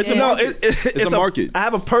people. No, who it's a did. market. It's a market. I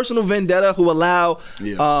have a personal vendetta who allow,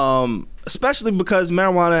 especially because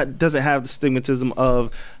marijuana doesn't have the stigmatism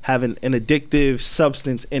of having an addictive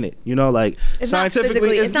substance in it. You know, like It's not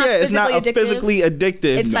scientifically, physically- it's not physically physically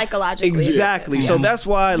addictive. It's psychologically Exactly. addictive. So that's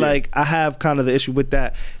why, like, I have kind of the issue with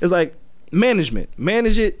that. It's like, manage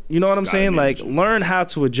it. You know what I'm saying? Like, learn how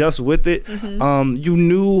to adjust with it. You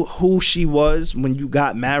knew who she was when you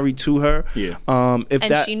got married to her. Yeah.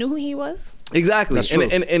 And she knew who he was? Exactly. That's true.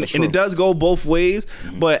 And That's true. it does go both ways,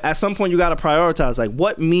 but at some point you got to prioritize, like,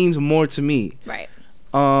 what means more to me. Right.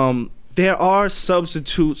 There are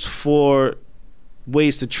substitutes for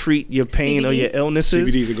ways to treat your pain or CBD. your illnesses.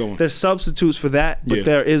 CBD's a good one. There's substitutes for that, but Yeah.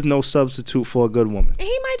 there is no substitute for a good woman. And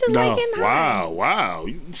he might just like getting high. Wow.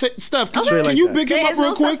 Steph, can, Straight can like you that. big him There up is real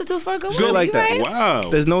no quick? substitute for a good Straight woman. like You that. right? Wow.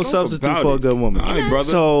 There's no Talk substitute about for a it. good woman. All right, brother.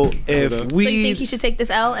 So if Brother. we So you think he should take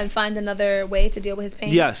this L and find another way to deal with his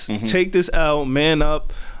pain? yes, Mm-hmm. take this L, man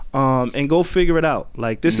up, and go figure it out.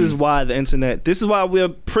 Like this Mm-hmm. is why the internet. This is why we're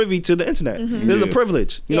privy to the internet. This is a Yeah.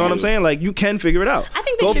 privilege. You know Yeah. what I'm saying? Like you can figure it out. I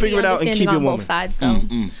think they go should figure be it out and understanding keep your on woman. both sides, though.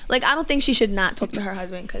 Like, I don't think she should not talk to her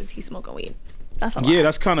husband because he's smoking weed. That's a lot. Yeah,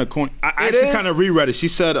 that's kind of corny. I actually is? kind of reread it. She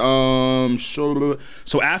said,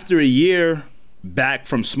 so after a year back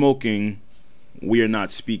from smoking, we are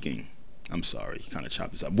not speaking. I'm sorry, he kind of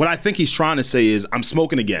chopped this up. What I think he's trying to say is, I'm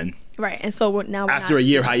smoking again Right, and so we're after a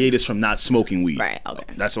year hiatus from not smoking weed. Right, okay.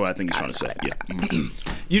 That's what I think he's trying to say. got it. Yeah.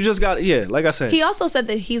 You just got like I said. He also said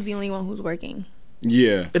that he's the only one who's working.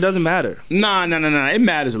 Yeah. It doesn't matter. Nah. It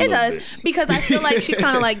matters a It little does, bit. because I feel like she's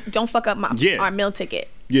kind of like, don't fuck up our meal ticket.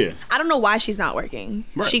 Yeah. I don't know why she's not working.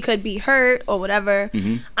 Right. She could be hurt or whatever.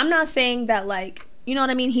 I'm not saying that, like, you know what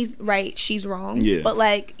I mean? He's right, she's wrong. Yeah. But,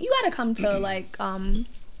 like, you gotta come to, like,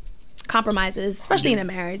 compromises, especially in a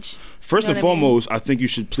marriage. First You and know what I mean? foremost, I think you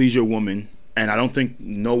should please your woman, and I don't think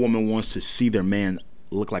no woman wants to see their man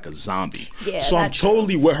look like a zombie. Yeah, so I'm that's true.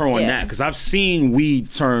 totally with her on Yeah. that, because I've seen weed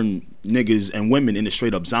turn niggas and women into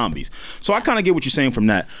straight up zombies. So I kind of get what you're saying from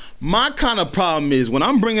that. My kind of problem is when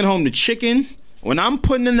I'm bringing home the chicken, when I'm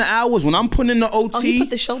putting in the hours, when I'm putting in the OT, he put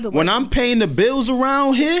the shoulder when work. I'm paying the bills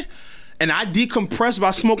around here, and I decompress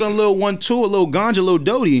by smoking a little 1-2, a little ganja, a little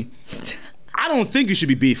doty, I don't think you should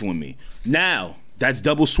be beefing with me. Now, that's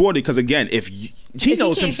double sworded, because again, if he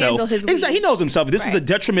knows can't himself, handle his exactly, he weed. knows himself. If this is a Right.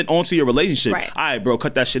 detriment onto your relationship, Right. all right, bro,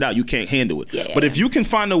 cut that shit out. You can't handle it. Yeah, but yeah, if you can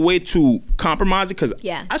find a way to compromise it, because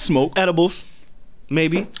Yeah. I smoke. Edibles,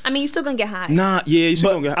 maybe. I mean, you're still gonna get high. Nah, yeah, you still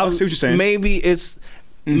But gonna get, I see what you're saying.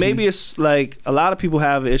 Maybe it's like a lot of people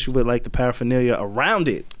have an issue with like the paraphernalia around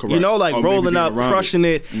it. Correct. You know, like Or maybe rolling being up, around crushing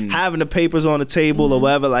it, having the papers on the table or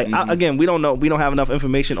whatever. Like again, we don't know. We don't have enough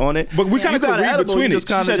information on it. But we kind You of could got an read edible, between you it.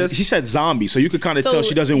 just kinda She said zombie, so you could kind of tell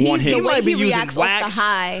she doesn't want he's him. the way might be he using reacts off wax. the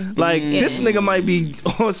high. Like this nigga might be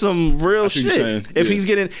on some real I see what shit. you're saying. If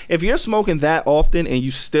Yeah. if you're smoking that often and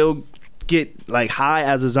you still get like high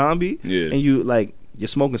as a zombie, Yeah. and you like. You're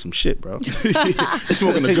smoking some shit, bro. You're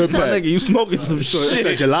smoking a good My pack. nigga, you smoking some shit.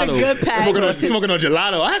 That gelato. good pack. Smoking on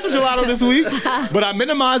gelato. I had some gelato this week, but I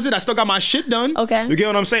minimized it. I still got my shit done. Okay. You get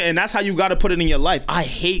what I'm saying? And that's how you got to put it in your life. I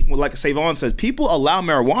hate, like Savon says, people allow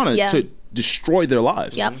marijuana Yeah. to destroy their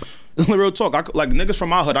lives. Yep. Real talk. Like niggas from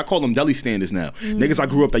my hood, I call them deli standers now. Niggas I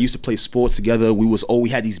grew up that used to play sports together. We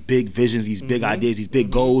had these big visions, these big ideas, these big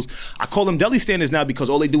goals. I call them deli standers now because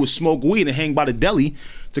all they do is smoke weed and hang by the deli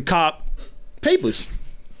to cop papers.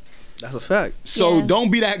 That's a fact. So Yeah.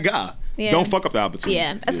 don't be that guy. Yeah. Don't fuck up the opportunity.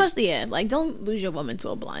 Yeah, especially like don't lose your woman to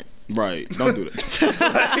a blunt. Right. Don't do that.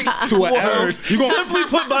 To an L. You gonna Simply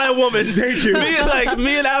put by a woman. Thank you.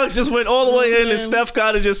 Me and Alex just went all the way in, and Steph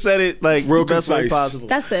kind of just said it like Real the best way concise. possible.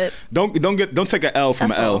 That's it. don't take an L from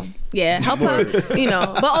That's an L. all. Yeah, help her.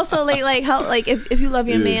 But also like help like if you love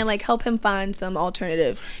your Yeah. man, like help him find some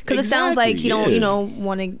alternative because it sounds like Exactly, you yeah. don't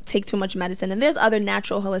want to take too much medicine, and there's other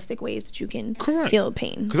natural holistic ways that you can Correct. heal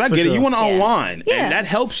pain. Because I get it. sure. You want to Yeah. unwind, Yeah. and that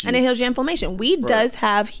helps you. And it heals your inflammation. Weed does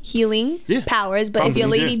have healing Yeah. powers, but if your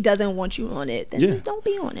Properties, lady yeah. doesn't want you on it, then Yeah. just don't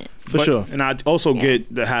be on it. For sure. And I also get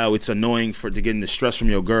how it's annoying to getting the stress from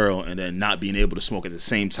your girl and then not being able to smoke at the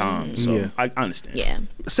same time. So Yeah. I understand. Yeah.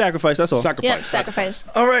 Sacrifice. That's all. Sacrifice. Yeah. Sacrifice.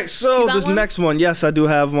 All right, so You got this one? next one, yes, I do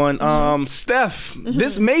have one. Steph,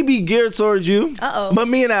 this may be geared towards you. Uh-oh. But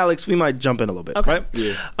me and Alex, we might jump in a little bit, Okay. right?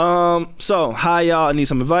 Yeah. So, hi y'all, I need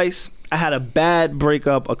some advice. I had a bad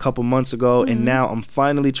breakup a couple months ago, and now I'm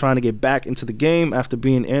finally trying to get back into the game after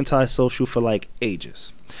being antisocial for like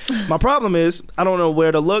ages. My problem is I don't know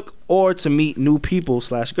where to look or to meet new people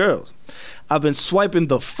 / girls. I've been swiping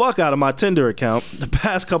the fuck out of my Tinder account the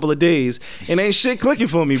past couple of days, and ain't shit clicking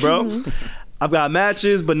for me, bro. I've got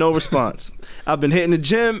matches, but no response. I've been hitting the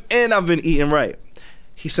gym, and I've been eating right.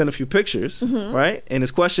 He sent a few pictures, right? And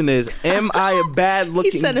his question is, am I a bad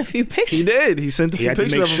looking... He sent a few pictures. He did. He sent a few had to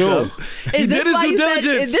pictures make of himself. sure. He Is did this his why due you said?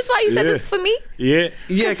 diligence. Is this why you said Yeah. this for me? Yeah. Yeah,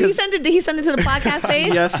 He because... sent it. Did he send it to the podcast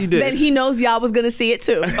page? Yes, he did. Then he knows y'all was gonna see it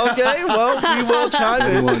too. Okay, well, we will chime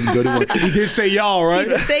in. Good one. He did say y'all, right?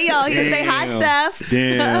 Say y'all. He didn't say hi, Damn. Steph.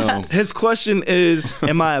 Damn. His question is,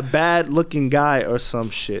 am I a bad looking guy or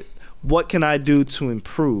some shit? What can I do to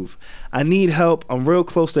improve? I need help. I'm real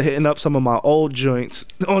close to hitting up some of my old joints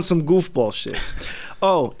on some goofball shit.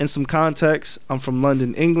 Oh, in some context, I'm from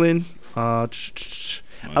London, England.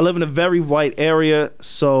 I live in a very white area,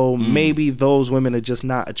 so maybe those women are just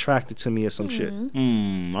not attracted to me or some shit.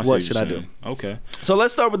 What should I do? Okay. So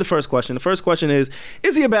let's start with the first question. The first question is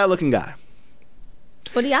he a bad looking guy?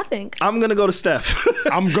 What do y'all think? I'm gonna go to Steph.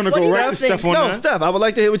 I'm gonna What do go you right to guys think? Steph on No, that. Steph, I would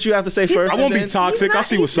like to hear what you have to say first. I won't be and then- toxic. I'll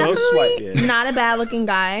see what's up. Definitely Swipe, yeah. not a bad looking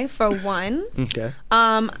guy for one. Okay.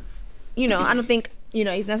 You know, I don't think, you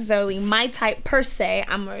know, he's necessarily my type per se.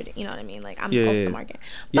 I'm already, you know what I mean? Like, I'm off the market.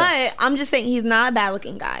 Yes. But I'm just saying he's not a bad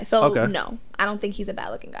looking guy. So, Okay. no, I don't think he's a bad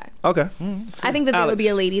looking guy. Okay. I think that there Alex. would be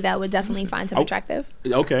a lady that would definitely find him attractive.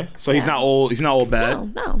 Okay. So he's not all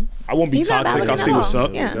bad. No. I won't be He's not bad toxic. I'll looking see at what's all.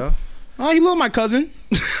 up. Yeah. Oh, he love my cousin.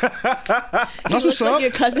 That's what's Like up.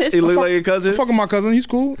 your cousin. He look like your cousin. Fucking my cousin. He's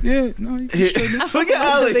cool. Yeah. No. He's straight. Look at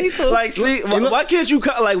Alex. He cool. Like, see, why can't you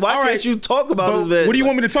why All right. can't you talk about this man? What do you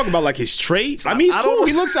want me to talk about? Like his traits? I mean, he's I don't cool. know.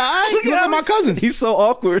 He looks alright. Look at my Alex. cousin. He's so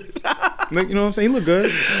awkward. Like, you know what I'm saying? He look good.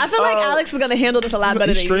 I feel like Alex is going to handle this a lot better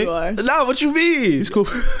he's than straight. you are. Nah, what you mean? He's cool.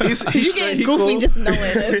 He's You straight, getting he goofy cool. just knowing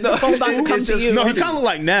it. No, The phone's about to it's come to just- you. No, he kind of look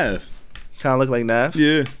like Nav. Kind of look like Nav.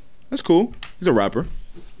 Yeah. That's cool. He's a rapper.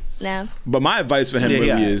 Nah. But my advice for him really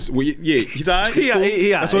is, he's alright. He's cool.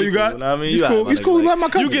 That's all you got. I mean, he's cool. He's cool. He love my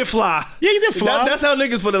cousin. You get fly. Yeah, you get fly. That's how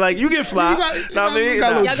niggas put it. Like, you get fly. You Know what I mean?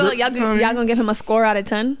 Nah. Y'all gonna give him a score out of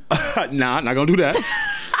 10? Nah, not gonna do that.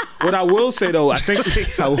 What I will say though, I think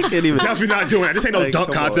I can't even. definitely not doing that. This ain't no Like,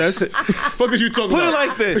 dunk come on. contest. Fuck is you talking Put it about?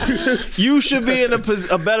 like this: you should be in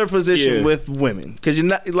a better position Yeah. with women because you're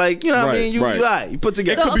not like, you know what I mean. You Right. you put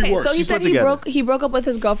together. So, could be worse. so he You said put he together. broke up with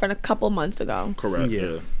his girlfriend a couple months ago. Correct.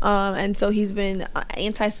 Yeah. And so he's been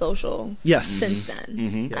antisocial Yes. since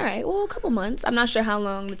then. All right, well, a couple months. I'm not sure how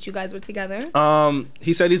long that you guys were together.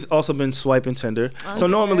 He said he's also been swiping Tinder. So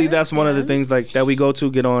normally that's one of the things like that we go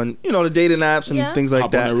to get on, you know, the dating apps and things like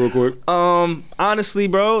Hop on that real quick. Honestly,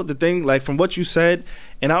 bro, the thing, like, from what you said,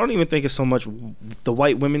 and I don't even think it's so much the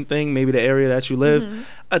white women thing, maybe the area that you live.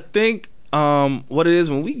 I think what it is,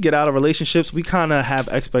 when we get out of relationships, we kind of have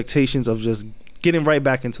expectations of just getting right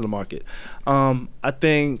back into the market. I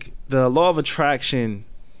think the law of attraction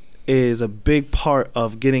is a big part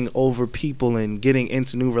of getting over people and getting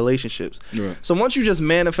into new relationships. Right. So once you just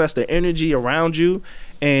manifest the energy around you,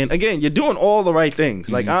 and again, you're doing all the right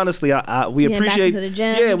things. Like, honestly, we Getting appreciate, back into the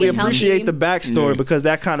gym, we getting appreciate healthy. the backstory because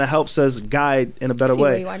that kind of helps us guide in a better See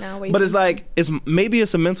where way. you are now, where you But it's came like, maybe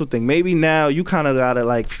it's a mental thing. Maybe now you kind of gotta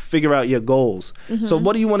like figure out your goals. So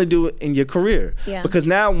what do you want to do in your career? Yeah. Because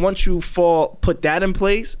now once you put that in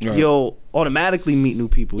place, you'll automatically meet new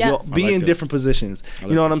people. Yeah. You'll be like in that. different positions.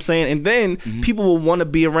 You know what I'm saying? And then people will want to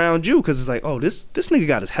be around you because it's like, oh, this nigga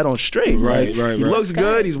got his head on straight. Right, Like, right, He right. looks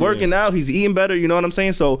good. He's working out. He's eating better. You know what I'm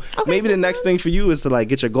saying? So maybe the next thing for you is to like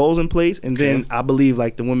get your goals in place, and then I believe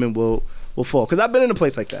like the women will fall. Because I've been in a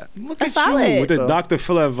place like that. Look That's at solid. you with the So- Dr.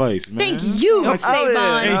 Phil advice, man. Thank you, I'm Savon.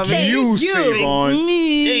 out here. Thank you, Savon.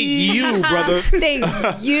 Thank you, brother. Thank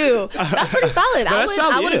you. That's pretty solid. that's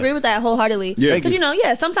solid, I would yeah. agree with that wholeheartedly. Yeah. Because, you know,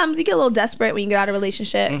 sometimes you get a little desperate when you get out of a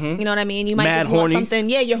relationship. You know what I mean? You might Mad just want horny. something.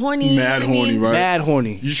 Yeah, you're horny. you know Mad what I horny, mean? right? Mad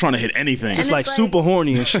horny. You just trying to hit anything. And It's like like- super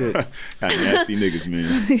horny and shit. God, nasty niggas, man.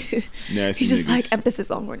 Nasty He's just niggas. like emphasis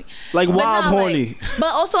on horny. Like But wild nah, horny. Like, but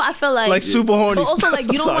also I feel like Like super horny. But also like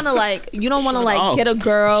you don't Sorry. want to up. get a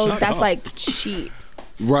girl Shut that's up. like cheap.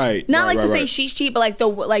 Right. Not right, like to right, say right. she's cheap, but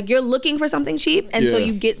like you're looking for something cheap, and so Yeah.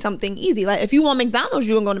 you get something easy. Like if you want McDonald's,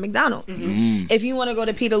 you're gonna go to McDonald's. If you want to go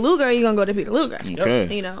to Peter Luger, you're gonna go to Peter Luger.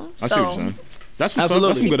 Okay. You know. I see what you're saying. That's what's up. Absolutely.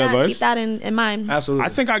 That's some good advice. Keep that in mind. Absolutely. I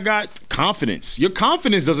think I got confidence. Your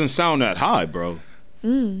confidence doesn't sound that high, bro.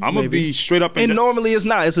 I'm gonna be straight up And normally it's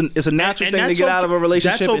not. It's a natural and thing to that's get out of a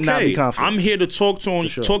relationship that's okay. and not be confident. I'm here to talk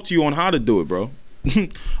to you on how to do it, bro.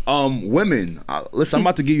 Women, listen. I'm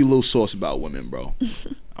about to give you a little sauce about women, bro.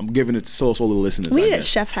 I'm giving it to sauce all the listeners. We I need a guess.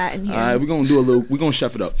 chef hat in here. All right, we're gonna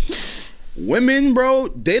chef it up. Women, bro,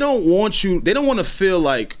 they don't want to feel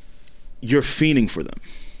like you're fiending for them,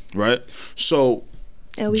 right? So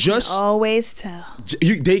and we just- can always tell.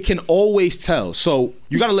 they can always tell. So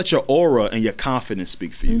you got to let your aura and your confidence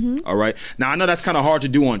speak for you. All right. Now I know that's kind of hard to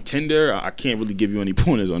do on Tinder. I can't really give you any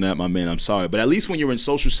pointers on that, my man. I'm sorry, but at least when you're in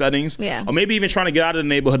social settings, or maybe even trying to get out of the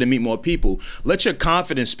neighborhood and meet more people, let your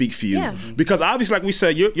confidence speak for you. Yeah. Because obviously, like we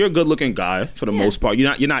said, you're a good looking guy for the most part.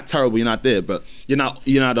 You're not terrible. You're not there, but you're not.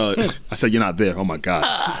 I said you're not there. Oh my God.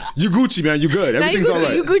 You Gucci, man. You good. Everything's you all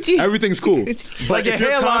right. Gucci. Everything's cool. like your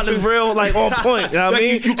hairline is real, like on point. You know what I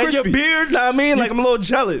mean? You And your crispy. beard, know what I mean? Like, I'm a little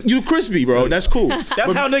jealous. You crispy, bro. That's cool.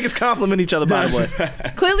 That's how niggas compliment each other, by the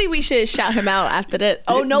way. Clearly, we should shout him out after this.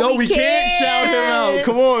 Oh no, we can't shout him out.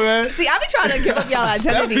 Come on, man. See, I be trying to give up y'all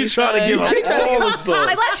identities. trying to give up all the songs.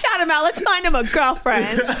 Like, let's shout him out. Let's find him a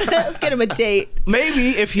girlfriend. Let's get him a date. Maybe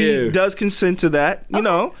if he does consent to that, you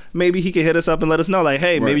know, maybe he could hit us up and let us know, like,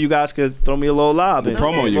 hey, maybe you guys could throw me a little lob and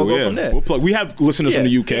Promo you, we'll go yeah. from there. We'll plug. We have listeners from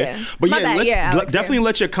the UK, but My bad, Alex, definitely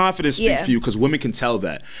let your confidence speak for you, because women can tell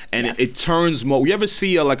that, and it turns more. You ever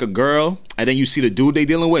see like a girl, and then you see the dude they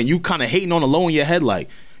dealing with, and you kind of hating on the low in your head, like,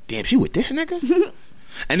 damn, she with this nigga.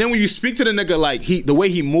 And then when you speak to the nigga, like the way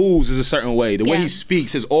he moves is a certain way. The way he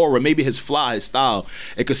speaks, his aura, maybe his fly, his style,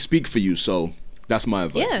 it could speak for you. So that's my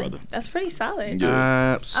advice, brother. That's pretty solid. Yeah.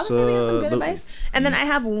 I was giving you some good advice. And then I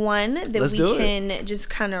have one that Let's we do can just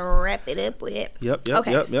kind of wrap it up with. Yep.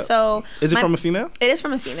 Okay, so is it from a female? It is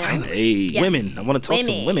from a female. Hey, Yes. Women. I want to talk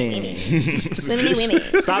to women. Women.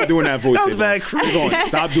 stop doing that voice. That was Savon. bad. Keep going.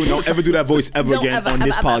 Stop doing. Don't ever do that voice ever Don't again ever, on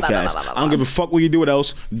this ever, ever, podcast. ever, ever, I don't give a fuck what you do it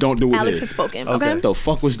else. Don't do it Alex here. has spoken. Okay. The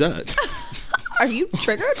fuck was that? Are you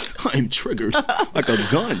triggered? I'm triggered like a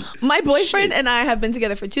gun. My boyfriend and I have been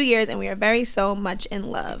together for 2 years, and we are very much in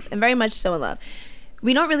love.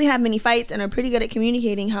 We don't really have many fights and are pretty good at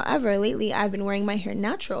communicating. However, lately I've been wearing my hair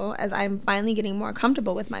natural as I'm finally getting more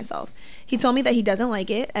comfortable with myself. He told me that he doesn't like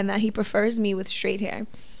it and that he prefers me with straight hair.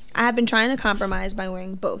 I have been trying to compromise by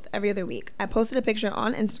wearing both every other week. I posted a picture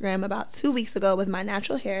on Instagram about 2 weeks ago with my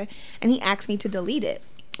natural hair, and he asked me to delete it,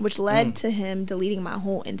 which led to him deleting my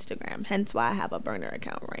whole Instagram, hence why I have a burner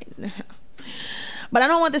account right now. But I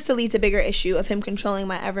don't want this to lead to bigger issue of him controlling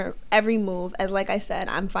my every move, as like I said,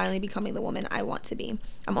 I'm finally becoming the woman I want to be.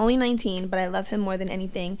 I'm only 19, but I love him more than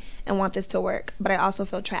anything and want this to work, but I also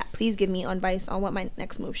feel trapped. Please give me advice on what my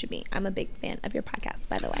next move should be. I'm a big fan of your podcast,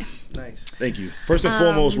 by the way. Nice. Thank you. First and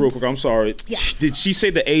foremost, real quick, I'm sorry. Yes. Did she say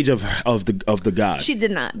the age of the guy? She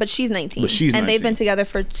did not, but she's 19. And they've been together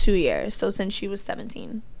for 2 years, so since she was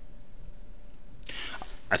 17.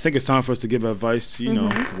 I think it's time for us to give advice to,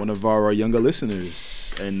 one of our younger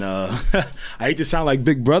listeners. And I hate to sound like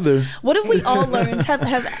Big Brother. What have we all learned?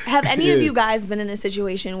 Have any of you guys been in a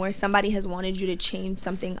situation where somebody has wanted you to change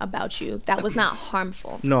something about you that was not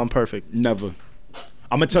harmful? No, I'm perfect. Never.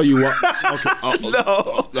 I'm gonna tell you what. Okay.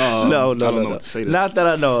 No. I don't know what to say to that. Not that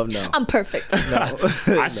I know of. No. I'm perfect.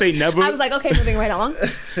 I say never. I was like, okay, moving right along.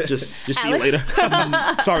 Just see you Alex?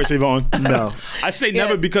 later. Sorry, Savon. No. I say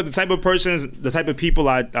never because the type of people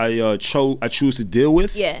I choose to deal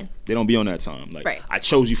with. Yeah. They don't be on that time. Like Right. I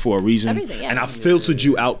chose you for a reason, and I filtered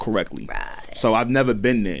you out correctly. Right. So I've never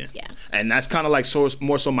been there. Yeah. And that's kind of like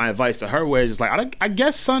more so my advice to her, where it's just like I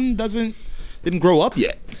guess son didn't grow up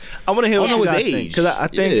yet. I want to hear what you his guys age. think, because I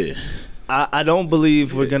think I don't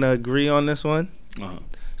believe we're gonna agree on this one.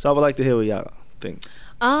 So I would like to hear what y'all think.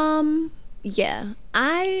 Yeah,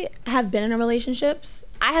 I have been in relationships.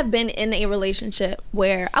 I have been in a relationship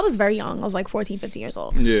where I was very young. I was like 14, 15 years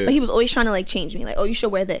old. Yeah. But he was always trying to like change me. Like, oh, you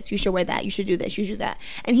should wear this. You should wear that. You should do this. You should do that.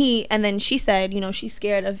 And then she said, she's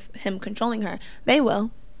scared of him controlling her. They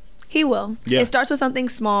will. He will. Yeah. It starts with something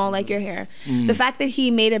small like your hair. The fact that he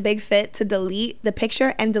made a big fit to delete the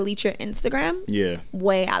picture and delete your Instagram. Yeah.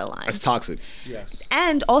 Way out of line. That's toxic. Yes.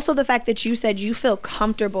 And also the fact that you said you feel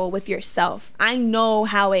comfortable with yourself. I know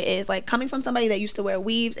how it is. Like coming from somebody that used to wear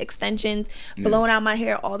weaves, extensions, blowing out my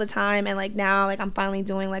hair all the time, and like now like I'm finally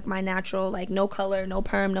doing like my natural, like no color, no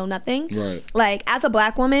perm, no nothing. Right. Like as a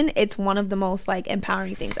black woman, it's one of the most like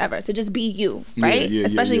empowering things ever to just be you, right?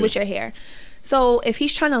 Especially with your hair. So if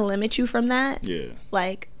he's trying to limit you from that,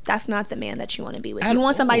 like that's not the man that you want to be with. You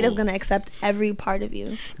want somebody that's gonna accept every part of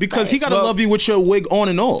you. Because he gotta love you with your wig on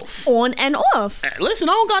and off. On and off. Listen,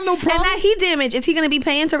 I don't got no problem. And that heat damage, is he gonna be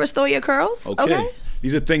paying to restore your curls? Okay.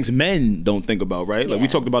 These are things men don't think about, right? Like we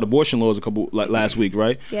talked about abortion laws last week,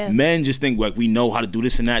 right? Yeah. Men just think like we know how to do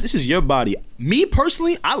this and that. This is your body. Me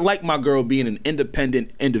personally, I like my girl being an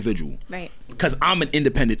independent individual. Right. Because I'm an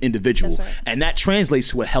independent individual. That's right. And that translates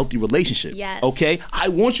to a healthy relationship. Yes. Okay? I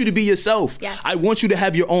want you to be yourself. Yes. I want you to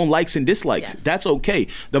have your own likes and dislikes. Yes. That's okay.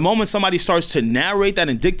 The moment somebody starts to narrate that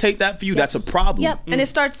and dictate that for you, that's a problem. Yep. And it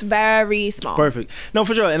starts very small. Perfect. No,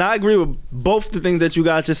 for sure. And I agree with both the things that you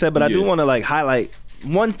guys just said, but I do want to like highlight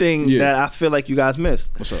one thing that I feel like you guys missed.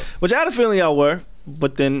 What's up? Which I had a feeling y'all were,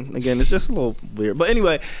 but then again, it's just a little weird. But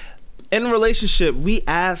anyway, in a relationship, we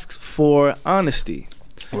ask for honesty.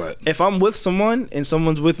 Right. If I'm with someone and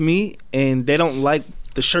someone's with me and they don't like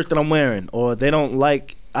the shirt that I'm wearing, or they don't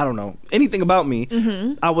like I don't know, anything about me,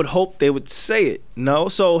 I would hope they would say it. No,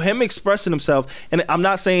 so him expressing himself, and I'm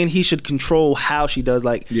not saying he should control how she does.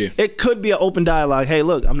 Like, it could be an open dialogue. Hey,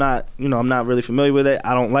 look, I'm not really familiar with it.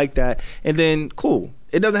 I don't like that. And then, cool.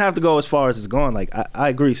 It doesn't have to go as far as it's going. Like, I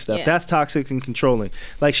agree, Steph. Yeah. That's toxic and controlling.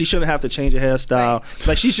 Like, she shouldn't have to change her hairstyle. Right.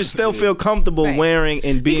 Like, she should still feel comfortable wearing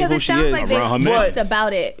and being who she is. Because it sounds like they talked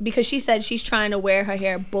about it. Because she said she's trying to wear her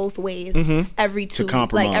hair both ways every every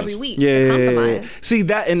week. Yeah, to compromise. See,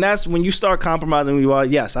 that's when you start compromising who you are.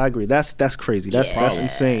 Yes, I agree. That's crazy. That's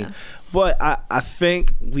insane. But I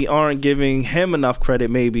think we aren't giving him enough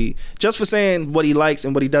credit, maybe, just for saying what he likes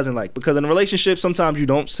and what he doesn't like. Because in a relationship, sometimes you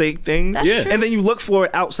don't say things, and then you look for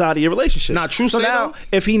it outside of your relationship. Not true. So now,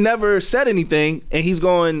 if he never said anything and he's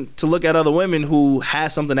going to look at other women who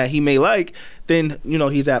has something that he may like, then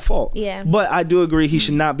he's at fault. Yeah. But I do agree he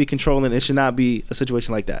should not be controlling. It should not be a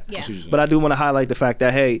situation like that. Yeah. But I do want to highlight the fact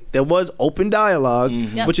that, hey, there was open dialogue,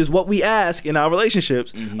 which is what we ask in our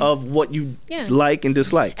relationships of what you like and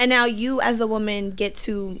dislike. And now you as the woman get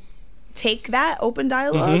to take that open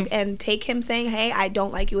dialogue and take him saying, hey, I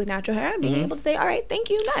don't like you with natural hair, and being able to say, all right, thank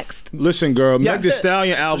you, next. Listen, girl, Meg Thee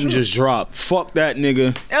Stallion album just dropped. Fuck that nigga.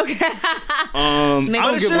 Okay.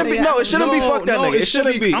 It shouldn't be fuck that nigga. It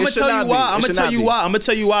shouldn't be. I'm gonna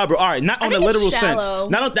tell you why, bro. All right, not on the literal sense.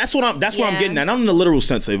 That's what I'm getting at. Not on the literal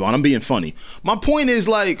sense, Savon. I'm being funny. My point is,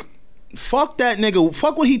 like, fuck that nigga.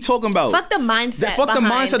 Fuck what he talking about. Fuck the mindset. Fuck the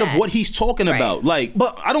mindset of what he's talking about. Like,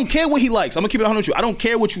 but I don't care what he likes. I'm gonna keep it 100 with you. I don't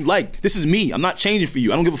care what you like. This is me. I'm not changing for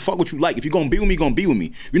you. I don't give a fuck what you like. If you're gonna be with me, gonna be with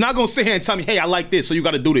me. You're not gonna sit here and tell me, hey, I like this, so you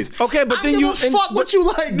gotta do this. Okay, but then you fuck what you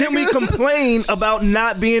like. Then we complain about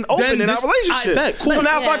not being open in our relationship. I bet. Cool. So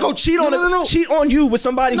now if I go cheat on you with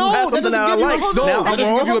somebody who has something that I like, now I'm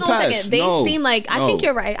gonna give you a pass. They seem like, I think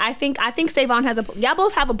you're right. I think Savon has y'all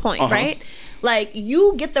both have a point, right? Like,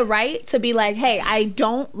 you get the right to be like, hey, I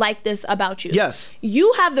don't like this about you. Yes.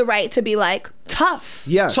 You have the right to be like, tough.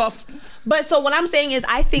 Yes. Tough. But so what I'm saying is,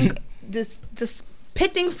 I think this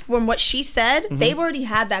pitting from what she said, they've already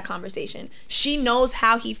had that conversation. She knows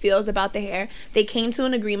how he feels about the hair. They came to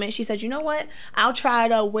an agreement. She said, you know what? I'll try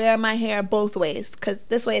to wear my hair both ways, because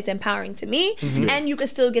this way it's empowering to me, and you can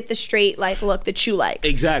still get the straight look that you like.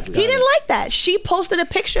 Exactly. He didn't like that. She posted a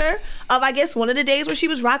picture of, I guess, one of the days where she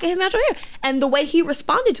was rocking his natural hair, and the way he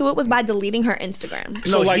responded to it was by deleting her Instagram.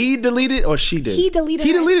 So he deleted or she did? He deleted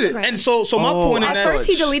it. And so my point at first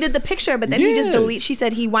he deleted the picture, but then he just deleted. She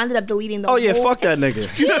said he wound up deleting the whole fuck that nigga.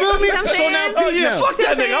 You feel me? So now, fuck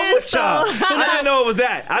that nigga. I'm with y'all. So I didn't know it was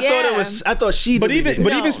that. I thought she. But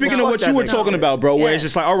even speaking of what you were talking about, bro, where it's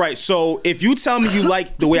just like, all right, so if you tell me you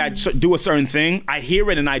like the way I do a certain thing, I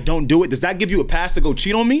hear it and I don't do it. Does that give you a pass to go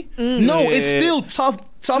cheat on me? No, it's still tough.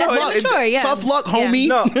 Tough luck, tough luck, homie.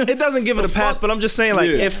 No, it doesn't give it a pass, but I'm just saying,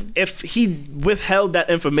 like, if he withheld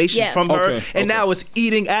that information from her, and now it's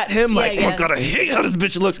eating at him, like, oh, I gotta hate how this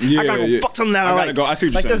bitch looks. I gotta go fuck something that I like. I see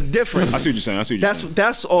what you're saying. That's different. I see what you're saying.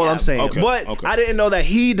 That's all I'm saying. Okay. But I didn't know that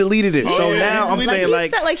he deleted it. So now I'm saying,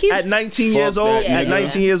 like, at 19 years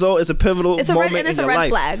old, it's a pivotal moment in your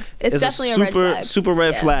life. It's definitely a red flag. Super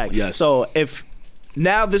red flag. Yes. So if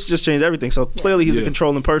now this just changed everything. So clearly he's a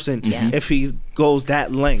controlling person if he goes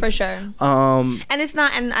that length. For sure. And it's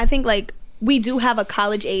not, and I think, like, we do have a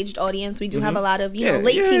college-aged audience. We do have a lot of,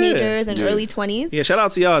 late teenagers and early 20s. Yeah, shout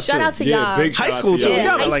out to y'all, Shout out to y'all. Big high school, too.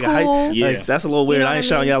 Yeah, Y'all like high that's a little weird. I ain't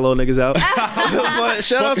shouting y'all little niggas out. But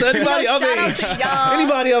shout out to anybody of age.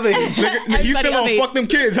 Anybody of age. You still on fuck them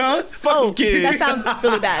kids, huh? Fuck them kids. That sounds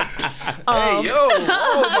really bad. Hey, yo.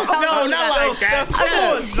 No, not like that.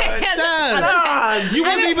 Come on, son. You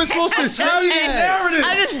wasn't even supposed to say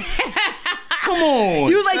that. Come on.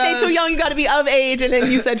 You like they too young, you gotta be of age, and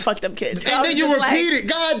then you said fuck them kids. And then you repeat it.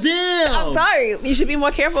 God damn. I'm sorry. You should be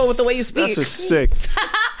more careful with the way you speak. That's sick.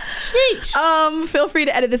 Feel free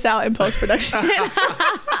to edit this out in post-production.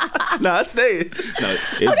 Nah, I stayed. No,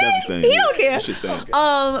 it's devastating. He don't care. Shit's staying.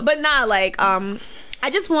 But nah, like, I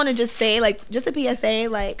just wanna just say, like, just a PSA,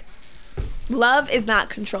 like, love is not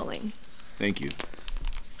controlling. Thank you.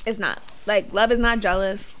 It's not. Like, love is not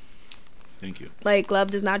jealous. Thank you. Like, love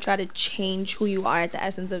does not try to change who you are at the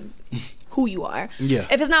essence of who you are. Yeah.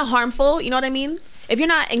 If it's not harmful, you know what I mean? If you're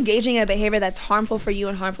not engaging in a behavior that's harmful for you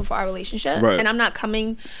and harmful for our relationship, and I'm not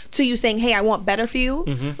coming to you saying, hey, I want better for you,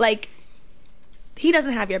 like, he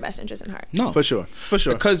doesn't have your best interest in heart. No. For sure.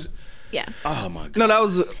 Because... Yeah. Oh my God. No, that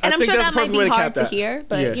was... And I'm sure that might be hard to hear,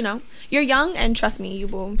 but, you know, you're young, and trust me, you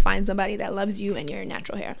will find somebody that loves you and your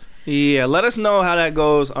natural hair. Yeah, let us know how that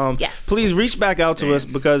goes. Yes. Please reach back out to us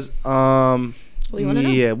because We want to know.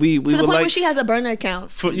 Yeah, we to would the point like where she has a burner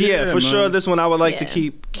account. for man. sure. This one I would like to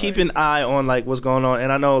Yeah. keep an eye on like what's going on.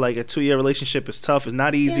 And I know like a 2-year relationship is tough. It's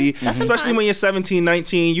not easy, that's some especially time. when you're 17,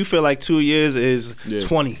 19. You feel like 2 years is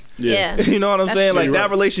 20. Yeah. You know what I'm That's saying? true. Like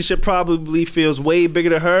that relationship probably feels way bigger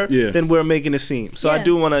to her than we're making it seem. So I Yeah.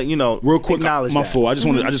 do want to, Real quick, acknowledge my that. fault. I just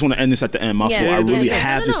want to end this at the end. My Yeah. fault. I Yeah, really yeah.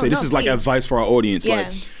 have to No, say this no, is like please. advice for our audience. Yeah. Like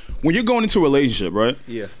when you're going into a relationship, right?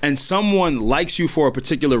 Yeah. And someone likes you for a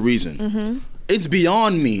particular reason. It's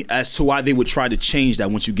beyond me as to why they would try to change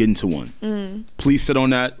that once you get into one. Please sit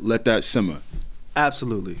on that. Let that simmer.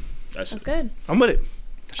 Absolutely. That's That's good. I'm with it.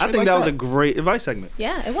 I think like that was that. a great advice segment.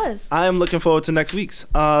 Yeah, it was. I am looking forward to next week's.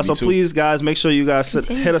 So too. please, guys, make sure you guys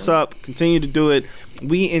Continue. hit us up. Continue to do it.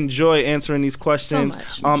 We enjoy answering these questions.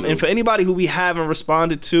 So much. And for anybody who we haven't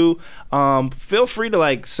responded to, feel free to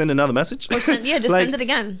like send another message. Or send it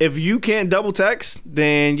again. If you can't double text,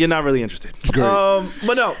 then you're not really interested.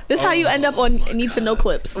 But no. This is how you end up on Need to Know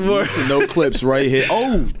clips. Need to know clips right here.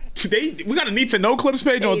 Oh, today we got a need to know clips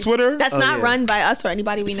page on Twitter. That's not run by us or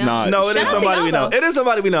anybody we know. not. No, it Shout is out to somebody y'all, we know. though. It is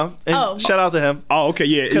somebody we know. And Oh. shout out to him. Oh, okay,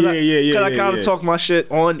 yeah. Because I kind of talk my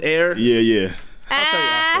shit on air. Yeah.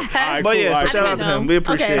 Ah. All right, But cool. yeah, All so right, shout cool. out to him. We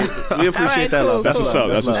appreciate Okay. it. We appreciate All right, that cool, love. That's what's up.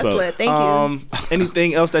 That's what's That's up. lit. Thank you.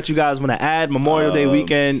 Anything else that you guys want to add? Memorial Day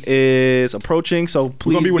weekend is approaching, so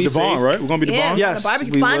please We're gonna be with safe. Devon, right? We're gonna be Yeah, Devon. Yes, the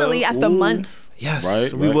barbecue. we Finally, will. after months. Yes,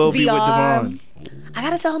 Right, we right. will be with VR. Devon. I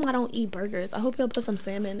gotta tell him I don't eat burgers. I hope he'll put some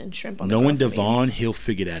salmon and shrimp on the Knowing grill for me. Devon, he'll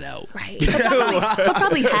figure that out. Right. He'll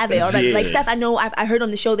probably have it already. Yeah. Like, Steph, I know I heard on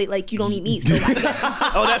the show that like you don't eat meat. So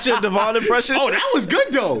Oh, that's your Devon impression? Oh, that was good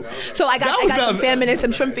though. I got was some the- salmon and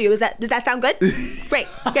some shrimp for you. Does that sound good? Great.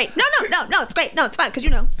 No, it's great. No, it's fine because you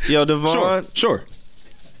know. Yo, Devon, Sure.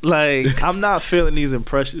 like, I'm not feeling these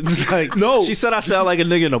impressions. Like, No. She said I sound like a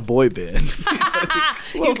nigga in a boy band.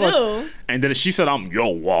 You do. And then she said, "I'm you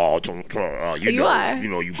You know, are. you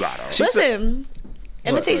know, you gotta." Listen,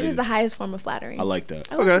 imitation is the highest form of flattery. I like that.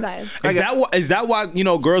 I love Okay. that. Is that why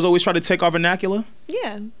girls always try to take our vernacular,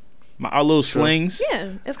 Yeah. our little slings? Yeah.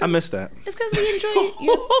 It's I cause, missed that. it's because we enjoy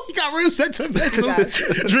you. You got real sentimental.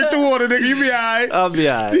 Drink the water, nigga. You be alright. I'll be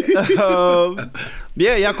alright.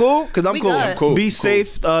 Yeah, y'all cool? Because I'm We cool. good. Cool, Be cool.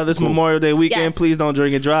 safe this Memorial Day weekend. Yes. Please don't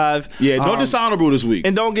drink and drive. Yeah, no dishonorable this week.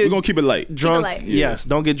 and don't get We're gonna keep it light. drunk. light. Yes,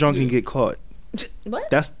 don't get drunk and get caught. What?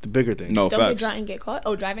 That's the bigger thing. No Don't get facts. drunk and get caught.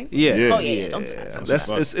 Oh, driving? Yeah. Yeah. Oh, yeah. Don't do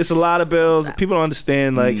that. It's a lot of bills. People don't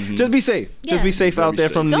understand. Like, just be safe. Just Yeah. be safe out there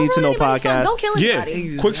safe. from the Don't Need to Know ruin anybody's fun. podcast. Don't kill Yeah,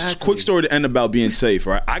 anybody. quick story to end about being safe.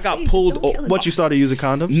 Right, I got Please, pulled. don't kill What, you started using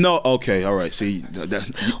condoms? No, okay, all right. See,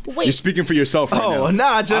 Wait. you're speaking for yourself right now. Oh,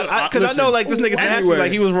 nah, because I listen, know like this nigga's nasty, anyway.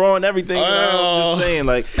 like he was raw and everything. You know, I'm just saying,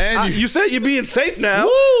 like you said you're being safe now.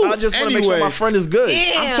 Woo! I just want to make sure Anyway. my friend is good.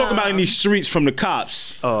 I'm talking about in these streets from the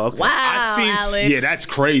cops. Oh, okay. Wow, I seen, Alex. yeah, that's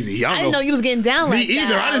crazy. I didn't know you was getting down Me like that.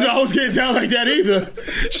 either. I didn't know I was getting down like that either.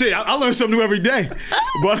 Shit, I learn something new every day.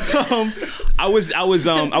 But I was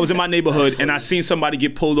in my neighborhood and I seen somebody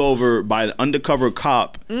get pulled over by an undercover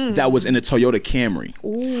cop that was in a Toyota Camry.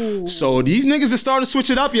 Ooh. So these niggas are starting to switch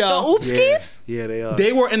it up, The y'all. oopskies? Yeah, they are.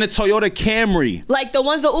 They were in a Toyota Camry. Like the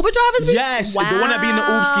ones the Uber drivers be? Yes, the one that be in the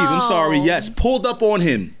oopskis. I'm sorry. Yes, pulled up on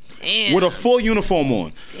him. Damn. With a full uniform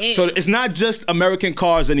on. Damn. So it's not just American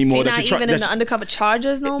cars anymore. They're not even in the undercover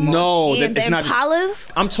Chargers no more? No, Damn, it's the not.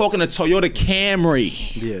 Impalas? I'm talking a Toyota Camry.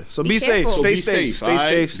 Yeah. So Be be safe. careful. So Stay be safe. Stay all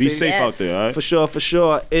right? safe. Be stay safe Yes. out there, all right? For sure, for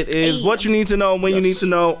sure. It is Hey. what you need to know when you need to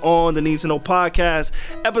know on the Need to Know podcast.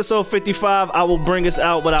 Episode 55. I will bring us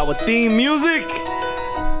out with our theme music.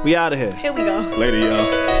 We out of here. Here we go. Later,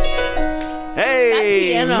 y'all. Hey.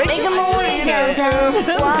 piano. make Making it my way downtown,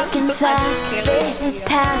 walking fast, faces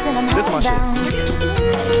pass, and I'm This my shit.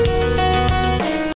 homebound.